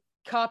into like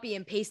copy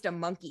and paste a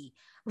monkey.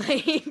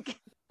 Like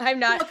I'm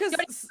not.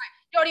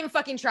 Don't even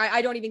fucking try.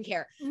 I don't even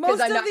care.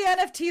 Most of the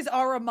NFTs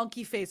are a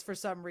monkey face for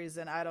some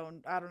reason. I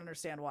don't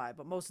understand why,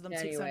 but most of them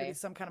take somebody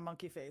some kind of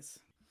monkey face.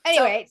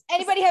 Anyway,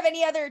 anybody have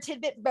any other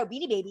tidbit about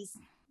Beanie Babies?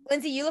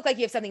 Lindsay, you look like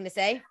you have something to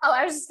say. Oh,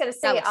 I was just gonna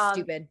say, that looks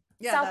stupid.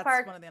 Yeah, South that's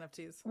Park, one of the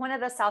NFTs. One of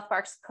the South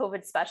Park's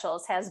COVID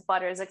specials has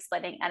Butters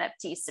explaining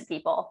NFTs to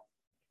people.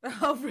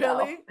 Oh,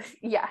 really? So,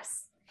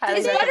 yes.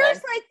 Is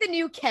Butters like the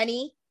new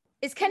Kenny?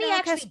 Is Kenny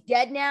actually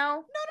dead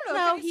now?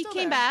 No, he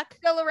came back.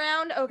 Still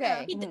around?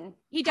 Okay.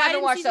 He died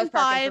in season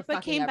 5,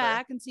 but came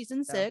back in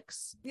season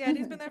 6. Yeah, and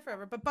he's been there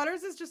forever. But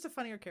Butters is just a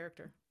funnier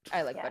character.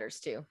 I like Butters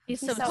too. He's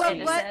so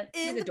innocent.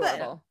 He's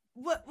adorable.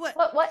 What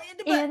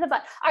in the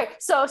butt? All right,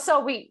 so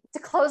we, to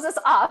close this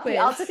off, we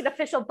all took an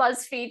official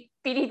BuzzFeed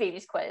Beanie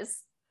Babies quiz.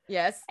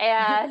 Yes.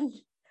 And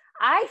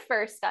I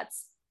first got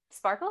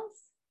Sparkles.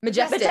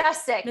 Majestic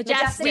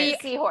the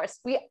seahorse.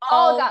 We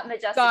all got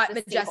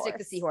Majestic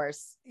the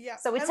seahorse. Yeah.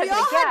 So we and took we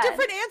all it again. had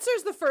different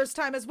answers the first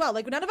time as well.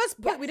 Like none of us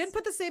we didn't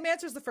put the same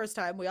answers the first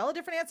time. We all had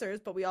different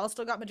answers, but we all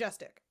still got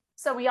Majestic.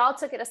 So we all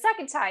took it a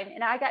second time,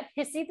 and I got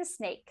Hissy the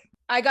snake.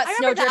 I got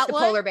Snowdrift the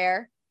polar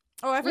bear.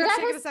 Oh, I forgot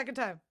to take it a second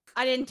time.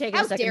 I didn't take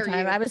it a second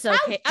time. I was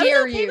okay. How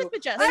dare you? With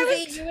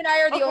Lindsay, you and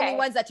I are the only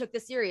ones that took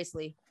this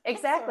seriously.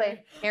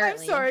 Exactly.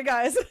 Apparently. I'm sorry,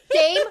 guys.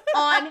 Shame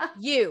on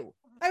you.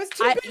 I was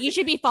too busy. You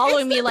should be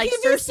following me like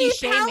Cersei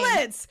shaming.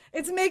 Pellets.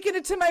 It's making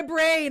it to my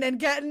brain and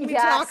getting me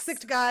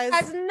toxic, guys.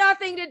 Has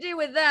nothing to do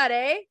with that,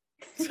 eh?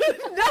 Nothing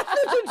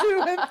to do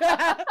with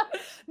that.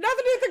 Nothing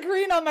to do with the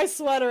green on my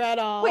sweater at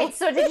all. Wait,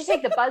 so did you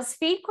take the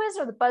BuzzFeed quiz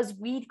or the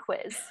BuzzWeed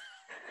quiz?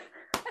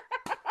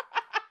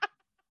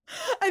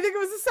 I think it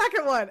was the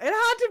second one. It had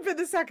to have been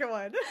the second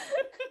one.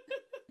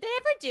 Did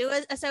they ever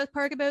do a South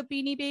Park about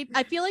Beanie Baby?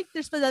 I feel like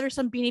there's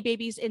some Beanie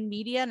Babies in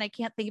media, and I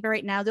can't think of it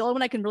right now. The only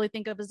one I can really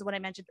think of is the one I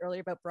mentioned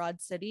earlier about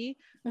Broad City.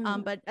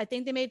 But I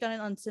think they may have done it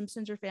on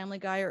Simpsons or Family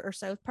Guy or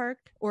South Park,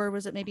 or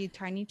was it maybe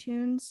Tiny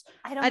Toons?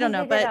 I don't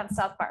know. They did on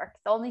South Park.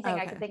 The only thing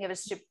I can think of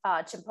is Chim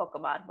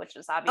Pokemon, which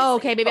is obviously. Oh,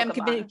 okay. Maybe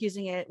Pokemon. I'm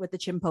confusing it with the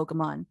Chim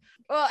Pokemon.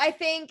 Well, I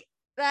think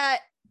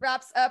that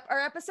wraps up our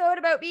episode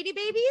about Beanie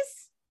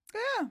Babies.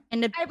 Yeah,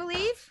 and I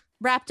believe.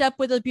 Wrapped up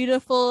with a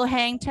beautiful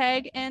hang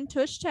tag and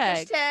tush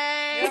tag. Tush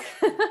tag.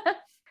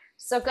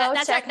 So go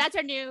check. That's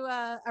our new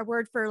our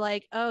word for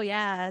like, oh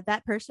yeah,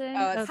 that person.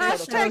 Oh,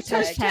 hashtag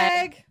tush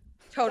tag.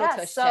 Total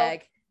tush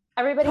tag.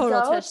 Everybody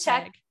go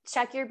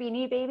check your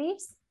Beanie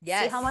Babies.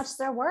 Yes. See how much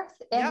they're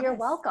worth, and you're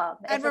welcome.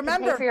 And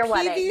remember,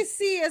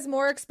 PVC is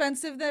more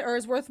expensive than, or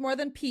is worth more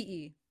than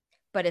PE.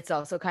 But it's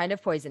also kind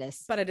of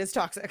poisonous. But it is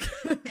toxic.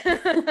 With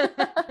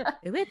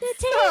the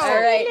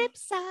taste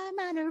lips, I'm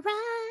on a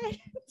ride.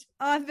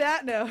 On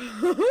that note,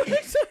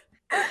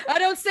 I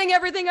don't sing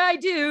everything I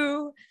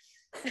do.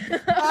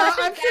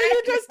 I'm sure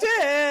you just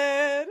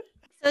did.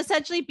 So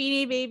essentially,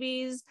 Beanie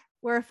Babies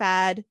were a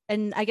fad,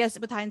 and I guess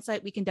with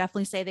hindsight, we can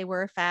definitely say they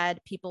were a fad.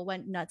 People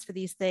went nuts for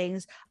these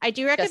things. I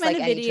do recommend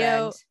a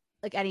video.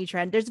 Like any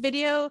trend, there's a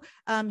video.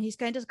 He's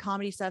kind of does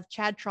comedy stuff.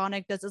 Chad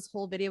Tronick does this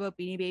whole video about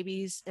Beanie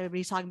Babies.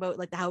 Everybody's talking about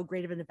like how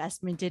great of an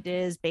investment it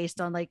is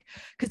based on like,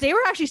 because they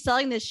were actually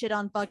selling this shit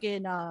on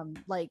fucking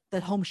like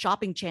the home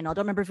shopping channel. I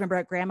don't remember if you remember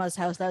at grandma's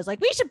house that I was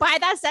like, we should buy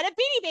that set of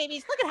Beanie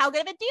Babies. Look at how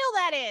good of a deal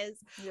that is.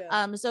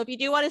 Yeah. So if you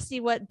do want to see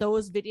what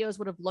those videos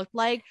would have looked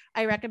like,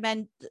 I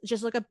recommend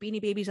just look up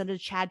Beanie Babies under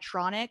Chad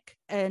Tronick,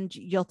 and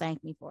you'll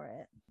thank me for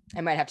it.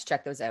 I might have to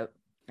check those out.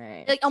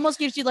 Right. It almost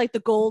gives you like the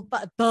gold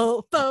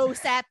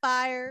faux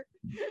sapphire.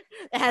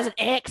 It has an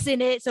X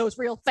in it, so it's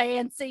real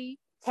fancy.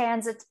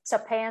 Pans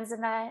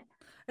in that.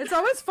 It's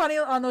always funny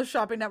on those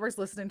shopping networks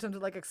listening to them to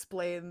like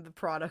explain the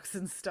products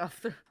and stuff.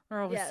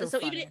 They're always so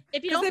funny. Even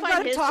if you don't find got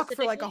to his talk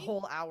for like a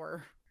whole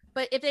hour.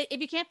 But if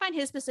you can't find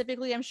his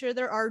specifically, I'm sure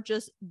there are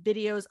just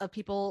videos of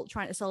people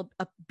trying to sell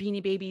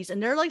Beanie Babies,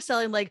 and they're like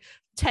selling like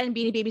 10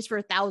 Beanie Babies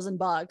for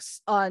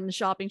 $1,000 on the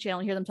shopping channel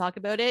and hear them talk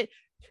about it.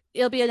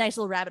 It'll be a nice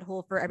little rabbit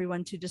hole for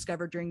everyone to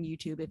discover during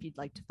YouTube if you'd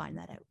like to find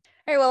that out.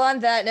 All right, well, on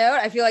that note,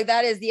 I feel like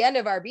that is the end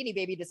of our Beanie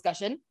Baby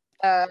discussion.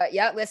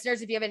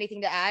 Listeners, if you have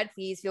anything to add,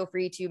 please feel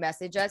free to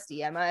message us,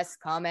 DM us,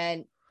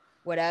 comment,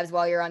 whatevs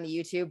while you're on the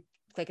YouTube.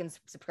 Click and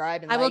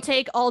subscribe. And I will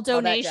take all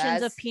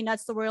donations of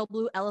Peanuts the Royal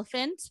Blue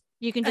Elephant.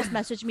 You can just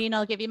message me and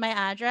I'll give you my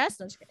address.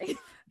 No, just kidding.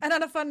 And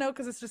on a fun note,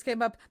 because this just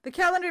came up, the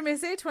calendar may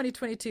say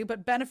 2022,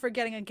 but Bennifer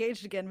getting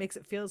engaged again makes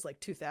it feels like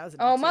 2000.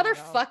 Oh,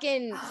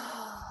 motherfucking.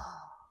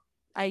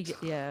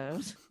 Yeah.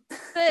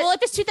 Well,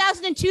 if it's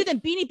 2002,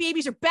 then Beanie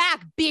Babies are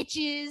back,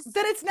 bitches.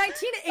 Then it's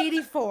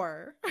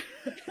 1984.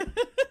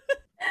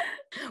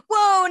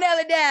 Whoa,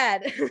 Nelly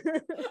Dad.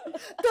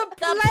 The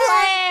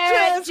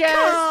plan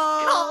just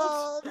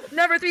called.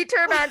 Number 3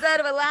 turbines out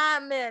of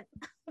alignment.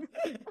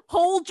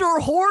 Hold your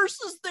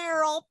horses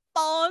there,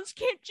 Alphonse.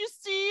 Can't you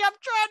see? I'm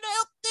trying to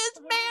help this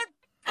man.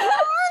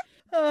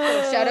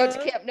 Shout out to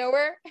Camp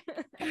Nowhere.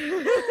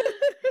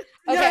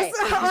 Yes,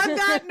 on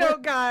that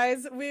note,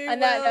 guys, we On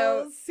that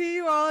will note. see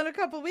you all in a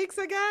couple weeks,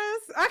 I guess.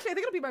 Actually, I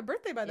think it'll be my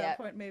birthday by that Yeah.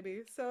 point,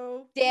 maybe.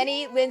 So,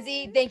 Danny,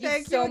 Lindsay, thank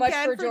you so much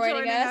again for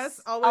joining us.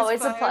 Always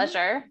a fun.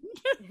 pleasure.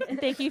 And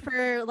thank you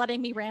for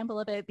letting me ramble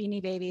about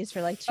Beanie Babies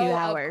for like 2 Oh,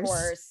 hours. Of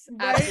course.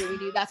 Right? Absolutely.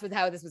 We knew that's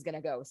how this was going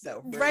to go.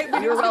 So, Right, we we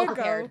knew were it was well gonna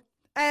go. prepared.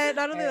 And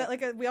not only All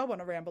that, we all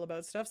want to ramble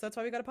about stuff, so that's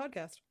why we got a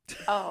podcast.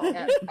 Oh,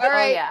 Yeah. All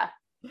right. Oh, yeah.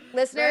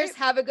 Listeners, Right?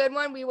 have a good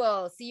one. We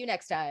will see you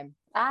next time.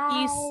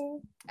 Bye.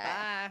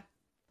 Bye.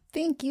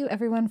 Thank you,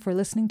 everyone, for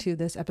listening to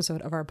this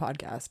episode of our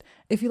podcast.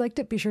 If you liked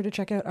it, be sure to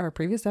check out our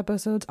previous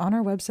episodes on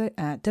our website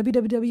at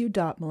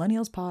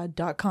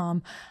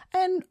www.millennialspod.com.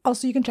 And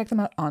also, you can check them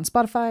out on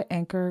Spotify,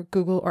 Anchor,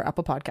 Google, or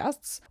Apple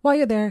Podcasts. While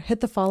you're there, hit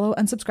the follow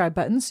and subscribe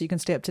buttons so you can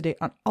stay up to date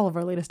on all of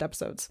our latest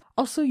episodes.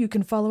 Also, you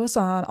can follow us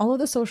on all of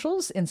the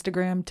socials,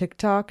 Instagram,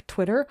 TikTok,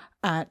 Twitter,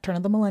 at Turn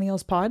of the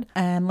Millennials Pod,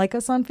 and like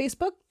us on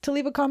Facebook to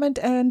leave a comment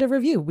and a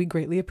review. We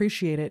greatly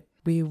appreciate it.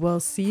 We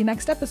will see you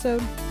next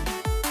episode.